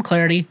 Some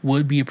clarity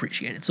would be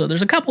appreciated. So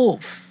there's a couple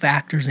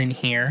factors in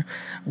here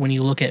when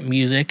you look at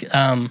music.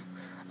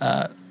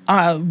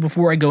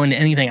 Before I go into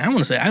anything, I want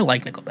to say I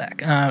like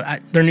Nickelback.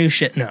 Their new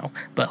shit, no.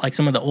 But, like,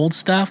 some of the old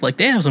stuff, like,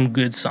 they have some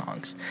good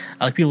songs.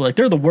 Like, people are like,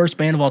 they're the worst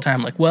band of all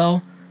time. Like,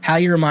 well, How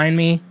You Remind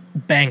Me,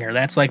 banger.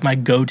 That's, like, my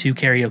go-to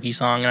karaoke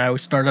song. And I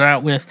always started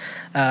out with,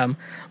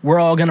 we're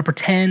all going to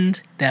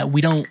pretend that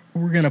we're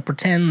going to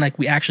pretend like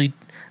we actually,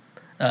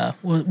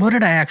 what do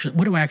I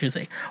actually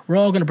say? We're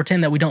all going to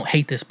pretend that we don't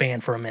hate this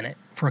band for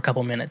a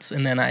couple minutes,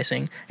 and then I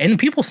sing, and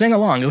people sing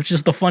along, which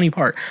is the funny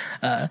part.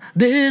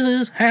 This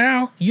is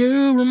how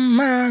you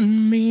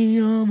remind me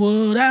of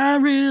what I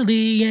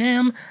really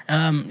am.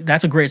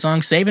 That's a great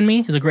song. Saving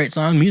Me is a great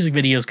song. Music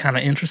video is kind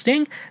of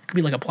interesting. It could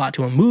be like a plot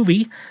to a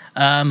movie.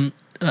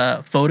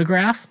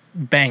 Photograph,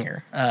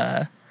 banger.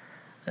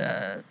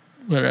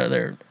 What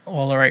other?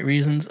 All the Right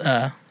Reasons.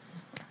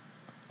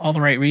 All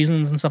the Right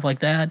Reasons and stuff like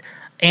that.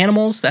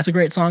 Animals, that's a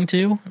great song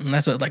too, and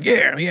that's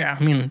yeah.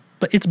 I mean,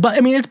 it's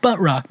butt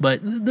rock, but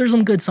there's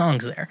some good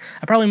songs there.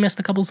 I probably missed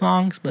a couple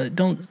songs, but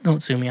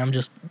don't sue me. I'm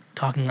just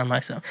talking on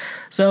myself.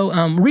 So,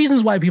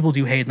 reasons why people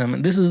do hate them,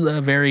 and this is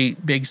a very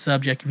big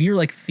subject. If you're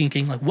like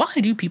thinking like, why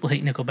do people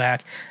hate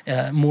Nickelback?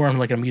 More on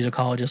like a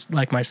musicologist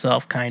like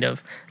myself kind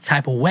of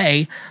type of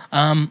way.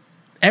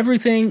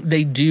 Everything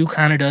they do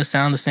kind of does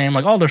sound the same.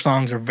 Like all their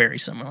songs are very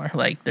similar.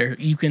 Like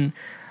you can.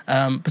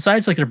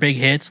 Besides like their big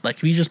hits, like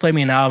if you just played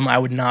me an album, I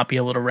would not be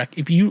able to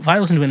if I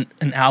listened to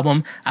an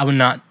album, I would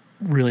not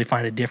really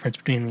find a difference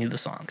between any of the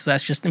songs.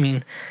 That's just,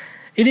 it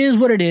is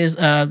what it is.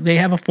 They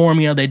have a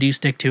formula, they do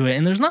stick to it,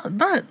 and there's not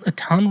a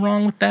ton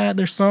wrong with that.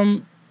 There's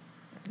some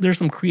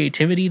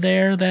creativity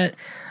there that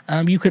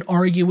you could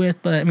argue with,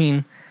 but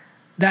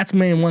that's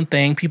main one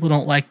thing. People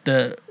don't like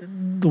the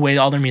way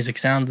all their music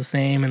sounds the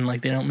same, and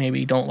like they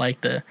don't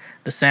like the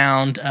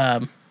sound.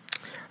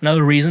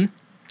 Another reason.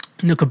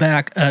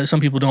 Nickelback, some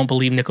people don't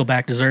believe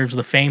Nickelback deserves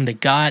the fame they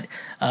got,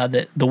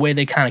 the way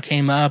they kind of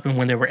came up and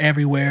when they were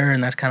everywhere,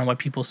 and that's kind of why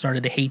people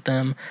started to hate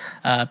them.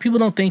 People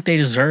don't think they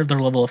deserve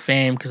their level of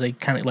fame because they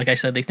kind of, like I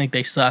said, they think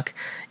they suck,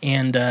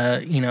 and,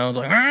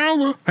 like, how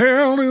the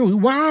hell do we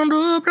wind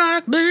up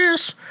like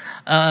this?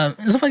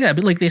 And stuff like that,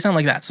 but like they sound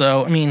like that,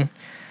 so,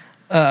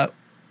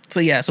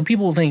 so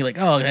people think like,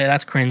 oh, okay,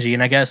 that's cringy,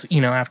 and I guess,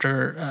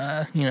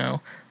 after,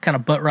 kind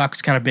of butt rock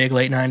was kind of big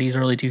late 90s,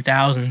 early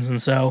 2000s,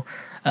 and so,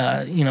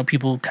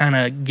 people kind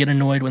of get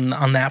annoyed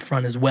on that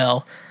front as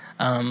well.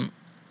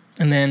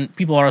 And then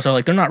people are also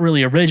like, they're not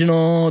really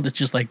original. It's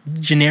just like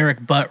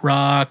generic butt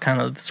rock, kind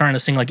of starting to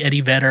sing like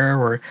Eddie Vedder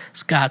or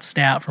Scott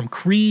Stapp from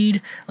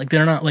Creed. Like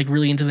they're not like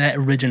really into that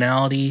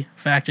originality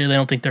factor. They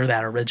don't think they're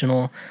that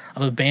original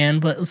of a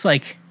band. But it's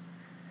like,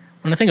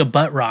 when I think of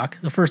butt rock,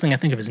 the first thing I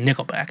think of is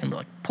Nickelback. And be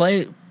like,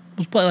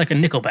 let's play like a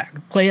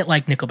Nickelback. Play it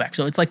like Nickelback.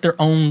 So it's like their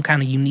own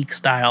kind of unique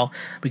style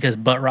because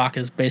butt rock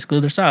is basically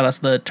their style. That's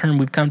the term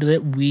we've come to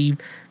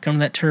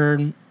that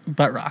term,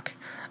 butt rock.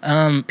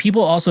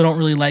 People also don't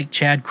really like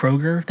Chad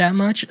Kroeger that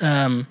much.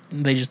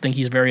 They just think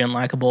he's very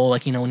unlikable.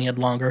 Like, when he had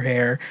longer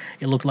hair,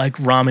 it looked like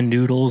ramen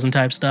noodles and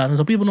type stuff. And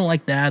so people don't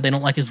like that. They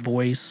don't like his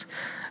voice.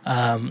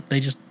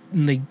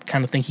 They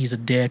kind of think he's a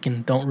dick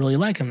and don't really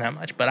like him that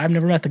much. But I've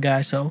never met the guy,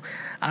 so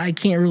I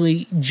can't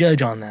really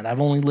judge on that. I've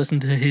only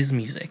listened to his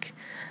music.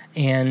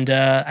 And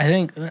I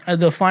think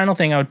the final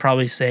thing I would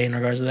probably say in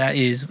regards to that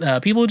is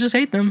people just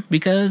hate them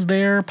because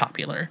they're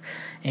popular.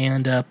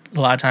 And a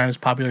lot of times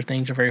popular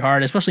things are very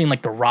hard, especially in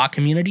like the rock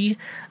community.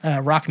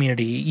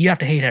 You have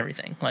to hate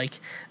everything.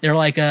 Like they're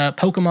like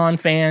Pokemon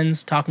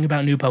fans talking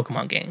about new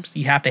Pokemon games.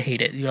 You have to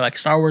hate it. You're like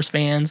Star Wars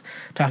fans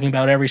talking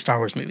about every Star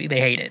Wars movie. They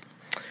hate it.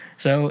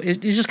 So it's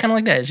just kind of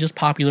like that. It's just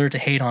popular to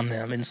hate on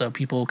them. And so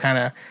people kind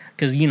of,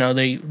 because,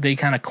 they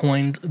kind of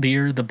coined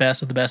the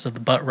best of the best of the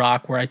butt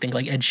rock, where I think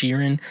like Ed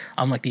Sheeran,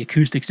 like the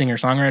acoustic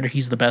singer-songwriter,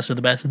 he's the best of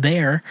the best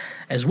there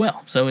as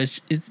well. So it's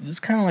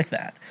kind of like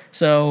that.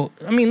 So,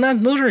 I mean,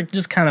 those are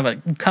just kind of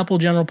a couple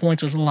general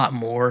points. There's a lot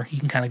more you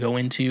can kind of go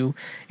into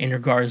in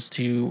regards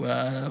to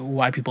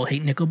why people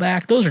hate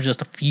Nickelback. Those are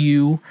just a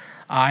few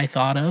I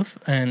thought of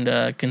and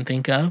can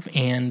think of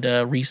and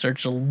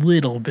researched a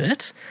little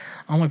bit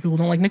on why people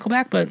don't like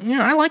Nickelback, but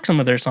I like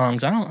some of their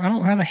songs. I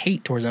don't have a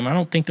hate towards them. I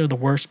don't think they're the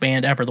worst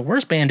band ever. The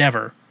worst band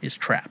ever is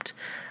Trapped.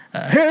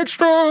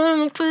 Headstrong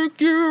will take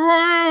you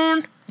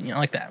on.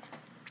 Like that.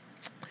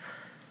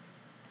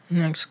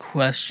 Next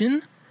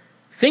question.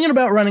 Thinking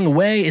about running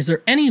away, is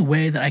there any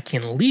way that I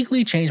can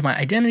legally change my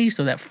identity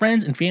so that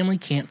friends and family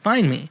can't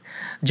find me?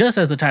 Just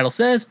as the title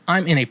says,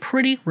 I'm in a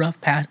pretty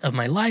rough patch of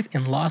my life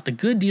and lost a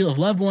good deal of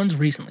loved ones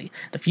recently.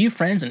 The few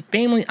friends and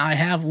family I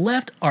have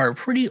left are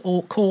pretty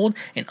cold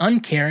and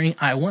uncaring.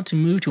 I want to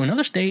move to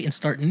another state and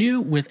start new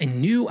with a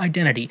new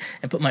identity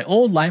and put my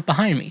old life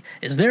behind me.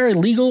 Is there a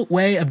legal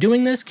way of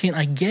doing this? Can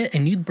I get a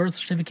new birth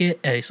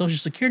certificate, a social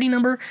security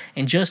number,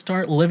 and just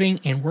start living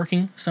and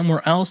working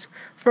somewhere else?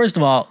 First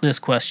of all, this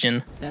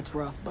question. That's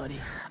rough, buddy.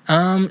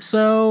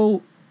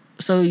 So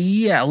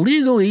yeah,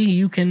 legally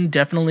you can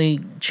definitely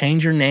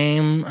change your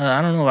name.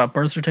 I don't know about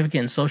birth certificate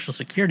and social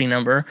security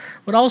number,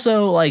 but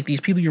also like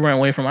these people you run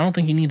away from, I don't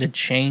think you need to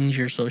change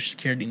your social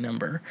security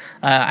number.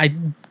 I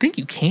think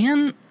you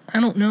can. I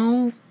don't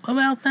know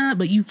about that,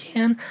 but you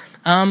can.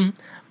 But I'm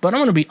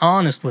going to be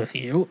honest with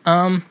you.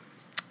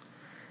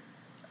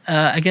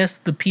 I guess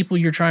the people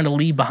you're trying to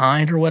leave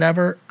behind or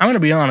whatever, I'm going to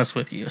be honest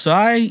with you. So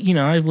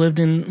I've lived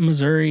in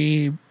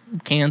Missouri,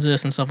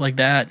 Kansas and stuff like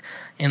that.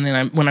 And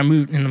then when I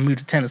moved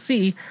to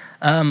Tennessee,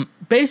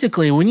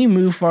 basically when you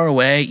move far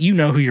away, you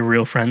know who your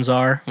real friends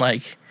are,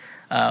 like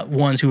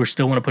ones who are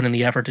still want to put in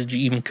the effort to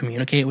even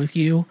communicate with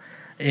you.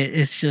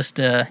 It's just,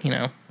 This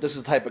is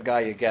the type of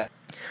guy you get.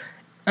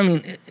 I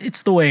mean,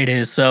 it's the way it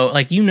is. So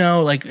I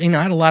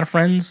had a lot of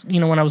friends,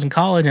 when I was in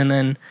college, and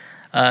then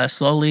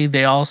slowly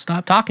they all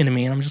stopped talking to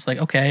me, and I'm just like,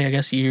 okay, I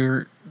guess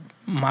I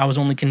was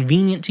only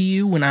convenient to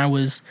you when I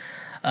was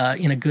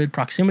in a good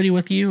proximity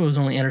with you. I was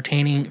only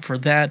entertaining for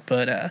that,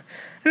 but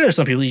there's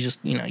some people you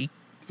just,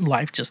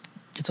 life just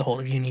gets a hold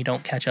of you and you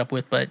don't catch up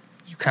with, but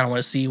you kind of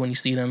want to see when you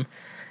see them.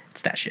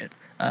 It's that shit.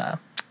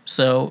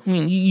 So, I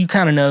mean, you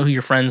kind of know who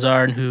your friends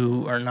are and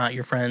who are not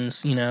your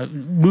friends.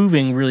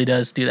 Moving really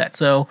does do that.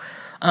 So,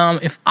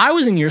 if I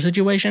was in your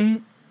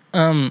situation,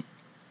 I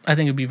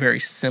think it'd be very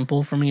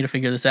simple for me to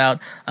figure this out.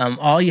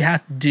 All you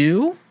have to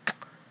do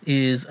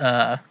is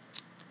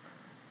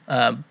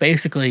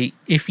basically,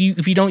 if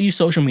you don't use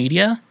social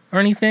media or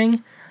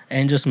anything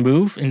and just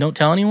move and don't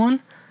tell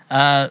anyone,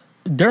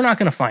 they're not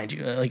going to find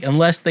you. Like,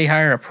 unless they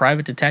hire a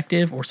private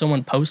detective or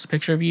someone posts a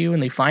picture of you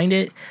and they find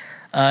it,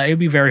 it'd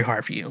be very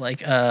hard for you. Like,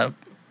 to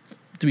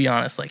be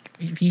honest, like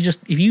if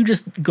you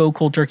just go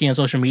cold turkey on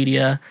social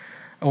media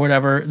or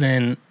whatever,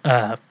 then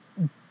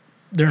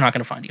they're not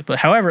going to find you. But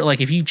however,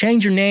 like if you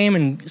change your name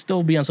and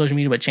still be on social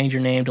media, but change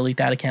your name, delete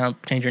that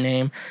account, change your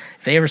name,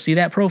 if they ever see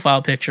that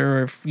profile picture,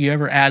 or if you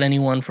ever add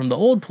anyone from the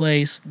old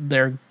place,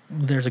 there's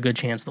a good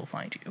chance they'll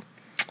find you.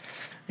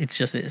 It's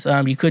just this.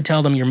 You could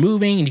tell them you're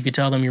moving, and you could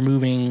tell them you're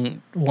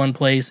moving one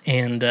place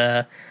and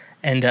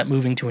end up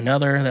moving to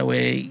another. That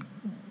way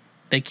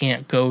they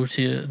can't go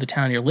to the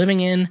town you're living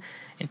in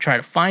and try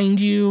to find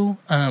you.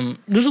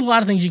 There's a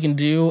lot of things you can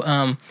do.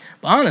 But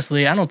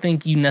honestly, I don't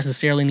think you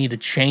necessarily need to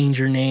change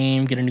your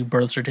name, get a new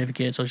birth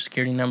certificate, social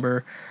security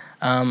number.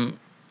 I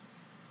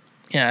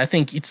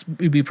think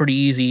it'd be pretty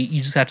easy.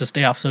 You just have to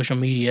stay off social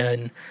media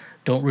and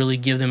don't really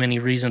give them any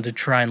reason to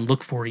try and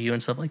look for you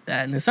and stuff like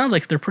that. And it sounds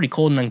like if they're pretty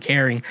cold and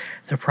uncaring,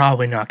 they're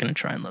probably not going to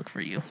try and look for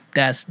you.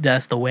 That's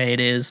the way it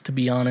is, to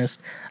be honest.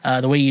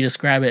 The way you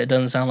describe it, it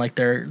doesn't sound like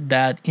they're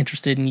that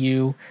interested in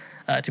you.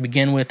 to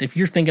begin with. If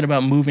you're thinking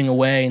about moving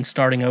away and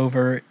starting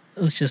over,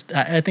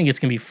 I think it's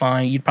going to be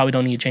fine. You probably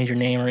don't need to change your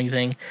name or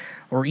anything.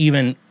 Or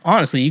even,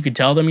 honestly, you could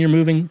tell them you're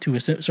moving to a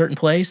certain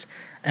place,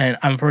 and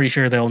I'm pretty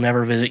sure they'll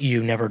never visit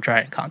you, never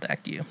try to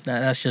contact you.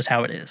 That's just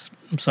how it is.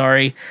 I'm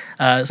sorry.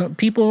 Some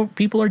people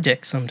are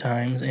dicks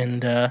sometimes,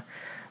 and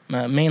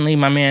mainly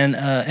my man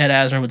Ed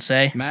Asner would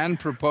say, Man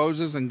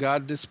proposes and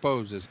God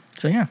disposes.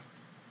 So yeah.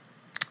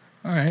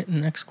 All right,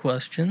 next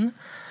question.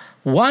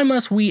 Why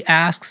must we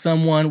ask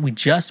someone we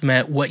just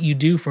met what you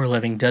do for a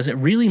living? Does it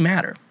really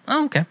matter?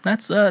 Oh, okay,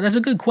 that's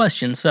a good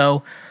question.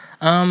 So,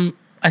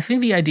 I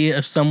think the idea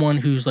of someone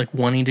who's like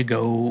wanting to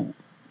go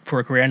for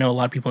a career, I know a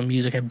lot of people in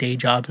music have day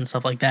jobs and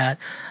stuff like that.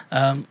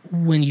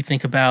 When you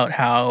think about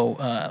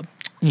how,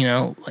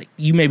 like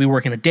you may be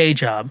working a day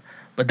job,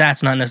 but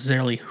that's not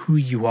necessarily who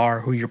you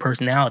are, who your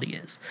personality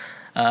is.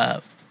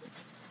 And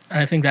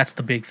I think that's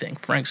the big thing.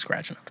 Frank's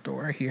scratching at the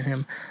door. I hear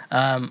him.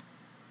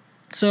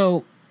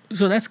 So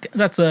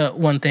that's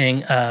one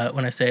thing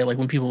when I say, like,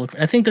 when people look,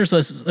 I think there's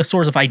a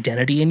source of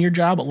identity in your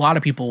job. A lot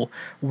of people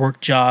work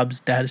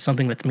jobs that is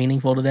something that's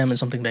meaningful to them and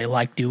something they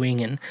like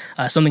doing, and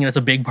something that's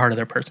a big part of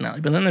their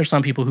personality. But then there's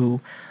some people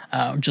who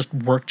just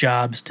work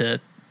jobs to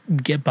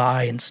get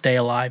by and stay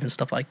alive and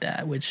stuff like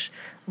that, which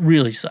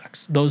really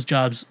sucks. Those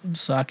jobs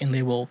suck, and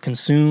they will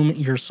consume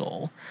your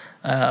soul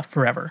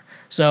forever.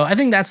 So I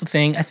think that's the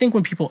thing. I think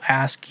when people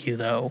ask you,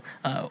 though,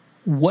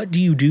 what do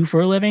you do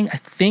for a living? I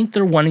think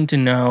they're wanting to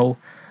know,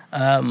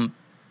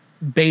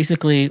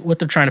 basically what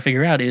they're trying to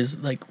figure out is,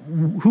 like,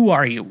 who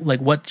are you? Like,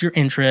 what's your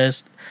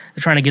interest?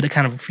 They're trying to get a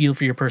kind of a feel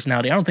for your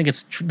personality. I don't think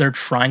they're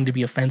trying to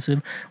be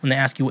offensive when they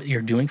ask you what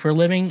you're doing for a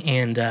living.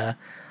 And a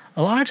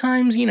lot of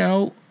times,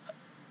 to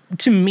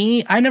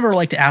me, I never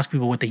like to ask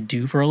people what they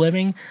do for a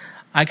living.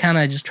 I kind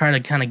of just try to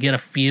kind of get a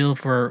feel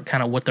for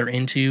kind of what they're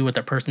into, what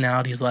their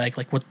personality is like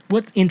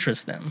what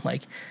interests them.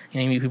 Like,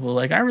 you meet people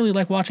like, I really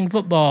like watching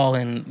football,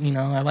 and,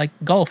 I like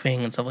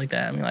golfing and stuff like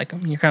that. I mean, like,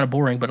 you're kind of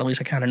boring, but at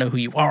least I kind of know who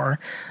you are.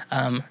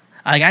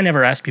 I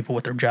never ask people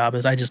what their job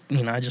is. I just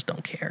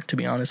don't care, to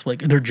be honest.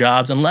 Like, their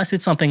jobs, unless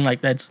it's something like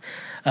that's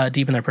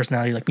deep in their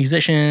personality, like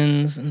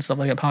musicians and stuff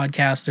like that,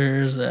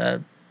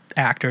 podcasters,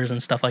 actors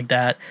and stuff like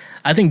that.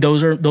 I think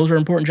those are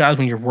important jobs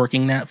when you're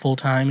working that full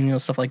time and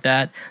stuff like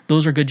that.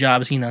 Those are good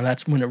jobs.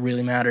 That's when it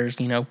really matters.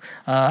 I'm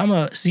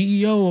a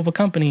CEO of a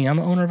company. I'm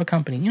an owner of a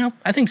company.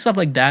 I think stuff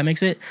like that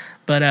makes it.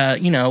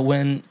 But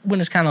when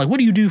it's kind of like, what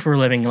do you do for a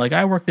living? Like,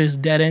 I work this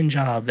dead end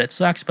job that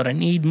sucks, but I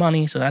need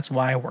money, so that's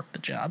why I work the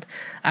job.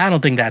 I don't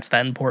think that's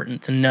that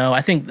important to know.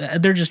 I think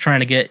they're just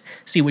trying to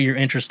see what your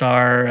interests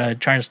are,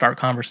 trying to start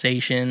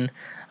conversation.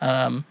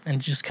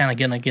 And just kind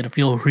of get a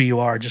feel of who you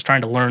are, just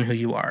trying to learn who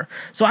you are.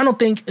 So I don't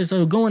think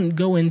so. Go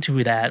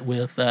into that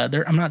with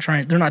they're not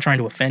trying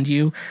to offend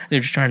you.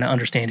 They're just trying to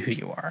understand who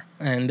you are.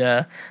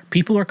 And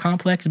people are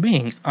complex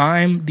beings.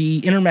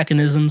 The inner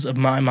mechanisms of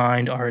my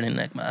mind are an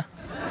enigma.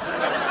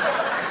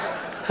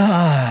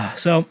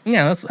 So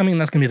yeah, that's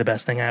gonna be the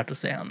best thing I have to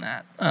say on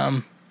that.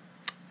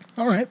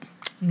 All right,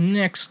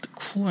 next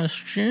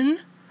question.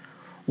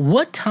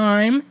 What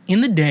time in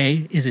the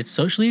day is it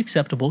socially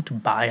acceptable to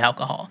buy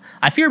alcohol?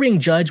 I fear being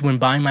judged when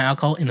buying my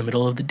alcohol in the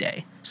middle of the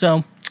day.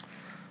 So,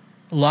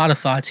 a lot of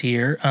thoughts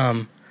here.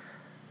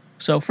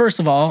 So first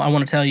of all, I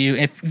want to tell you,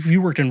 if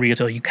you worked in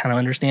retail, you kind of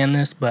understand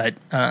this, but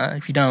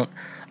if you don't,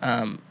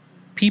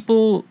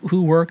 people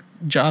who work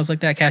jobs like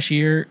that,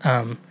 cashier,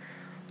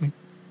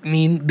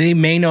 they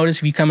may notice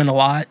if you come in a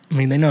lot.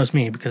 They notice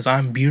me because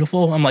I'm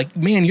beautiful. I'm like,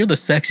 man, you're the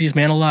sexiest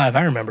man alive.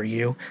 I remember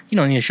you. You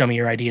don't need to show me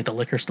your ID at the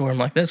liquor store. I'm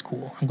like, that's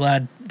cool. I'm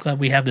glad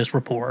we have this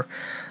rapport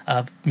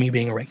of me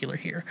being a regular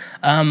here.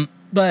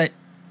 But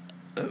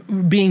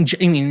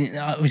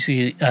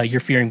obviously you're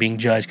fearing being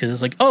judged because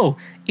it's like, oh,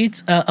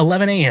 it's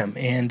 11 a.m.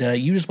 and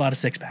you just bought a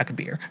 6-pack of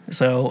beer.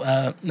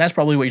 So that's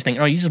probably what you're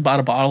thinking. Oh, you just bought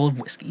a bottle of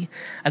whiskey.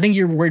 I think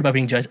you're worried about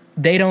being judged.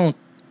 They don't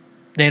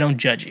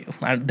judge you.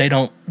 They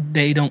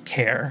don't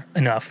care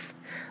enough.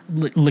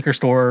 Liquor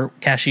store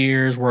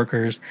cashiers,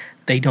 workers,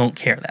 they don't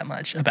care that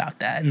much about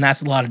that. And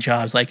that's a lot of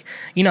jobs. Like,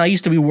 I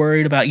used to be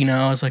worried about,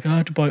 I was like, I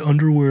have to buy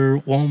underwear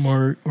at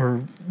Walmart or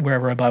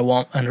wherever I buy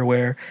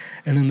underwear,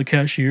 and then the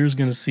cashier is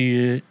going to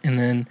see it. And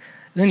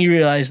then you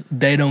realize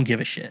they don't give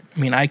a shit.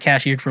 I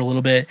cashiered for a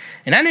little bit,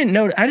 and I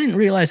didn't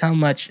realize how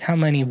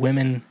many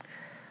women,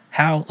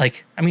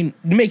 it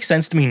makes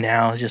sense to me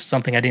now. It's just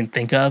something I didn't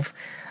think of.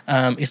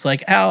 It's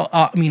like,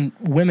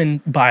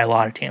 women buy a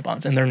lot of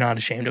tampons and they're not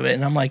ashamed of it.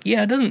 And I'm like,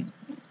 yeah,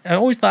 I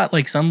always thought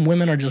like some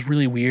women are just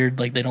really weird.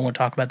 Like, they don't want to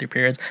talk about their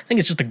periods. I think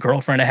it's just a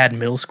girlfriend I had in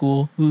middle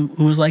school who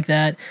was like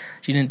that.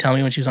 She didn't tell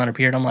me when she was on her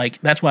period. I'm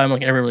like, that's why I'm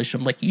like in every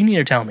relationship. I'm like, you need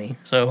to tell me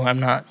so I'm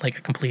not like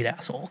a complete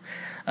asshole.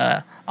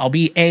 I'll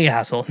be a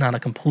asshole, not a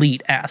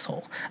complete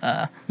asshole.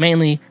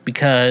 Mainly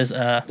because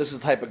This is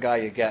the type of guy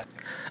you get.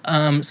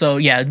 So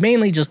yeah,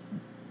 mainly just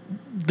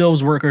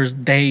those workers,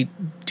 they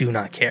do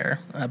not care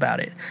about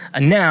it.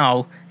 And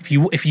now, if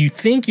you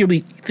think you'll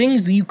be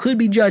things you could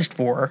be judged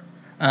for,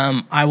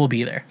 I will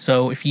be there.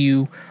 So if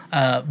you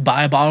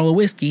buy a bottle of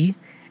whiskey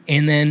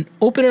and then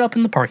open it up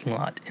in the parking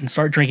lot and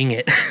start drinking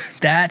it,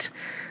 that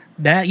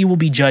that you will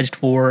be judged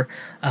for.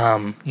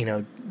 You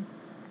know,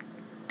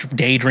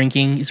 day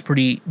drinking is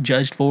pretty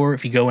judged for.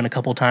 If you go in a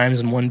couple times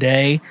in one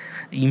day,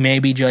 you may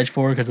be judged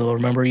for because they'll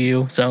remember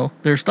you. So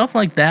there's stuff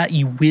like that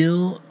you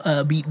will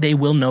they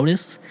will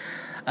notice.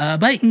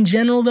 But in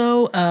general,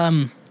 though,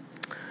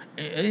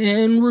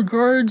 in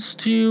regards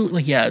to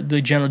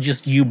the general,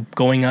 just you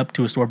going up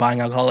to a store buying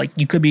alcohol, like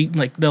you could be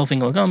like, they'll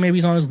think like, oh, maybe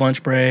he's on his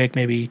lunch break,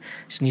 maybe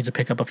just needs to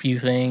pick up a few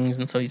things,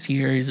 and so he's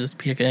here, he's just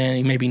picking,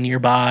 he may be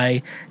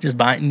nearby,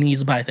 needs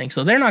to buy things.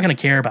 So they're not going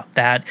to care about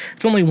that.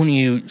 It's only when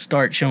you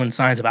start showing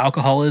signs of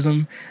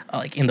alcoholism,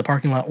 like in the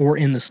parking lot or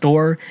in the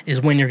store,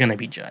 is when you're going to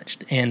be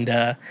judged.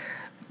 And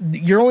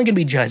you're only going to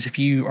be judged if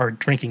you are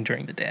drinking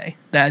during the day.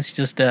 That's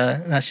just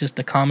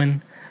a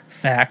common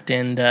fact.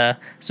 And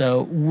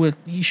so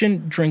you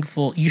shouldn't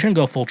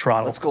go full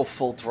throttle. Let's go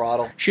full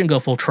throttle. You shouldn't go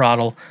full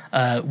throttle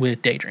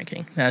with day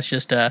drinking. That's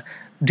just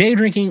day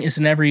drinking is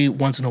an every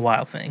once in a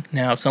while thing.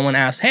 Now, if someone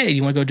asks, hey, do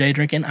you want to go day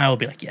drinking? I will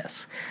be like,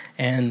 yes.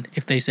 And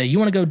if they say, you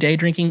want to go day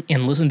drinking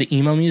and listen to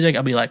emo music,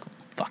 I'll be like,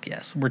 fuck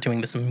yes, we're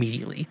doing this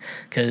immediately,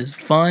 because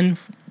fun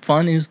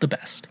is the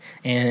best.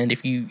 And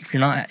if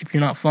you're not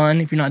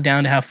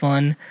down to have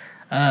fun,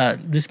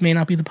 this may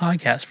not be the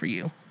podcast for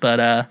you.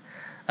 But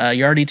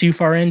you're already too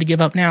far in to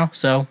give up now,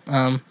 so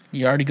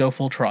you already go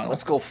full throttle.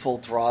 Let's go full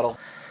throttle.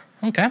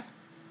 Okay.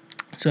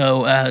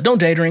 So don't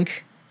day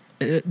drink.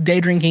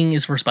 Day drinking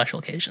is for special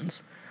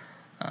occasions.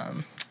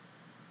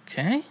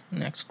 Okay,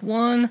 next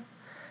one.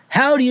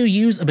 How do you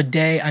use a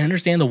bidet? I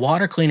understand the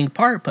water cleaning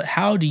part, but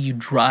how do you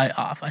dry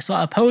off? I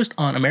saw a post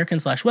on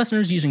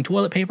American/Westerners using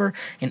toilet paper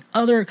in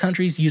other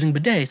countries using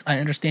bidets. I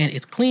understand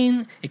it's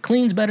clean. It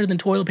cleans better than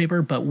toilet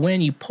paper, but when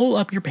you pull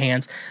up your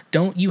pants,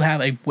 don't you have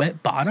a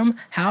wet bottom?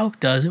 How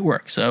does it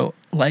work? So,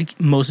 like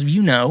most of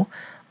you know,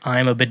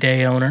 I'm a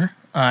bidet owner.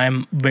 I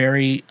am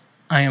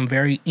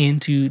very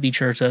into the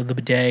church of the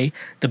bidet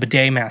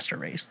master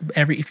race.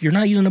 If you're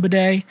not using a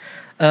bidet,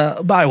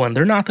 buy one.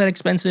 They're not that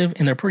expensive,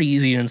 and they're pretty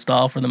easy to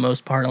install for the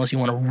most part, unless you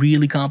want a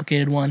really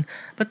complicated one.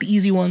 But the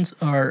easy ones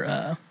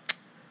are,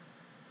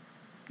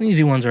 they're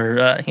easy ones.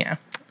 I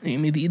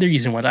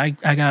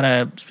got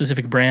a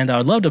specific brand. I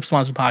would love to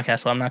sponsor a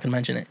podcast, so I'm not going to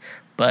mention it.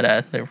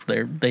 But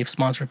they've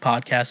sponsored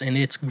podcasts, and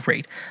it's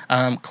great.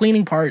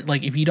 Cleaning part,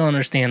 like if you don't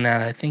understand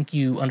that, I think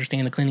you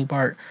understand the cleaning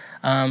part.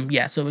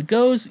 So it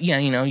goes,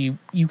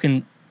 you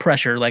can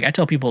pressure. Like I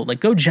tell people,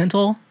 like go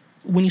gentle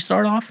when you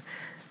start off,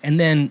 and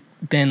then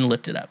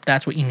lift it up.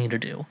 That's what you need to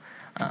do.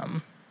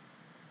 The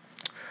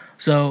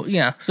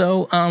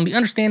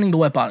understanding the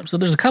wet bottom. So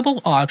there's a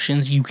couple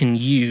options you can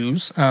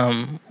use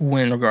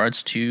when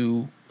regards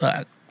to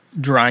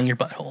drying your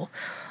butthole.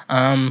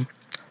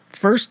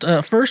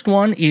 First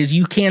one is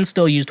you can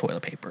still use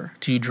toilet paper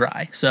to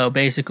dry. So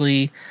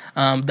basically,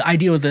 the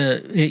idea with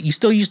you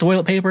still use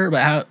toilet paper,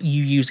 but how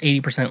you use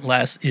 80%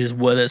 less is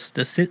what a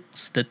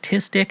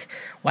statistic.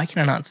 Why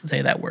can I not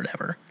say that word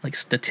ever? Like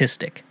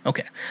statistic.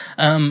 Okay.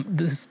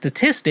 The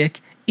statistic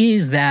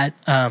is that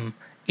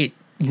it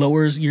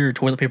lowers your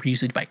toilet paper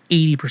usage by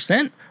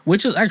 80%,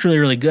 which is actually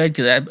really good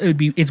because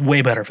it's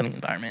way better for the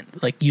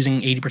environment. Like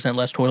using 80%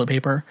 less toilet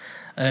paper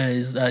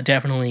is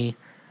definitely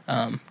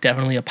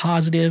a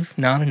positive,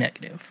 not a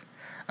negative.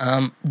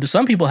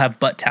 Some people have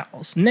butt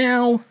towels.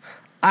 Now,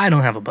 I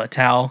don't have a butt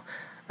towel,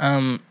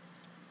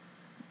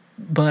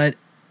 but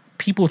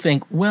people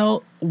think,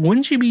 well,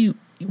 wouldn't you be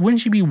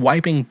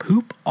wiping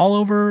poop all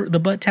over the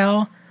butt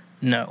towel?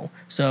 No.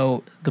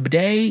 So the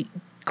bidet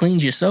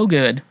cleans you so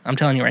good. I'm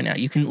telling you right now.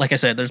 You can, like I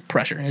said, there's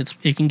pressure.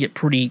 It can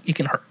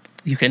hurt.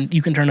 You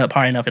can turn it up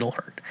high enough, it'll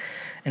hurt.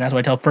 And that's why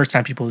I tell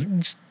first-time people,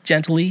 just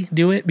gently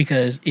do it,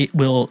 because it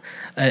will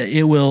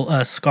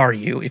scar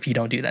you if you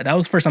don't do that. That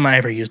was the first time I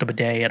ever used a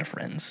bidet at a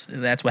friend's.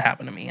 That's what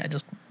happened to me. I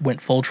just went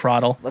full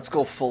throttle. Let's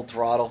go full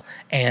throttle.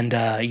 And,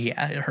 it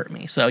hurt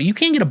me. So you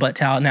can get a butt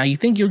towel. Now, you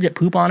think you'll get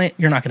poop on it.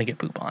 You're not going to get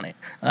poop on it.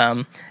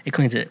 It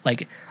cleans it.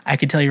 Like, I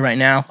could tell you right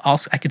now,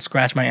 I could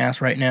scratch my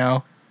ass right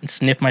now and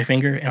sniff my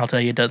finger, and I'll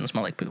tell you it doesn't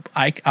smell like poop.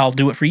 I'll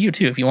do it for you,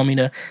 too. If you want me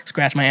to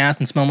scratch my ass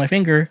and smell my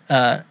finger,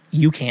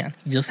 you can.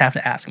 You just have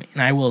to ask me,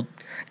 and I will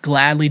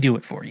gladly do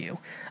it for you,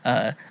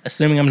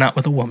 assuming I'm not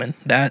with a woman.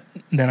 Then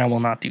I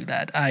will not do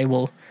that. I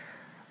will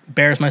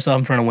embarrass myself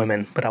in front of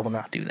women, but I will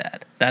not do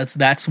that.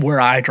 That's where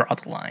I draw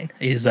the line,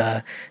 is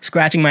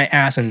scratching my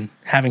ass and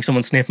having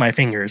someone sniff my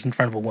fingers in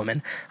front of a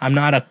woman. I'm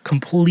not a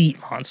complete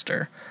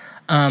monster.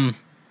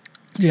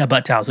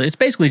 Butt towels. It's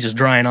basically just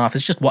drying off.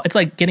 It's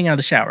like getting out of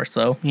the shower.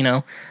 So,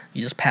 you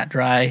just pat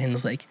dry, and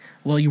it's like,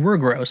 well, you were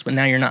gross, but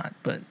now you're not,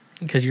 but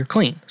because you're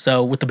clean.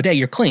 So with the bidet,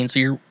 you're clean. So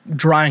you're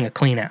drying a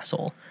clean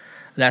asshole.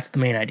 That's the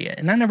main idea.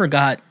 And I never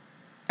got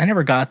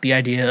the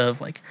idea of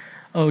like,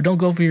 oh, don't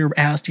go for your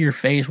ass to your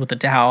face with the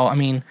towel. I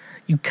mean,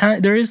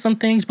 there is some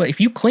things, but if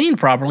you clean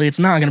properly, it's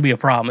not going to be a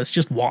problem. It's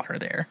just water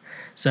there.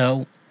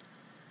 So,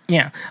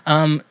 yeah.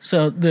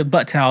 So the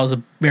butt towel is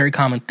a very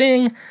common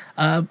thing.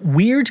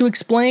 Weird to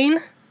explain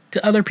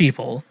to other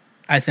people.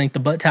 I think the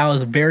butt towel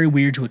is very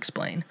weird to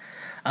explain.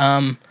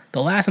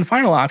 The last and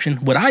final option,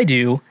 what I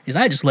do is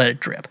I just let it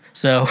drip.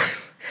 So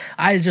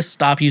I just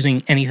stop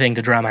using anything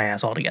to dry my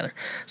ass altogether.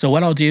 So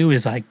what I'll do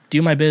is I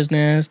do my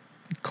business,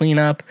 clean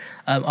up.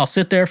 I'll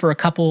sit there for a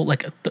couple,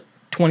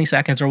 20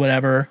 seconds or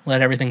whatever,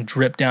 let everything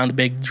drip down, the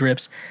big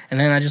drips, and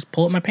then I just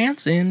pull up my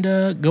pants and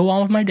go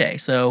on with my day.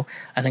 So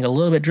I think a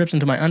little bit drips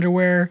into my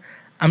underwear.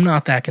 I'm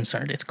not that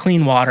concerned. It's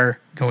clean water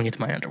going into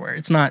my underwear.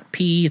 It's not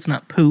pee, it's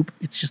not poop,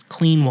 it's just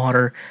clean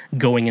water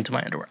going into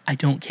my underwear. I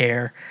don't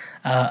care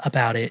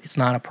about it. It's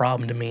not a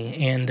problem to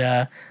me. And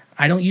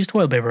I don't use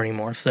toilet paper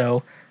anymore.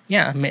 So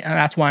yeah,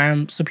 that's why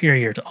I'm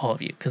superior to all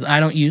of you, because I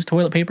don't use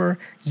toilet paper.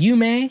 You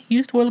may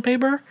use toilet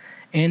paper,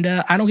 and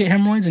I don't get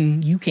hemorrhoids,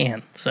 and you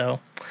can. So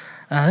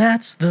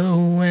that's the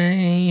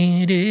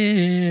way it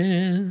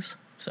is.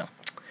 So,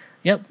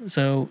 yep.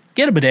 So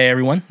get a bidet,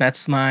 everyone.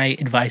 That's my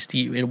advice to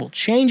you. It will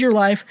change your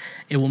life.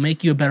 It will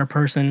make you a better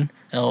person.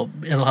 It'll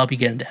help you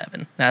get into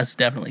heaven. That's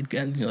definitely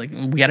good. Like,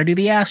 we got to do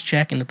the ass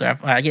check, and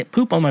if I get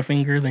poop on my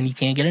finger, then you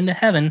can't get into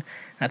heaven.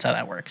 That's how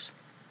that works.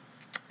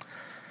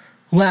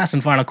 Last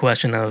and final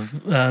question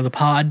of the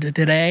pod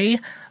today.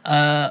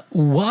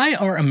 Why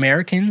are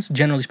Americans,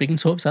 generally speaking,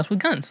 so obsessed with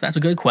guns? That's a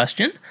good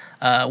question.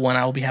 One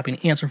I will be happy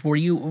to answer for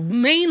you.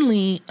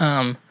 Mainly,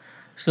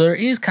 so there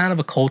is kind of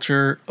a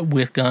culture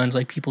with guns.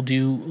 Like, people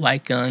do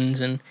like guns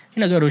and,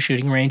 go to a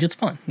shooting range. It's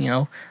fun,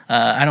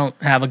 I don't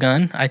have a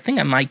gun. I think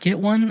I might get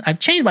one. I've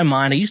changed my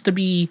mind. I used to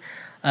be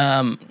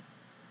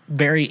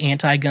very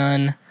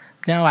anti-gun.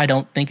 Now I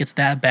don't think it's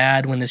that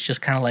bad when it's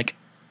just kind of like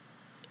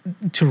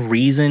to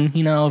reason,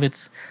 if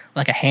it's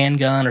like a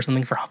handgun or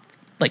something for,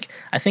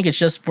 I think it's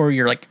just for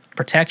your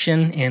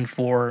protection and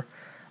for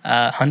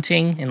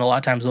hunting, and a lot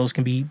of times those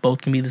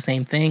both can be the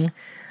same thing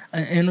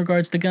in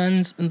regards to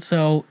guns, and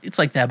so it's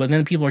like that. But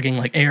then people are getting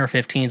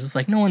AR-15s. It's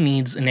like, no one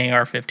needs an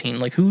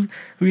AR-15. Who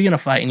are you gonna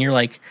fight? And you're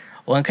like,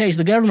 well, in case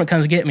the government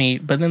comes get me,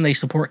 but then they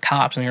support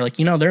cops, and you're like,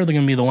 they're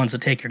going to be the ones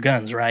that take your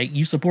guns, right?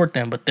 You support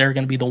them, but they're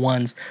going to be the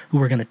ones who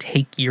are going to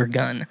take your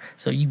gun.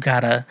 So you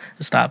got to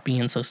stop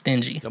being so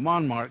stingy. Come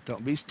on, Mark.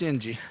 Don't be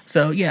stingy.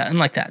 So, yeah, and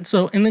like that.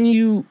 So, and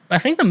then I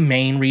think the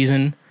main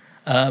reason,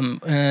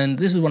 and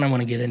this is what I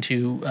want to get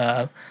into,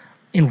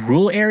 in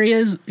rural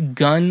areas,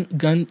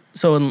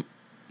 so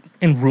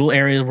in rural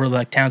areas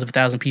where towns of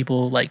 1,000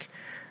 people,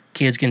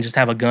 kids can just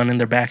have a gun in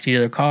their backseat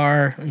of their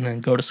car and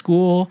then go to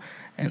school,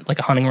 and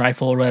a hunting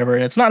rifle or whatever,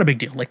 and it's not a big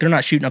deal. They're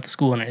not shooting up the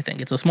school and anything.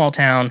 It's a small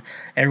town.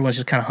 Everyone's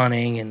just kind of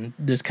hunting, and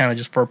it's kind of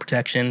just for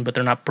protection, but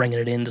they're not bringing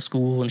it into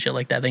school and shit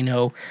like that. They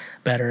know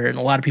better, and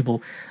a lot of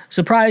people,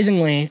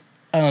 surprisingly,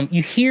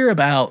 you hear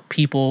about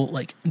people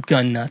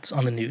gun nuts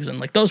on the news, and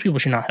those people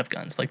should not have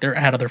guns. They're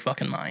out of their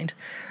fucking mind.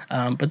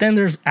 But then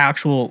there's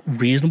actual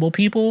reasonable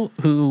people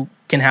who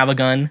can have a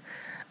gun,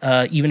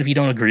 even if you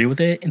don't agree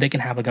with it, they can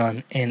have a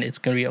gun, and it's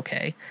going to be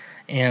okay.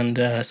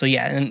 And so,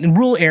 yeah, in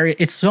rural area,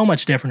 it's so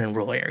much different in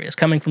rural areas.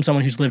 Coming from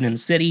someone who's lived in a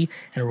city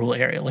in a rural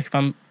area. If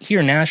I'm here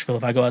in Nashville,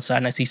 if I go outside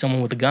and I see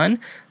someone with a gun,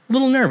 a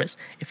little nervous.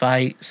 If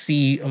I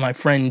see my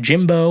friend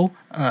Jimbo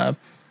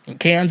in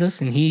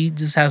Kansas, and he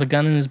just has a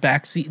gun in the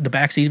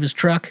backseat of his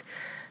truck,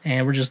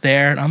 and we're just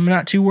there, I'm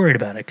not too worried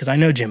about it, because I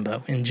know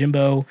Jimbo, and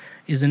Jimbo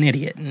is an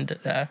idiot, and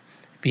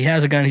if he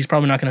has a gun, he's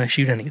probably not going to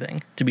shoot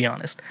anything, to be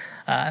honest.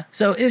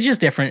 So it's just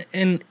different.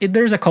 And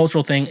there's a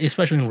cultural thing,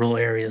 especially in rural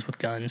areas with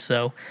guns.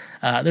 So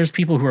there's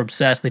people who are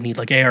obsessed. They need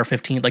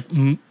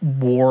AR-15,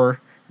 war,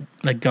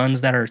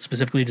 guns that are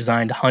specifically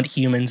designed to hunt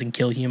humans and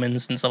kill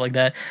humans and stuff like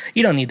that.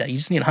 You don't need that. You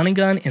just need a hunting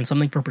gun and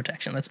something for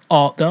protection. That's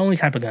all, the only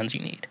type of guns you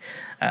need.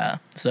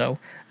 So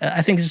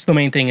I think just the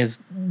main thing is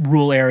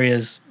rural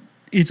areas,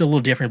 it's a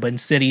little different. But in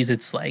cities,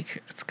 it's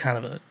kind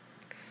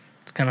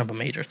of a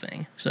major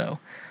thing. So,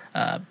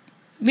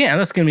 yeah,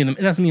 that's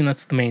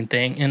the main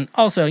thing. And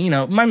also,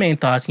 my main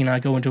thoughts, I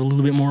go into a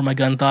little bit more of my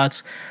gun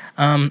thoughts.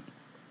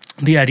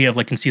 The idea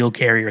of concealed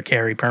carry or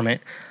carry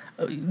permit.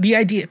 The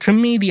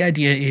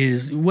idea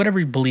is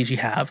whatever beliefs you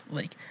have,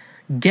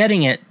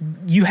 getting it,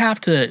 you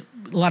have to,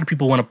 a lot of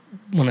people want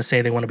to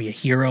say they want to be a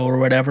hero or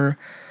whatever.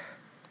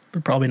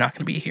 They're probably not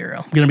going to be a hero.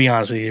 I'm going to be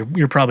honest with you.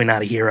 You're probably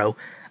not a hero.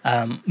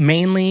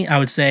 Mainly, I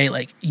would say,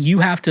 you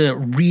have to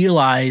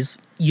realize,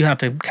 you have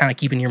to kind of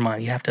keep in your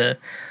mind, you have to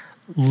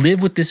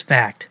live with this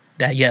fact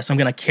that, yes, I'm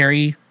going to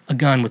carry a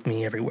gun with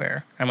me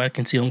everywhere. I'm going to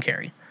conceal and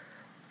carry.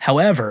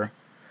 However,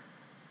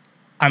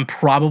 I'm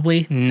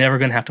probably never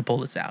going to have to pull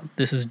this out.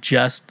 This is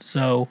just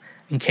so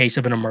in case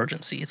of an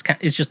emergency.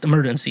 It's just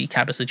emergency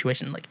type of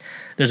situation.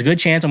 There's a good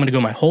chance I'm going to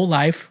go my whole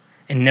life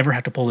and never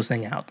have to pull this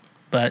thing out.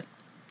 But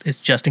it's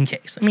just in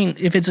case. I mean,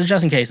 if it's a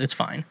just in case, it's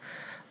fine.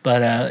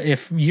 But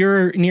if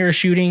you're near a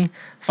shooting,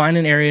 find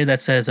an area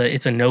that says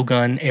it's a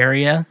no-gun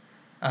area,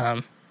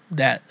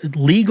 that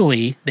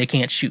legally they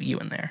can't shoot you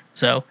in there.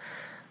 So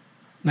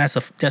that's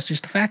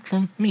just a fact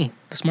from me,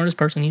 the smartest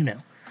person you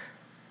know.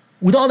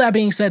 With all that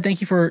being said, thank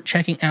you for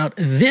checking out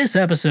this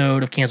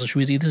episode of Cancel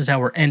Shweezy. This is how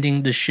we're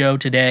ending the show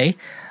today.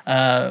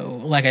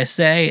 Like I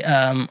say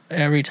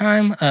every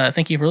time,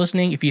 thank you for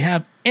listening. If you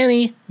have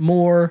any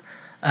more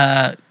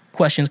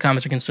questions,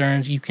 comments, or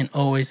concerns, you can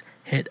always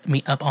hit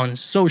me up on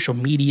social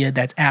media.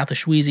 That's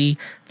 @TheShweezy,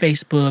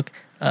 Facebook,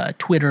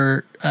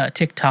 Twitter,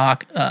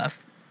 TikTok,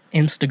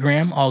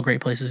 Instagram, all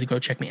great places to go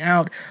check me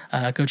out.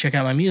 Go check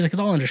out my music. It's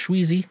all under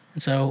Shweezy.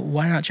 And so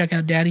why not check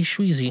out Daddy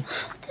Shweezy?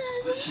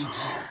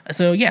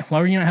 So yeah,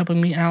 while you're not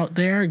helping me out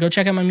there, go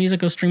check out my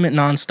music, go stream it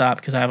nonstop,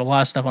 because I have a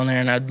lot of stuff on there,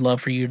 and I'd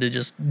love for you to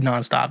just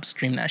nonstop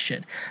stream that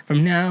shit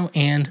from now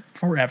and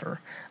forever.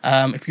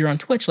 If you're on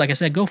Twitch, like I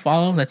said, go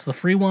follow. That's the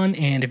free one.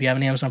 And if you have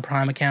an Amazon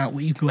Prime account,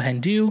 what you can go ahead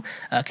and do,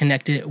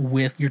 connect it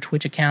with your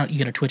Twitch account. You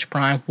get a Twitch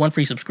Prime, one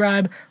free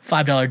subscribe,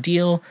 $5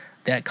 deal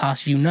that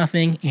costs you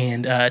nothing,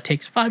 and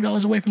takes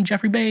 $5 away from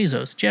Jeffrey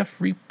Bezos.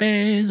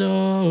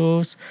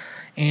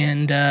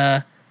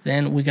 And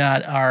then we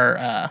got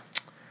our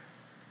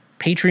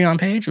Patreon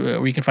page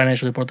where you can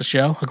financially support the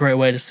show. A great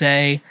way to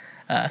say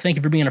thank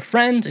you for being a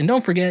friend. And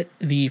don't forget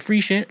the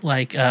free shit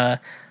like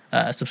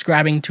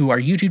subscribing to our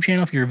YouTube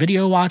channel if you're a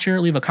video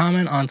watcher. Leave a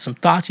comment on some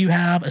thoughts you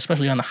have,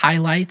 especially on the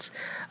highlights.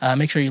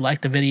 Make sure you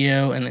like the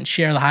video and then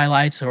share the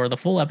highlights or the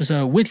full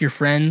episode with your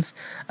friends,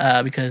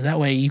 because that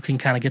way you can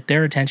kind of get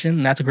their attention.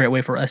 And that's a great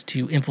way for us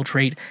to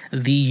infiltrate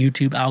the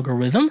YouTube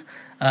algorithm.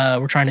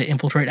 We're trying to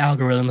infiltrate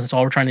algorithms. That's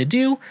all we're trying to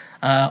do.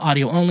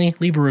 Audio only.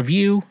 Leave a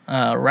review.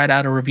 Write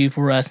out a review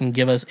for us and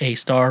give us a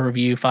star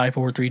review. 5,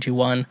 4, 3, 2,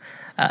 1.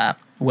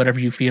 Whatever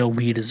you feel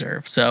we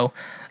deserve. So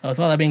with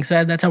all that being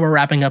said, that's how we're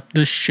wrapping up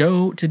the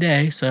show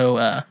today.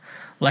 So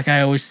like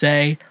I always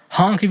say,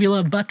 honk if you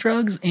love butt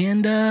drugs,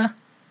 and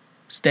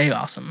stay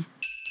awesome.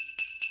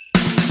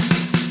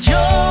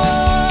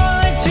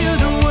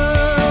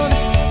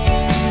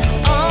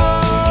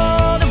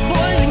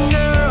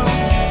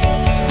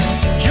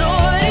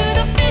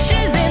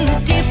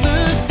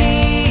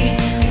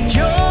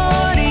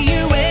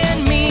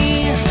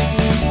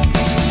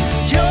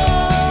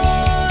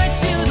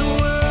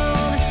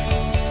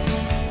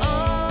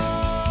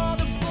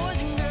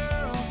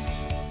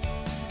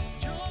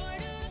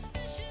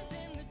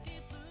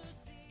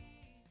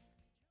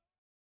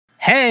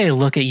 Hey,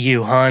 look at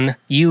you, hun.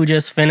 You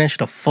just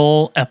finished a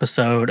full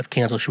episode of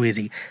Cancel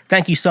Shweezy.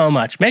 Thank you so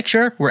much. Make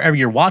sure, wherever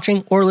you're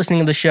watching or listening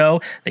to the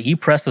show, that you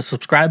press the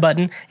subscribe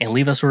button and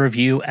leave us a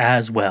review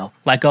as well.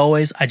 Like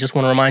always, I just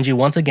want to remind you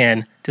once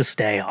again to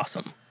stay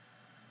awesome.